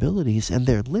capabilities and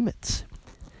their limits.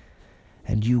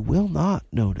 And you will not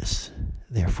notice,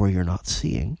 therefore you're not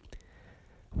seeing,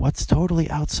 what's totally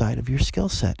outside of your skill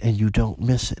set, and you don't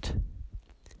miss it.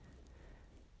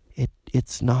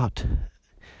 It's not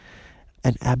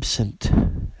an absent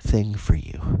thing for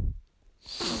you.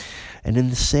 And in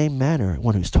the same manner,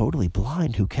 one who's totally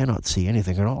blind, who cannot see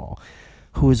anything at all,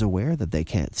 who is aware that they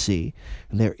can't see,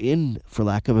 and they're in, for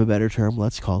lack of a better term,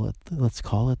 let's call it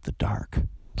the dark.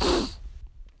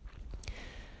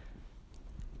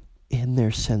 In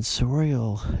their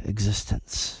sensorial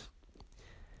existence,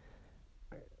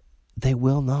 they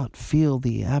will not feel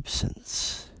the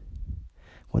absence.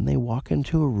 When they walk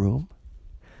into a room,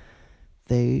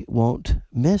 they won't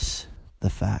miss the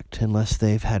fact, unless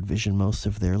they've had vision most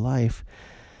of their life,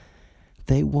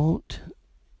 they won't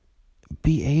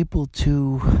be able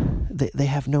to, they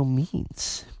have no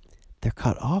means. They're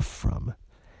cut off from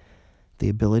the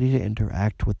ability to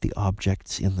interact with the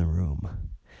objects in the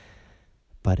room.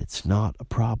 But it's not a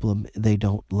problem. They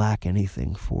don't lack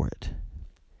anything for it.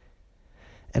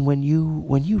 And when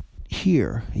you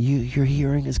hear, your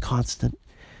hearing is constant.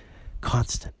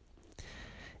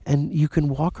 And you can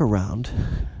walk around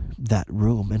that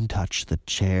room and touch the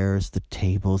chairs, the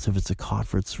tables. If it's a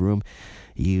conference room,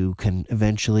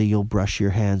 you'll brush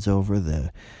your hands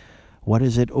over what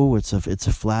is it? Oh, it's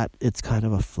kind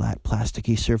of a flat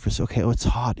plasticky surface. Okay, it's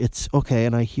hot. It's okay.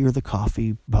 And I hear the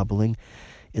coffee bubbling.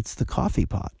 It's the coffee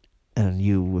pot. And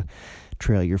you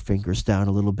trail your fingers down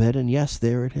a little bit, and yes,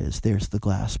 there it is. There's the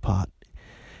glass pot.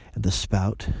 And the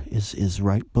spout is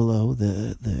right below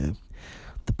the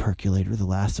percolator. The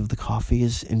last of the coffee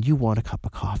is, and you want a cup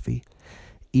of coffee.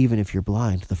 Even if you're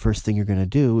blind, the first thing you're going to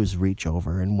do is reach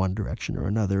over in one direction or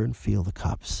another and feel the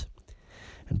cups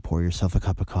and pour yourself a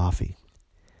cup of coffee.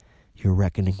 You're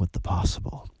reckoning with the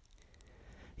possible.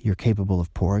 You're capable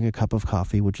of pouring a cup of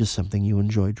coffee, which is something you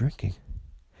enjoy drinking.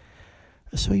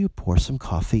 So you pour some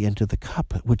coffee into the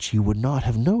cup, which you would not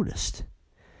have noticed.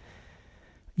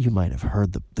 You might have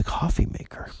heard the coffee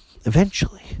maker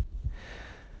eventually.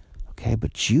 Okay,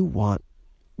 but you want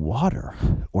water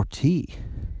or tea.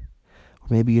 Or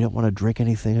maybe you don't want to drink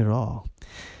anything at all.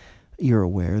 You're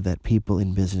aware that people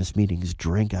in business meetings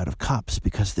drink out of cups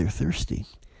because they're thirsty.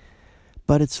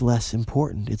 But it's less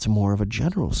important. It's more of a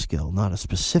general skill, not a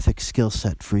specific skill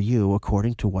set for you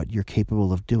according to what you're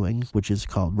capable of doing, which is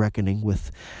called reckoning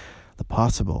with the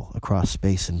possible across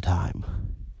space and time.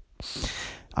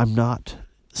 I'm not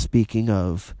speaking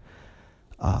of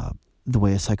the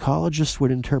way a psychologist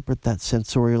would interpret that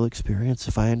sensorial experience,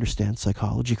 if I understand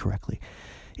psychology correctly,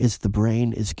 is the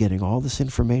brain is getting all this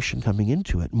information coming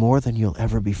into it, more than you'll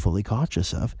ever be fully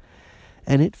conscious of,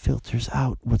 and it filters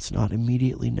out what's not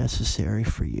immediately necessary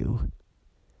for you.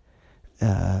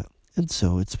 And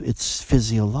so it's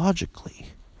physiologically,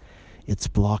 it's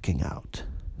blocking out.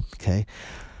 Okay?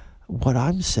 What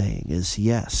I'm saying is,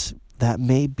 yes, that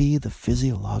may be the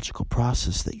physiological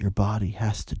process that your body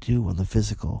has to do on the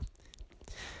physical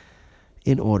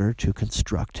in order to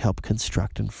help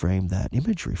construct and frame that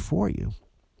imagery for you,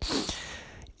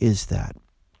 is that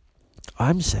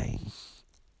I'm saying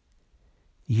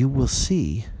you will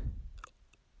see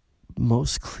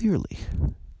most clearly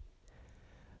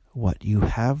what you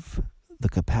have the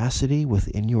capacity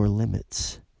within your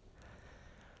limits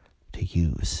to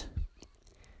use.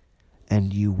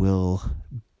 And you will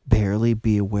barely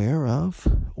be aware of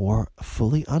or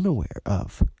fully unaware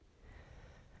of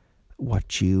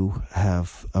what you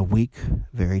have a weak,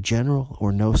 very general,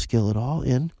 or no skill at all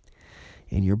in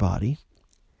your body.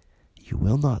 You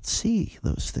will not see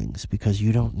those things because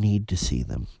you don't need to see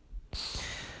them.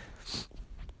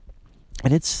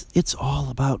 And it's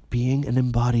all about being an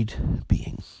embodied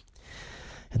being.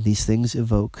 And these things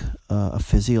evoke a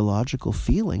physiological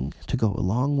feeling to go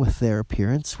along with their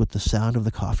appearance, with the sound of the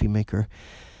coffee maker.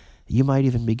 You might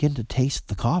even begin to taste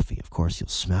the coffee. Of course, you'll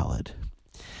smell it.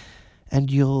 And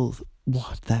you'll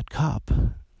want that cup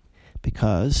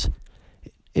because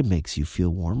it makes you feel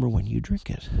warmer when you drink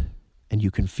it. And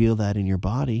you can feel that in your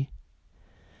body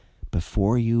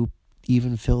before you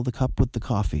even fill the cup with the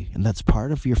coffee. And that's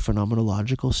part of your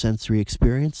phenomenological sensory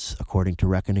experience, according to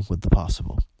reckoning with the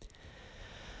possible.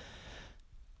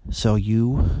 So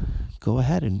you go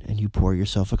ahead and you pour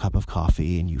yourself a cup of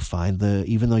coffee, and you find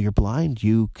even though you're blind,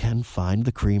 you can find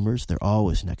the creamers. They're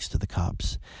always next to the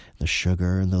cups, the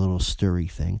sugar and the little stirry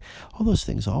thing. All those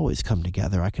things always come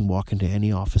together. I can walk into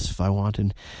any office if I want,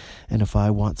 and if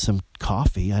I want some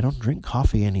coffee, I don't drink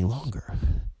coffee any longer.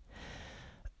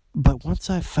 But once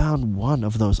I've found one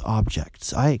of those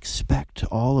objects, I expect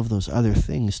all of those other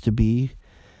things to be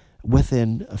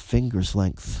within a finger's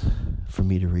length for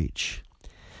me to reach.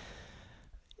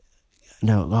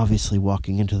 Now, obviously,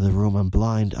 walking into the room, I'm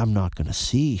blind. I'm not going to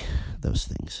see those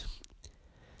things.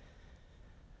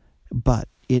 But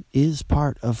it is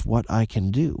part of what I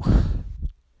can do.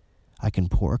 I can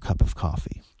pour a cup of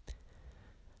coffee.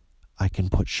 I can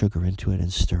put sugar into it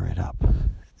and stir it up.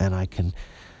 And I can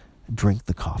drink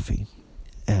the coffee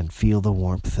and feel the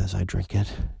warmth as I drink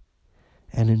it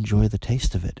and enjoy the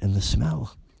taste of it and the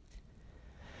smell.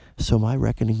 So my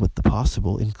reckoning with the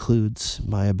possible includes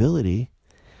my ability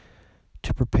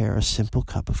to prepare a simple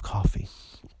cup of coffee.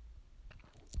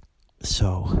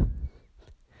 So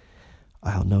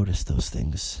I'll notice those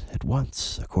things at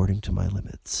once, according to my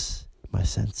limits, my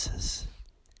senses.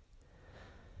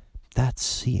 That's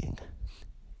seeing.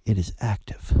 It is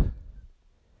active.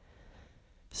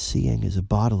 Seeing is a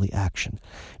bodily action.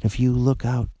 If you look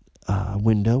out a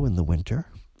window in the winter,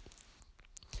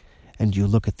 and you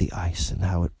look at the ice and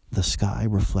how the sky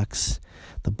reflects,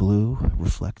 the blue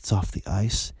reflects off the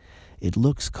ice, it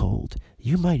looks cold.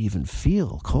 You might even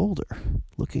feel colder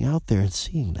looking out there and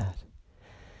seeing that.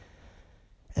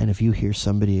 And if you hear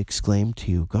somebody exclaim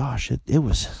to you, gosh, it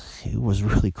was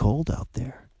really cold out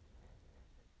there,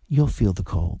 you'll feel the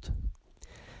cold.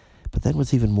 But then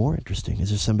what's even more interesting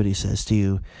is if somebody says to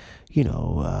you,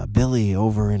 Billy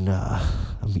over in,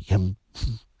 I'm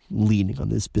leaning on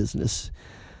this business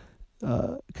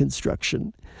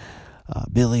construction,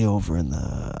 Billy over in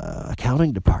the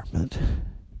accounting department,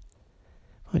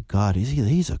 my God,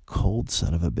 he's a cold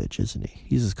son of a bitch, isn't he?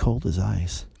 He's as cold as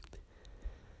ice.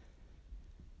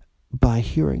 By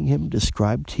hearing him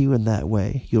described to you in that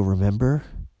way, you'll remember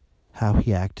how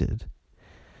he acted.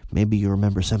 Maybe you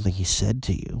remember something he said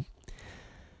to you.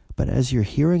 But as you're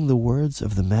hearing the words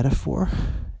of the metaphor,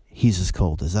 he's as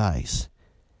cold as ice,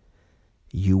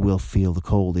 you will feel the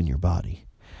cold in your body.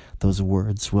 Those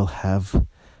words will have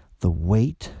the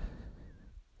weight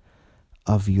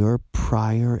of your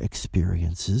prior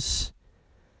experiences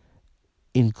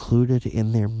included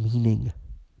in their meaning.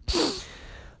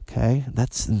 Okay,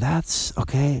 that's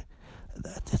okay.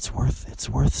 It's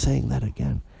worth saying that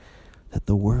again. That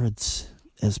the words,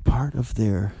 as part of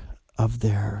their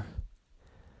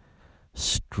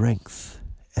strength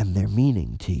and their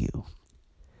meaning to you,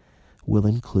 will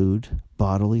include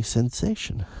bodily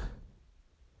sensation.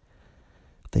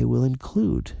 They will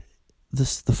include the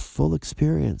full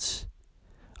experience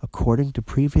according to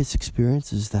previous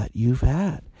experiences that you've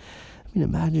had. I mean,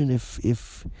 imagine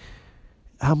if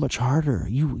how much harder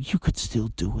you could still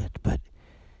do it, but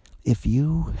if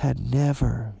you had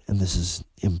never, and this is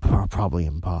probably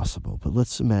impossible, but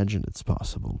let's imagine it's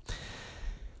possible.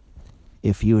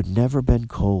 If you had never been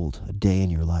cold a day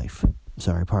in your life,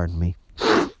 sorry, pardon me.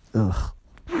 Ugh.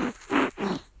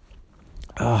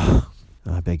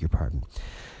 I beg your pardon.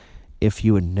 If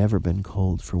you had never been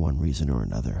cold for one reason or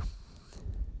another,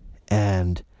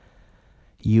 and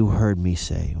you heard me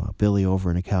say, well, Billy over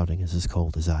in accounting is as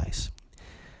cold as ice,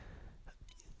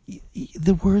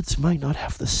 the words might not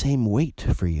have the same weight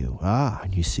for you.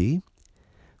 And you see?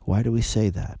 Why do we say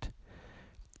that?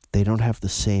 They don't have the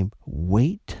same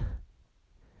weight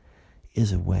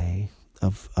is a way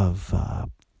of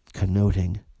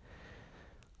connoting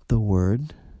the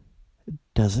word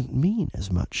doesn't mean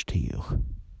as much to you.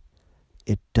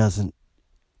 It doesn't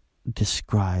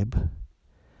describe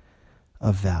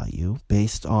a value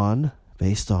based on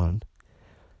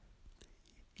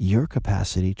your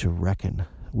capacity to reckon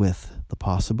with the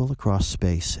possible across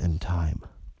space and time.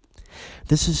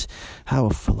 This is how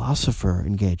a philosopher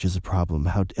engages a problem.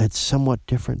 How it's somewhat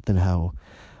different than how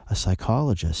a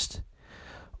psychologist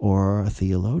or a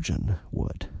theologian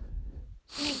would.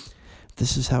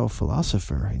 This is how a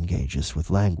philosopher engages with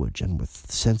language and with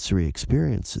sensory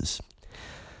experiences.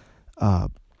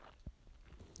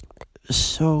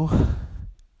 So,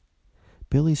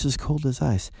 Billy's as cold as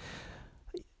ice.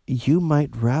 You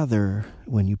might rather,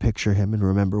 when you picture him and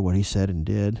remember what he said and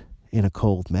did in a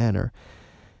cold manner,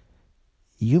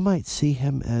 you might see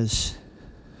him as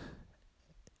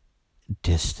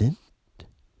distant.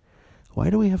 Why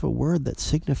do we have a word that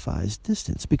signifies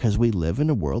distance? Because we live in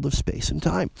a world of space and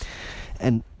time.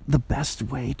 And the best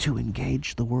way to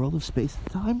engage the world of space and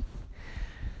time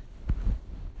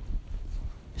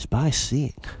is by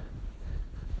seeing.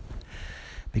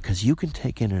 Because you can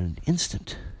take in an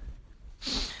instant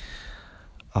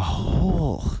a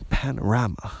whole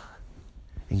panorama,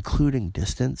 including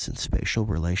distance and spatial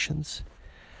relations,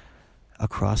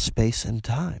 across space and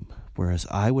time, whereas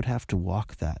I would have to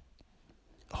walk that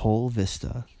whole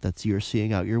vista that you're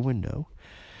seeing out your window,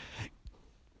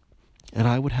 and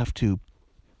I would have to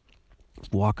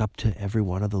walk up to every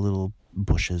one of the little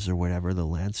bushes or whatever the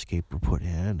landscaper put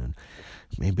in, and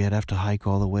maybe I'd have to hike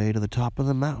all the way to the top of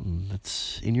the mountain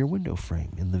that's in your window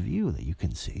frame, in the view that you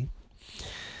can see.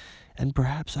 And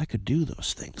perhaps I could do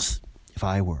those things if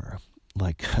I were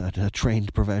like a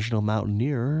trained professional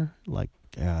mountaineer like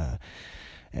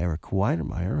Eric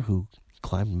Weinermeyer, who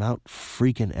climbed Mount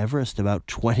freaking Everest about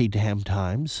 20 damn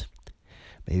times.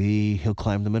 Maybe he'll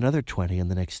climb them another 20 in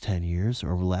the next 10 years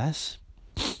or less.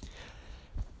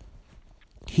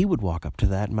 He would walk up to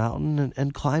that mountain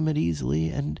and climb it easily,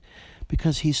 and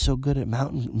because he's so good at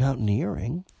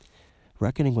mountaineering,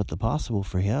 reckoning with the possible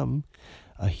for him,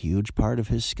 a huge part of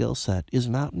his skill set is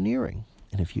mountaineering.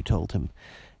 And if you told him,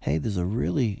 hey, there's a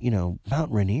really,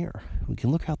 Mount Rainier, we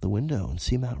can look out the window and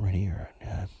see Mount Rainier.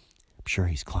 I'm sure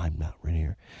he's climbed Mount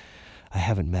Rainier. I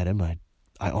haven't met him.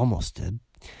 I almost did.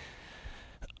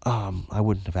 I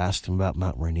wouldn't have asked him about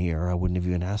Mount Rainier. I wouldn't have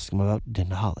even asked him about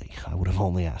Denali. I would have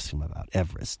only asked him about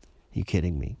Everest. Are you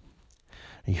kidding me?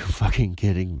 Are you fucking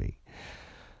kidding me?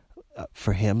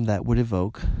 For him, that would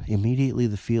evoke immediately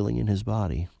the feeling in his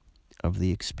body of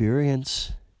the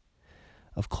experience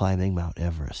of climbing Mount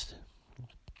Everest.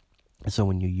 And so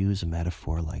when you use a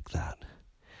metaphor like that,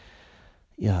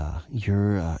 yeah,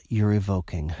 you're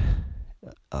evoking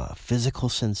a physical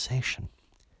sensation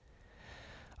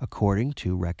according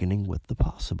to reckoning with the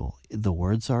possible. The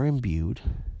words are imbued.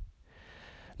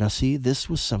 Now see, this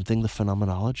was something the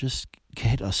phenomenologists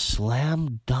get a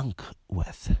slam dunk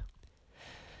with.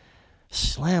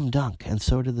 Slam dunk, and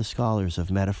so did the scholars of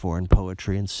metaphor and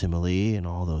poetry and simile and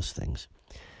all those things.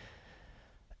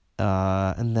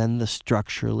 And then the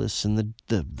structuralists and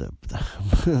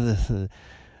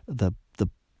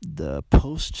the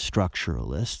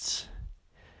post-structuralists,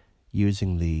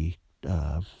 using the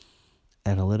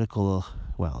analytical,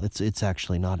 well, it's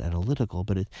actually not analytical,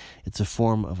 but it's a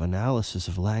form of analysis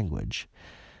of language,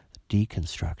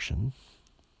 deconstruction.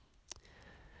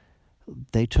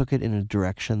 They took it in a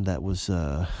direction that was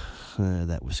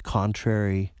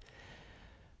contrary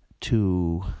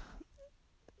to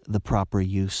the proper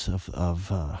use of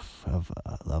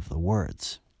the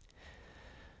words.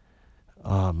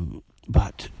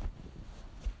 But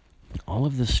all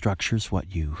of this structures what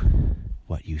you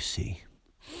see.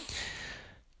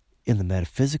 In the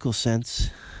metaphysical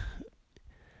sense,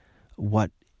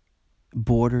 what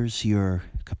borders your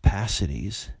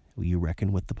capacities, you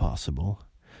reckon with the possible,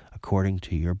 according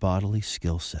to your bodily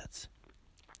skill sets.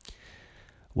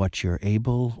 What you're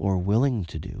able or willing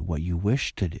to do, what you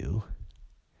wish to do,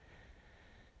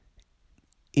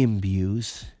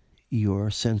 imbues your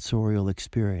sensorial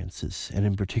experiences, and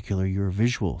in particular your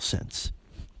visual sense.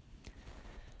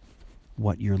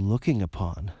 What you're looking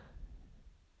upon,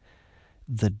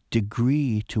 the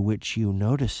degree to which you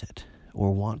notice it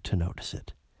or want to notice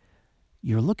it,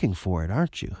 you're looking for it,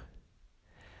 aren't you?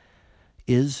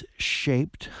 Is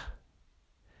shaped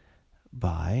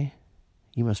by,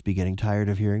 you must be getting tired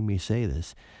of hearing me say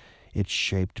this, it's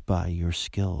shaped by your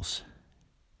skills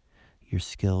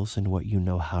and what you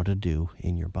know how to do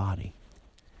in your body.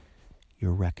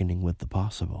 You're reckoning with the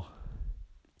possible.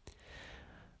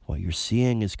 What you're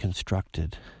seeing is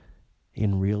constructed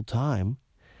in real time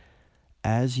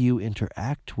as you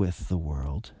interact with the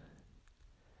world,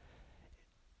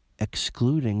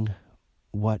 excluding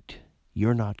what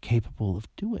you're not capable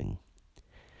of doing.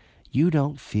 You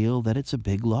don't feel that it's a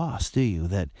big loss, do you?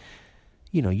 That,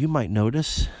 you might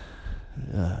notice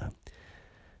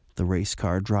the race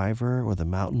car driver or the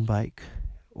mountain bike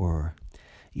or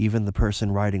even the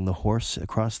person riding the horse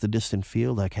across the distant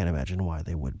field. I can't imagine why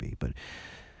they would be. But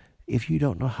if you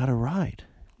don't know how to ride,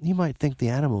 you might think the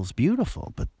animal's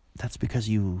beautiful, but that's because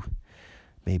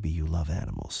maybe you love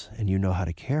animals and you know how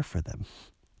to care for them.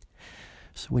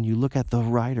 So when you look at the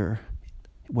rider,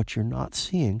 what you're not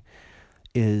seeing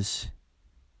is,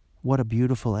 what a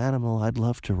beautiful animal, I'd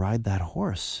love to ride that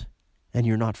horse. And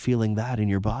you're not feeling that in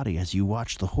your body as you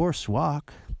watch the horse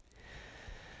walk.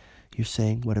 You're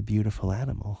saying, what a beautiful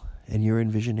animal. And you're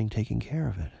envisioning taking care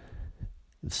of it.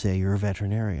 Say you're a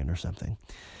veterinarian or something.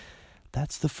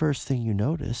 That's the first thing you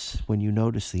notice when you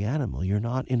notice the animal. You're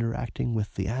not interacting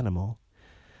with the animal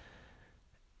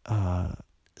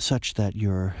such that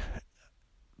you're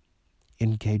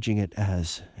engaging it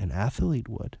as an athlete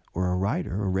would, or a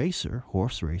rider, a racer,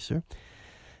 horse racer.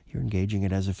 You're engaging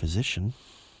it as a physician,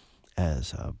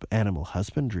 as animal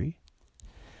husbandry,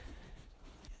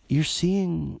 you're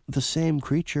seeing the same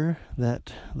creature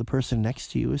that the person next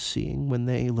to you is seeing when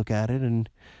they look at it and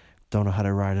don't know how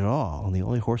to ride at all. And the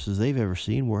only horses they've ever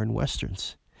seen were in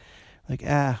Westerns. Like,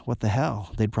 what the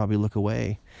hell? They'd probably look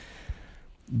away.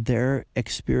 Their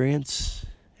experience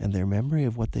and their memory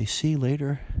of what they see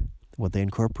later, what they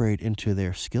incorporate into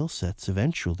their skill sets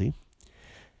eventually,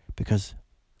 because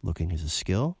looking is a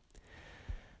skill,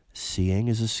 seeing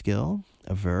is a skill,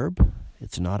 a verb.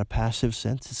 It's not a passive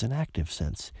sense, it's an active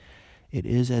sense. It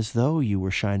is as though you were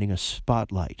shining a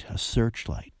spotlight, a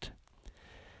searchlight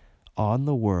on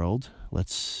the world.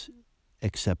 Let's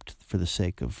accept, for the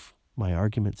sake of my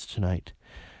arguments tonight,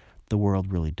 the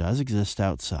world really does exist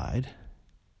outside.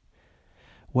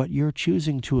 What you're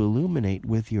choosing to illuminate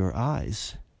with your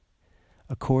eyes,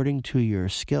 according to your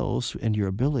skills and your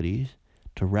ability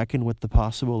to reckon with the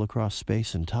possible across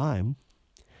space and time,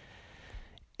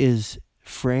 is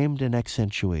framed and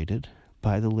accentuated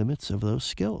by the limits of those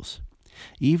skills.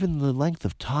 Even the length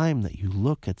of time that you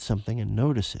look at something and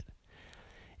notice it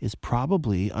is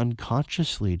probably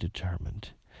unconsciously determined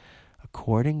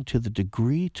according to the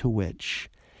degree to which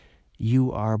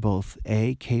you are both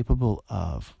A, capable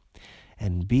of,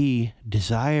 and B,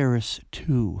 desirous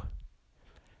to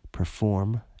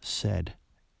perform said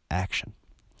action.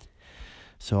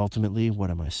 So ultimately, what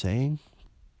am I saying?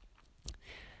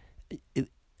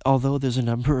 Although there's a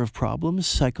number of problems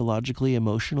psychologically,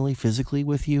 emotionally, physically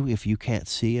with you, if you can't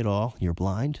see at all, you're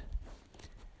blind,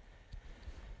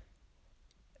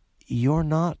 you're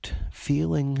not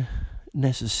feeling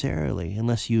necessarily,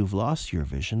 unless you've lost your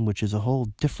vision, which is a whole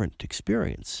different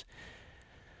experience,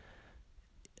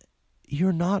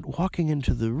 you're not walking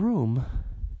into the room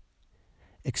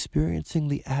experiencing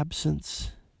the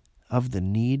absence of the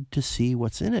need to see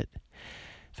what's in it.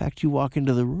 In fact, you walk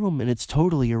into the room and it's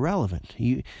totally irrelevant.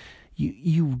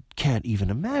 You can't even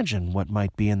imagine what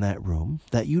might be in that room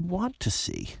that you'd want to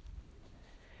see.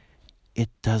 It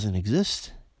doesn't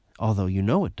exist, although you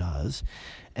know it does.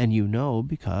 And you know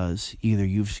because either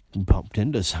you've bumped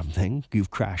into something,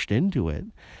 you've crashed into it,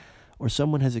 or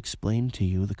someone has explained to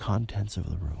you the contents of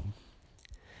the room.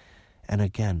 And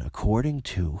again, according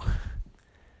to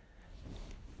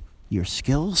your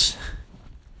skills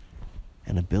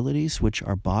and abilities, which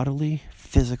are bodily,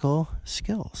 physical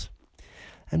skills.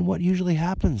 And what usually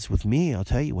happens with me, I'll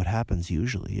tell you what happens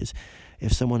usually, is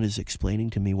if someone is explaining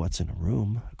to me what's in a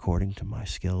room, according to my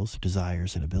skills,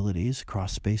 desires, and abilities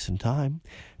across space and time,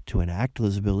 to enact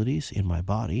those abilities in my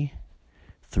body,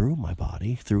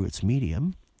 through its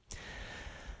medium,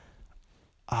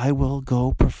 I will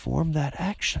go perform that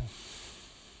action,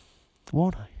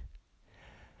 won't I?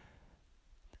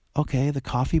 Okay, the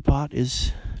coffee pot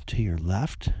is to your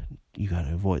left. You got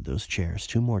to avoid those chairs.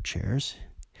 2 more chairs.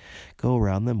 Go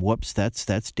around them. Whoops,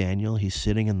 that's Daniel. He's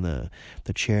sitting in the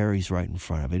chair. He's right in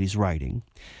front of it. He's writing.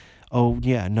 Oh,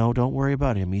 yeah, no, don't worry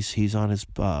about him. He's on his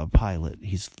pilot.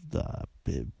 He's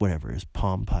his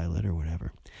Palm Pilot or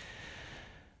whatever.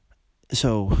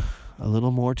 So, a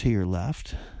little more to your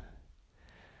left.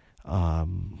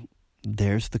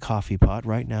 There's the coffee pot.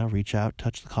 Right now, reach out,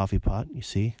 touch the coffee pot. You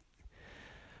see?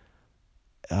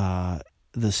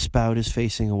 The spout is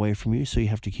facing away from you, so you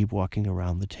have to keep walking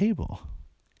around the table.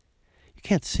 You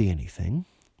can't see anything.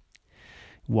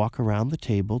 Walk around the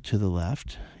table to the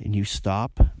left, and you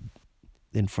stop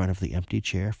in front of the empty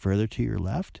chair further to your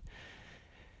left.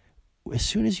 As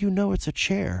soon as you know it's a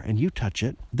chair and you touch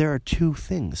it, there are 2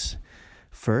 things.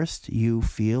 First, you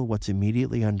feel what's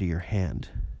immediately under your hand,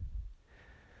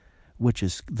 which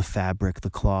is the fabric, the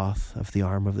cloth of the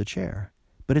arm of the chair.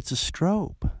 But it's a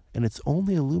strobe, and it's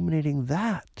only illuminating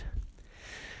that.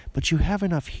 But you have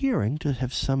enough hearing to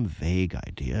have some vague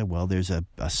idea. Well, there's a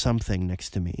something next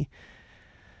to me.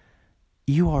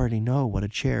 You already know what a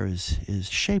chair is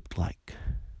shaped like.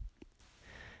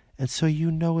 And so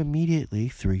you know immediately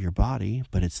through your body,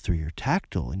 but it's through your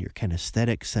tactile and your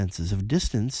kinesthetic senses of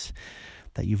distance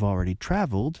that you've already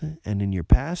traveled. And in your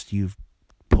past, you've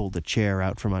pulled a chair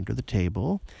out from under the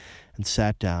table and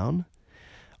sat down.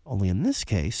 Only in this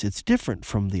case, it's different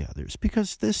from the others,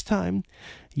 because this time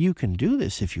you can do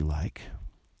this if you like.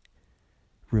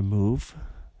 Remove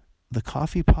the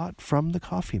coffee pot from the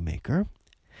coffee maker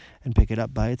and pick it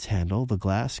up by its handle, the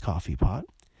glass coffee pot,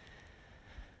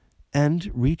 and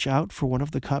reach out for one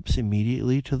of the cups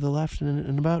immediately to the left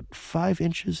and about 5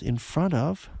 inches in front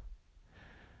of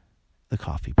the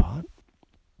coffee pot.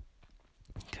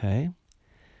 Okay.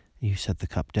 You set the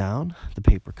cup down, the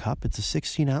paper cup. It's a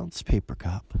 16-ounce paper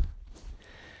cup.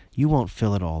 You won't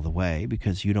fill it all the way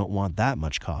because you don't want that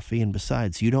much coffee. And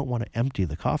besides, you don't want to empty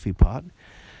the coffee pot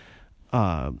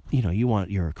You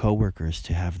want your coworkers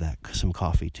to have some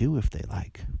coffee too if they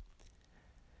like.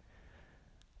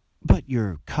 But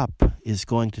your cup is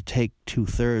going to take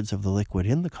 2/3 of the liquid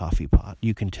in the coffee pot.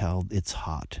 You can tell it's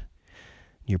hot.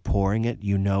 You're pouring it.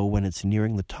 You know when it's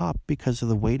nearing the top because of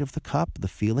the weight of the cup, the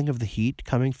feeling of the heat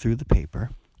coming through the paper,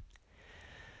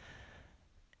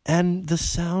 and the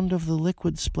sound of the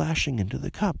liquid splashing into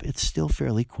the cup. It's still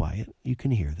fairly quiet. You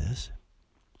can hear this.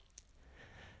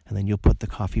 And then you'll put the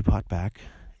coffee pot back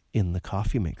in the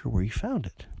coffee maker where you found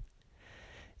it.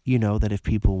 You know that if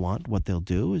people want, what they'll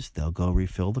do is they'll go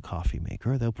refill the coffee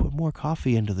maker. They'll put more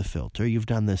coffee into the filter. You've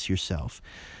done this yourself.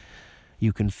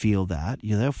 You can feel that.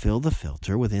 They'll fill the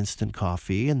filter with instant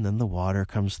coffee, and then the water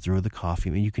comes through the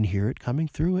coffee. You can hear it coming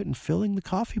through it and filling the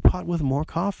coffee pot with more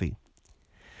coffee.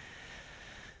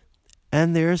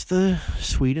 And there's the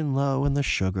sweet and low and the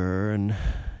sugar, and,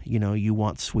 you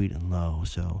want sweet and low,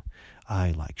 so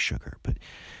I like sugar. But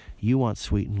you want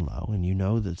sweet and low, and you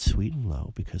know that sweet and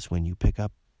low because when you pick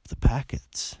up the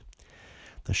packets,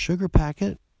 the sugar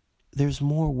packet, there's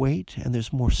more weight and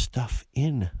there's more stuff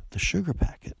in the sugar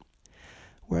packet.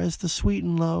 Whereas the sweet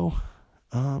and low,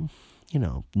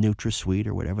 NutraSweet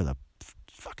or whatever the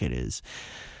fuck it is,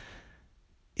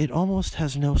 it almost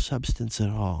has no substance at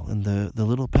all. And the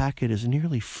little packet is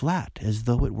nearly flat as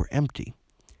though it were empty.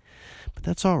 But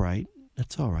that's all right.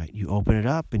 That's all right. You open it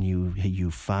up and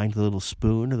you find the little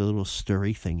spoon or the little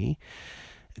stirry thingy,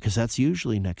 because that's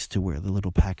usually next to where the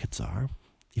little packets are.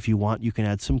 If you want, you can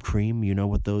add some cream. You know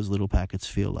what those little packets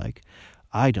feel like.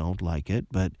 I don't like it,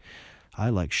 but I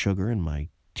like sugar in my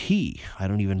tea. I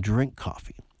don't even drink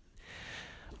coffee.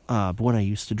 But when I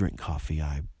used to drink coffee,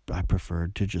 I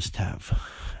preferred to just have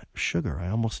sugar. I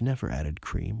almost never added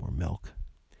cream or milk.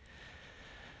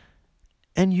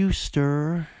 And you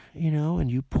stir, and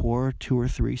you pour 2 or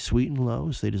 3 sweet and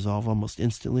lows. They dissolve almost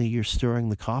instantly. You're stirring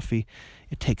the coffee.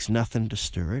 It takes nothing to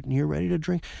stir it, and you're ready to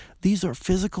drink. These are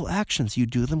physical actions. You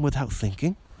do them without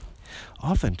thinking.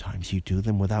 Oftentimes, you do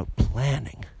them without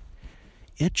planning.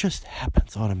 It just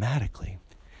happens automatically.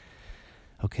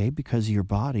 Okay, because your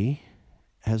body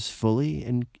has fully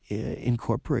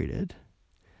incorporated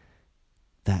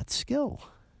that skill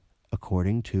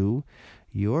according to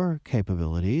your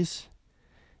capabilities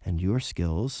and your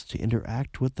skills to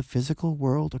interact with the physical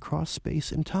world across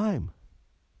space and time.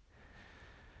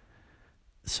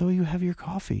 So you have your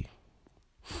coffee,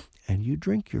 and you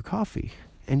drink your coffee,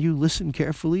 and you listen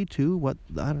carefully to what,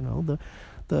 the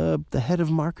head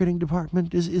of marketing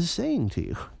department is saying to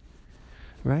you,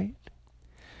 right?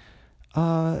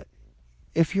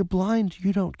 If you're blind,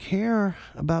 you don't care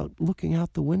about looking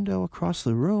out the window across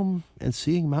the room and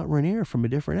seeing Mount Rainier from a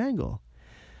different angle.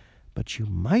 But you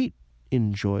might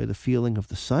enjoy the feeling of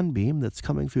the sunbeam that's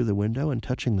coming through the window and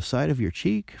touching the side of your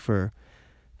cheek for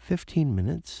 15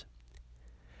 minutes.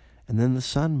 And then the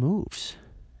sun moves.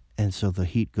 And so the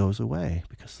heat goes away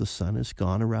because the sun has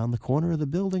gone around the corner of the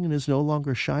building and is no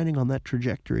longer shining on that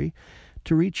trajectory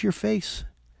to reach your face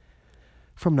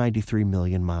from 93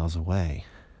 million miles away.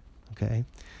 Okay?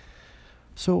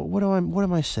 So what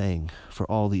am I saying for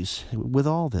all these, with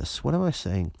all this? What am I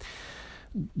saying?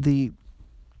 The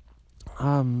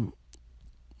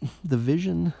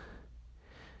vision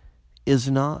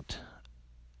is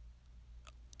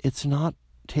it's not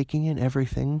taking in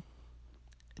everything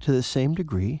to the same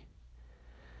degree,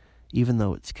 even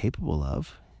though it's capable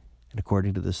of. And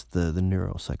according to the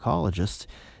neuropsychologists,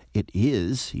 it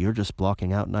is. You're just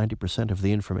blocking out 90% of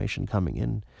the information coming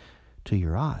in to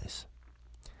your eyes.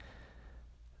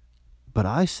 But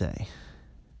I say,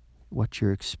 what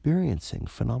you're experiencing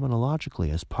phenomenologically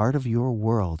as part of your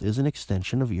world is an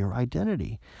extension of your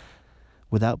identity.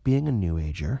 Without being a New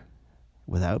Ager,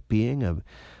 without being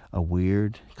a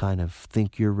weird kind of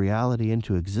think your reality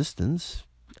into existence,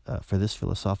 for this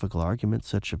philosophical argument,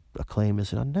 such a claim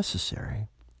is unnecessary.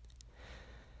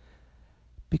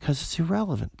 Because it's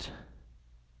irrelevant.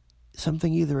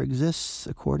 Something either exists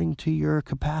according to your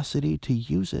capacity to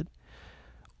use it,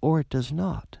 or it does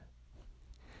not.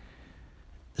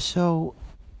 So,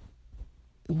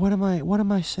 what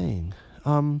am I saying?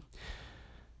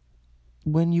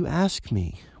 When you ask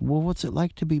me, well, what's it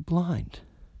like to be blind?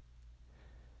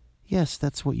 Yes,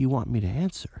 that's what you want me to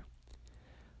answer.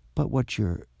 But what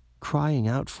you're crying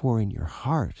out for in your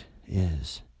heart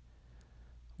is,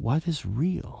 what is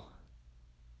real?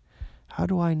 How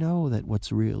do I know that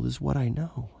what's real is what I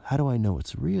know? How do I know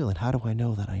it's real, and how do I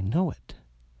know that I know it?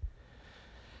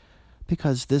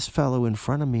 Because this fellow in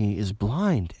front of me is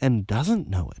blind and doesn't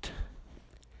know it.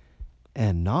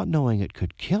 And not knowing it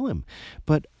could kill him.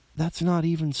 But that's not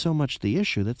even so much the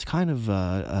issue. That's kind of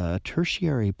a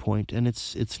tertiary point, and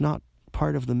it's not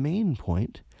part of the main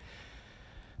point.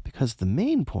 Because the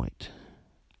main point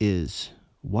is,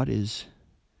 what is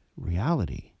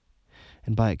reality?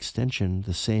 And by extension,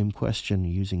 the same question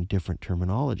using different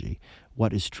terminology.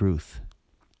 What is truth?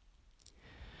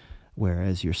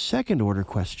 Whereas your second order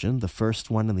question, the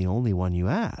first one and the only one you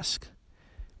ask,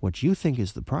 what you think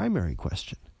is the primary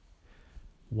question,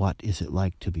 what is it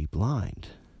like to be blind?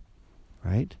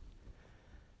 Right?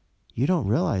 You don't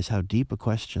realize how deep a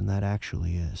question that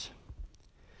actually is.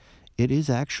 It is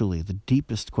actually the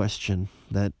deepest question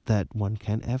that one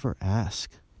can ever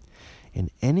ask in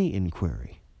any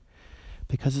inquiry,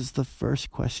 because it's the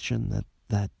first question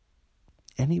that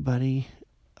anybody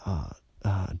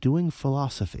doing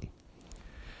philosophy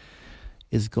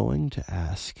is going to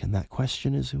ask, and that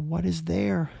question is, what is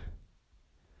there?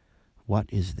 What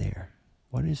is there?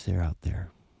 What is there out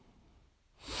there?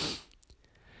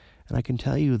 And I can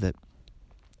tell you that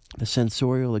the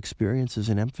sensorial experience is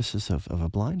an emphasis of a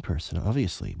blind person,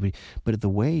 obviously, but the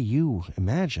way you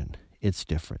imagine it's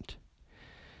different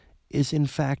is in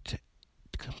fact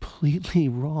completely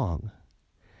wrong.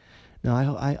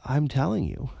 Now, I'm telling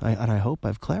you, and I hope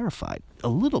I've clarified a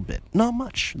little bit, not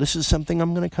much. This is something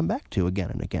I'm going to come back to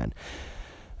again and again.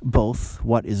 Both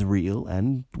what is real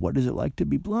and what is it like to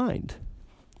be blind.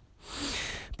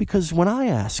 Because when I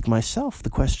ask myself the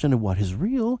question of what is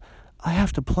real, I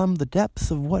have to plumb the depths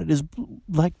of what it is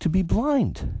like to be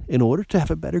blind in order to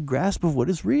have a better grasp of what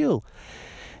is real.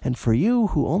 And for you,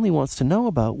 who only wants to know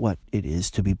about what it is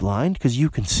to be blind, because you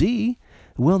can see,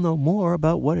 will know more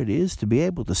about what it is to be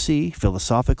able to see,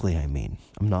 philosophically, I mean.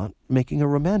 I'm not making a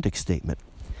romantic statement.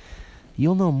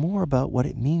 You'll know more about what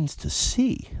it means to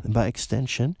see, and by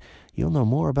extension, you'll know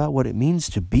more about what it means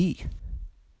to be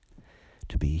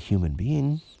a human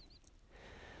being,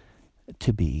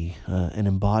 to be an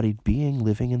embodied being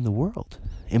living in the world,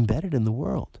 embedded in the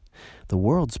world. The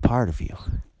world's part of you,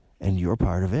 and you're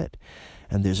part of it.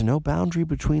 And there's no boundary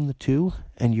between the two,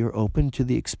 and you're open to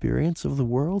the experience of the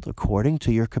world according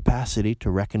to your capacity to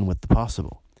reckon with the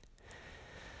possible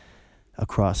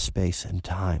across space and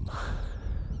time.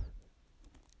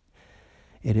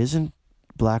 It isn't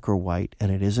black or white,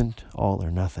 and it isn't all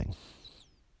or nothing.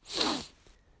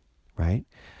 Right?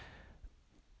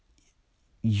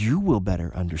 You will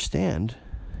better understand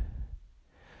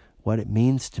what it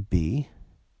means to be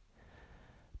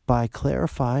by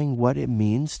clarifying what it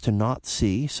means to not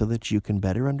see, so that you can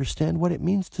better understand what it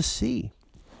means to see.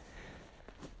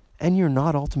 And you're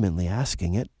not ultimately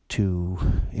asking it to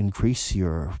increase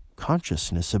your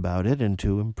consciousness about it and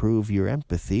to improve your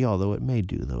empathy, although it may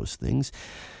do those things.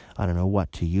 I don't know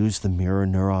what, to use the mirror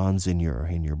neurons in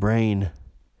your brain.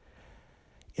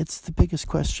 It's the biggest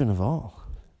question of all.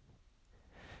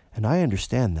 And I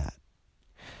understand that.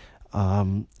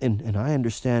 And I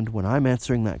understand when I'm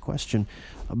answering that question,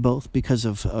 both because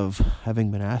of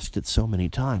having been asked it so many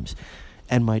times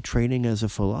and my training as a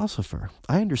philosopher.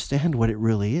 I understand what it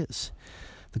really is.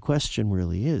 The question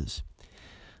really is.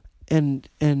 And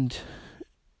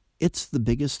it's the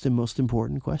biggest and most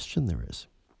important question there is.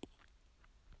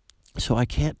 So I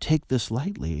can't take this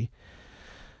lightly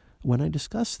when I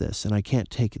discuss this, and I can't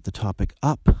take the topic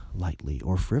up lightly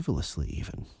or frivolously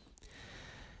even.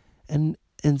 And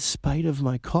in spite of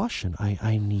my caution,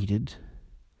 I needed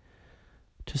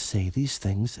to say these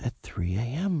things at 3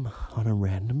 a.m. on a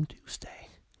random Tuesday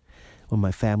when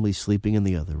my family's sleeping in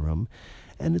the other room,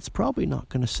 and it's probably not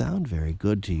going to sound very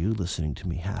good to you listening to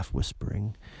me half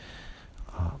whispering,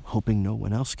 hoping no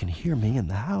one else can hear me in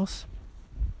the house.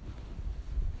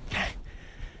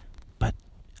 But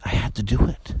I had to do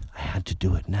it. I had to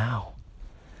do it now.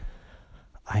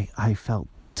 I felt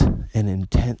an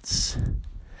intense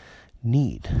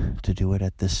need to do it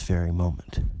at this very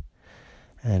moment.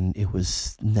 And it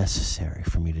was necessary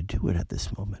for me to do it at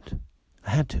this moment.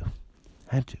 I had to.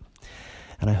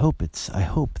 And I hope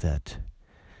that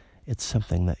it's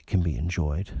something that can be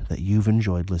enjoyed, that you've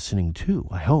enjoyed listening to,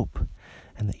 I hope,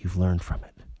 and that you've learned from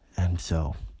it. And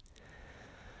so,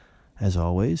 as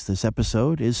always, this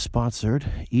episode is sponsored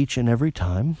each and every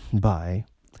time by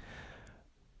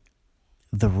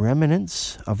the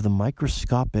remnants of the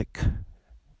microscopic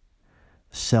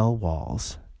cell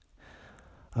walls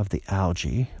of the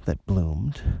algae that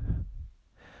bloomed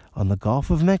on the Gulf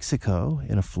of Mexico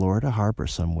in a Florida harbor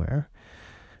somewhere.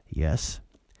 Yes,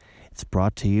 it's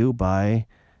brought to you by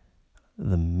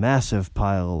the massive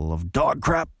pile of dog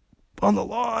crap on the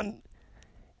lawn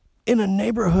in a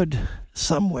neighborhood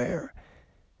somewhere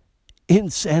in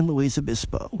San Luis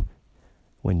Obispo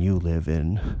when you live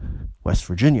in West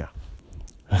Virginia,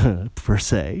 per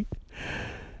se.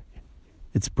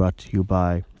 It's brought to you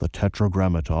by the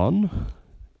Tetragrammaton.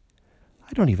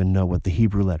 I don't even know what the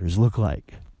Hebrew letters look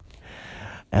like.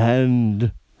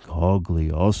 And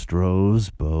Cogliostro's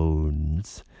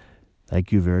bones.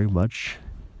 Thank you very much.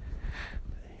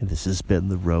 This has been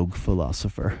the Rogue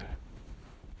Philosopher.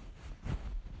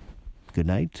 Good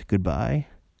night, goodbye.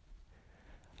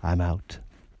 I'm out.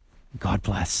 God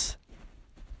bless.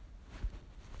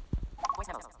 Voice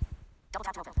memos. Double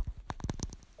tap to open.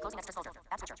 Closing extra folder.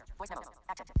 App switcher. Voice memos.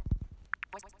 Active.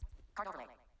 Voice. Card overlay.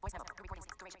 Voice memo. Recording.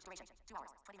 Duration. 2 hours.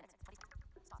 20 minutes. 20.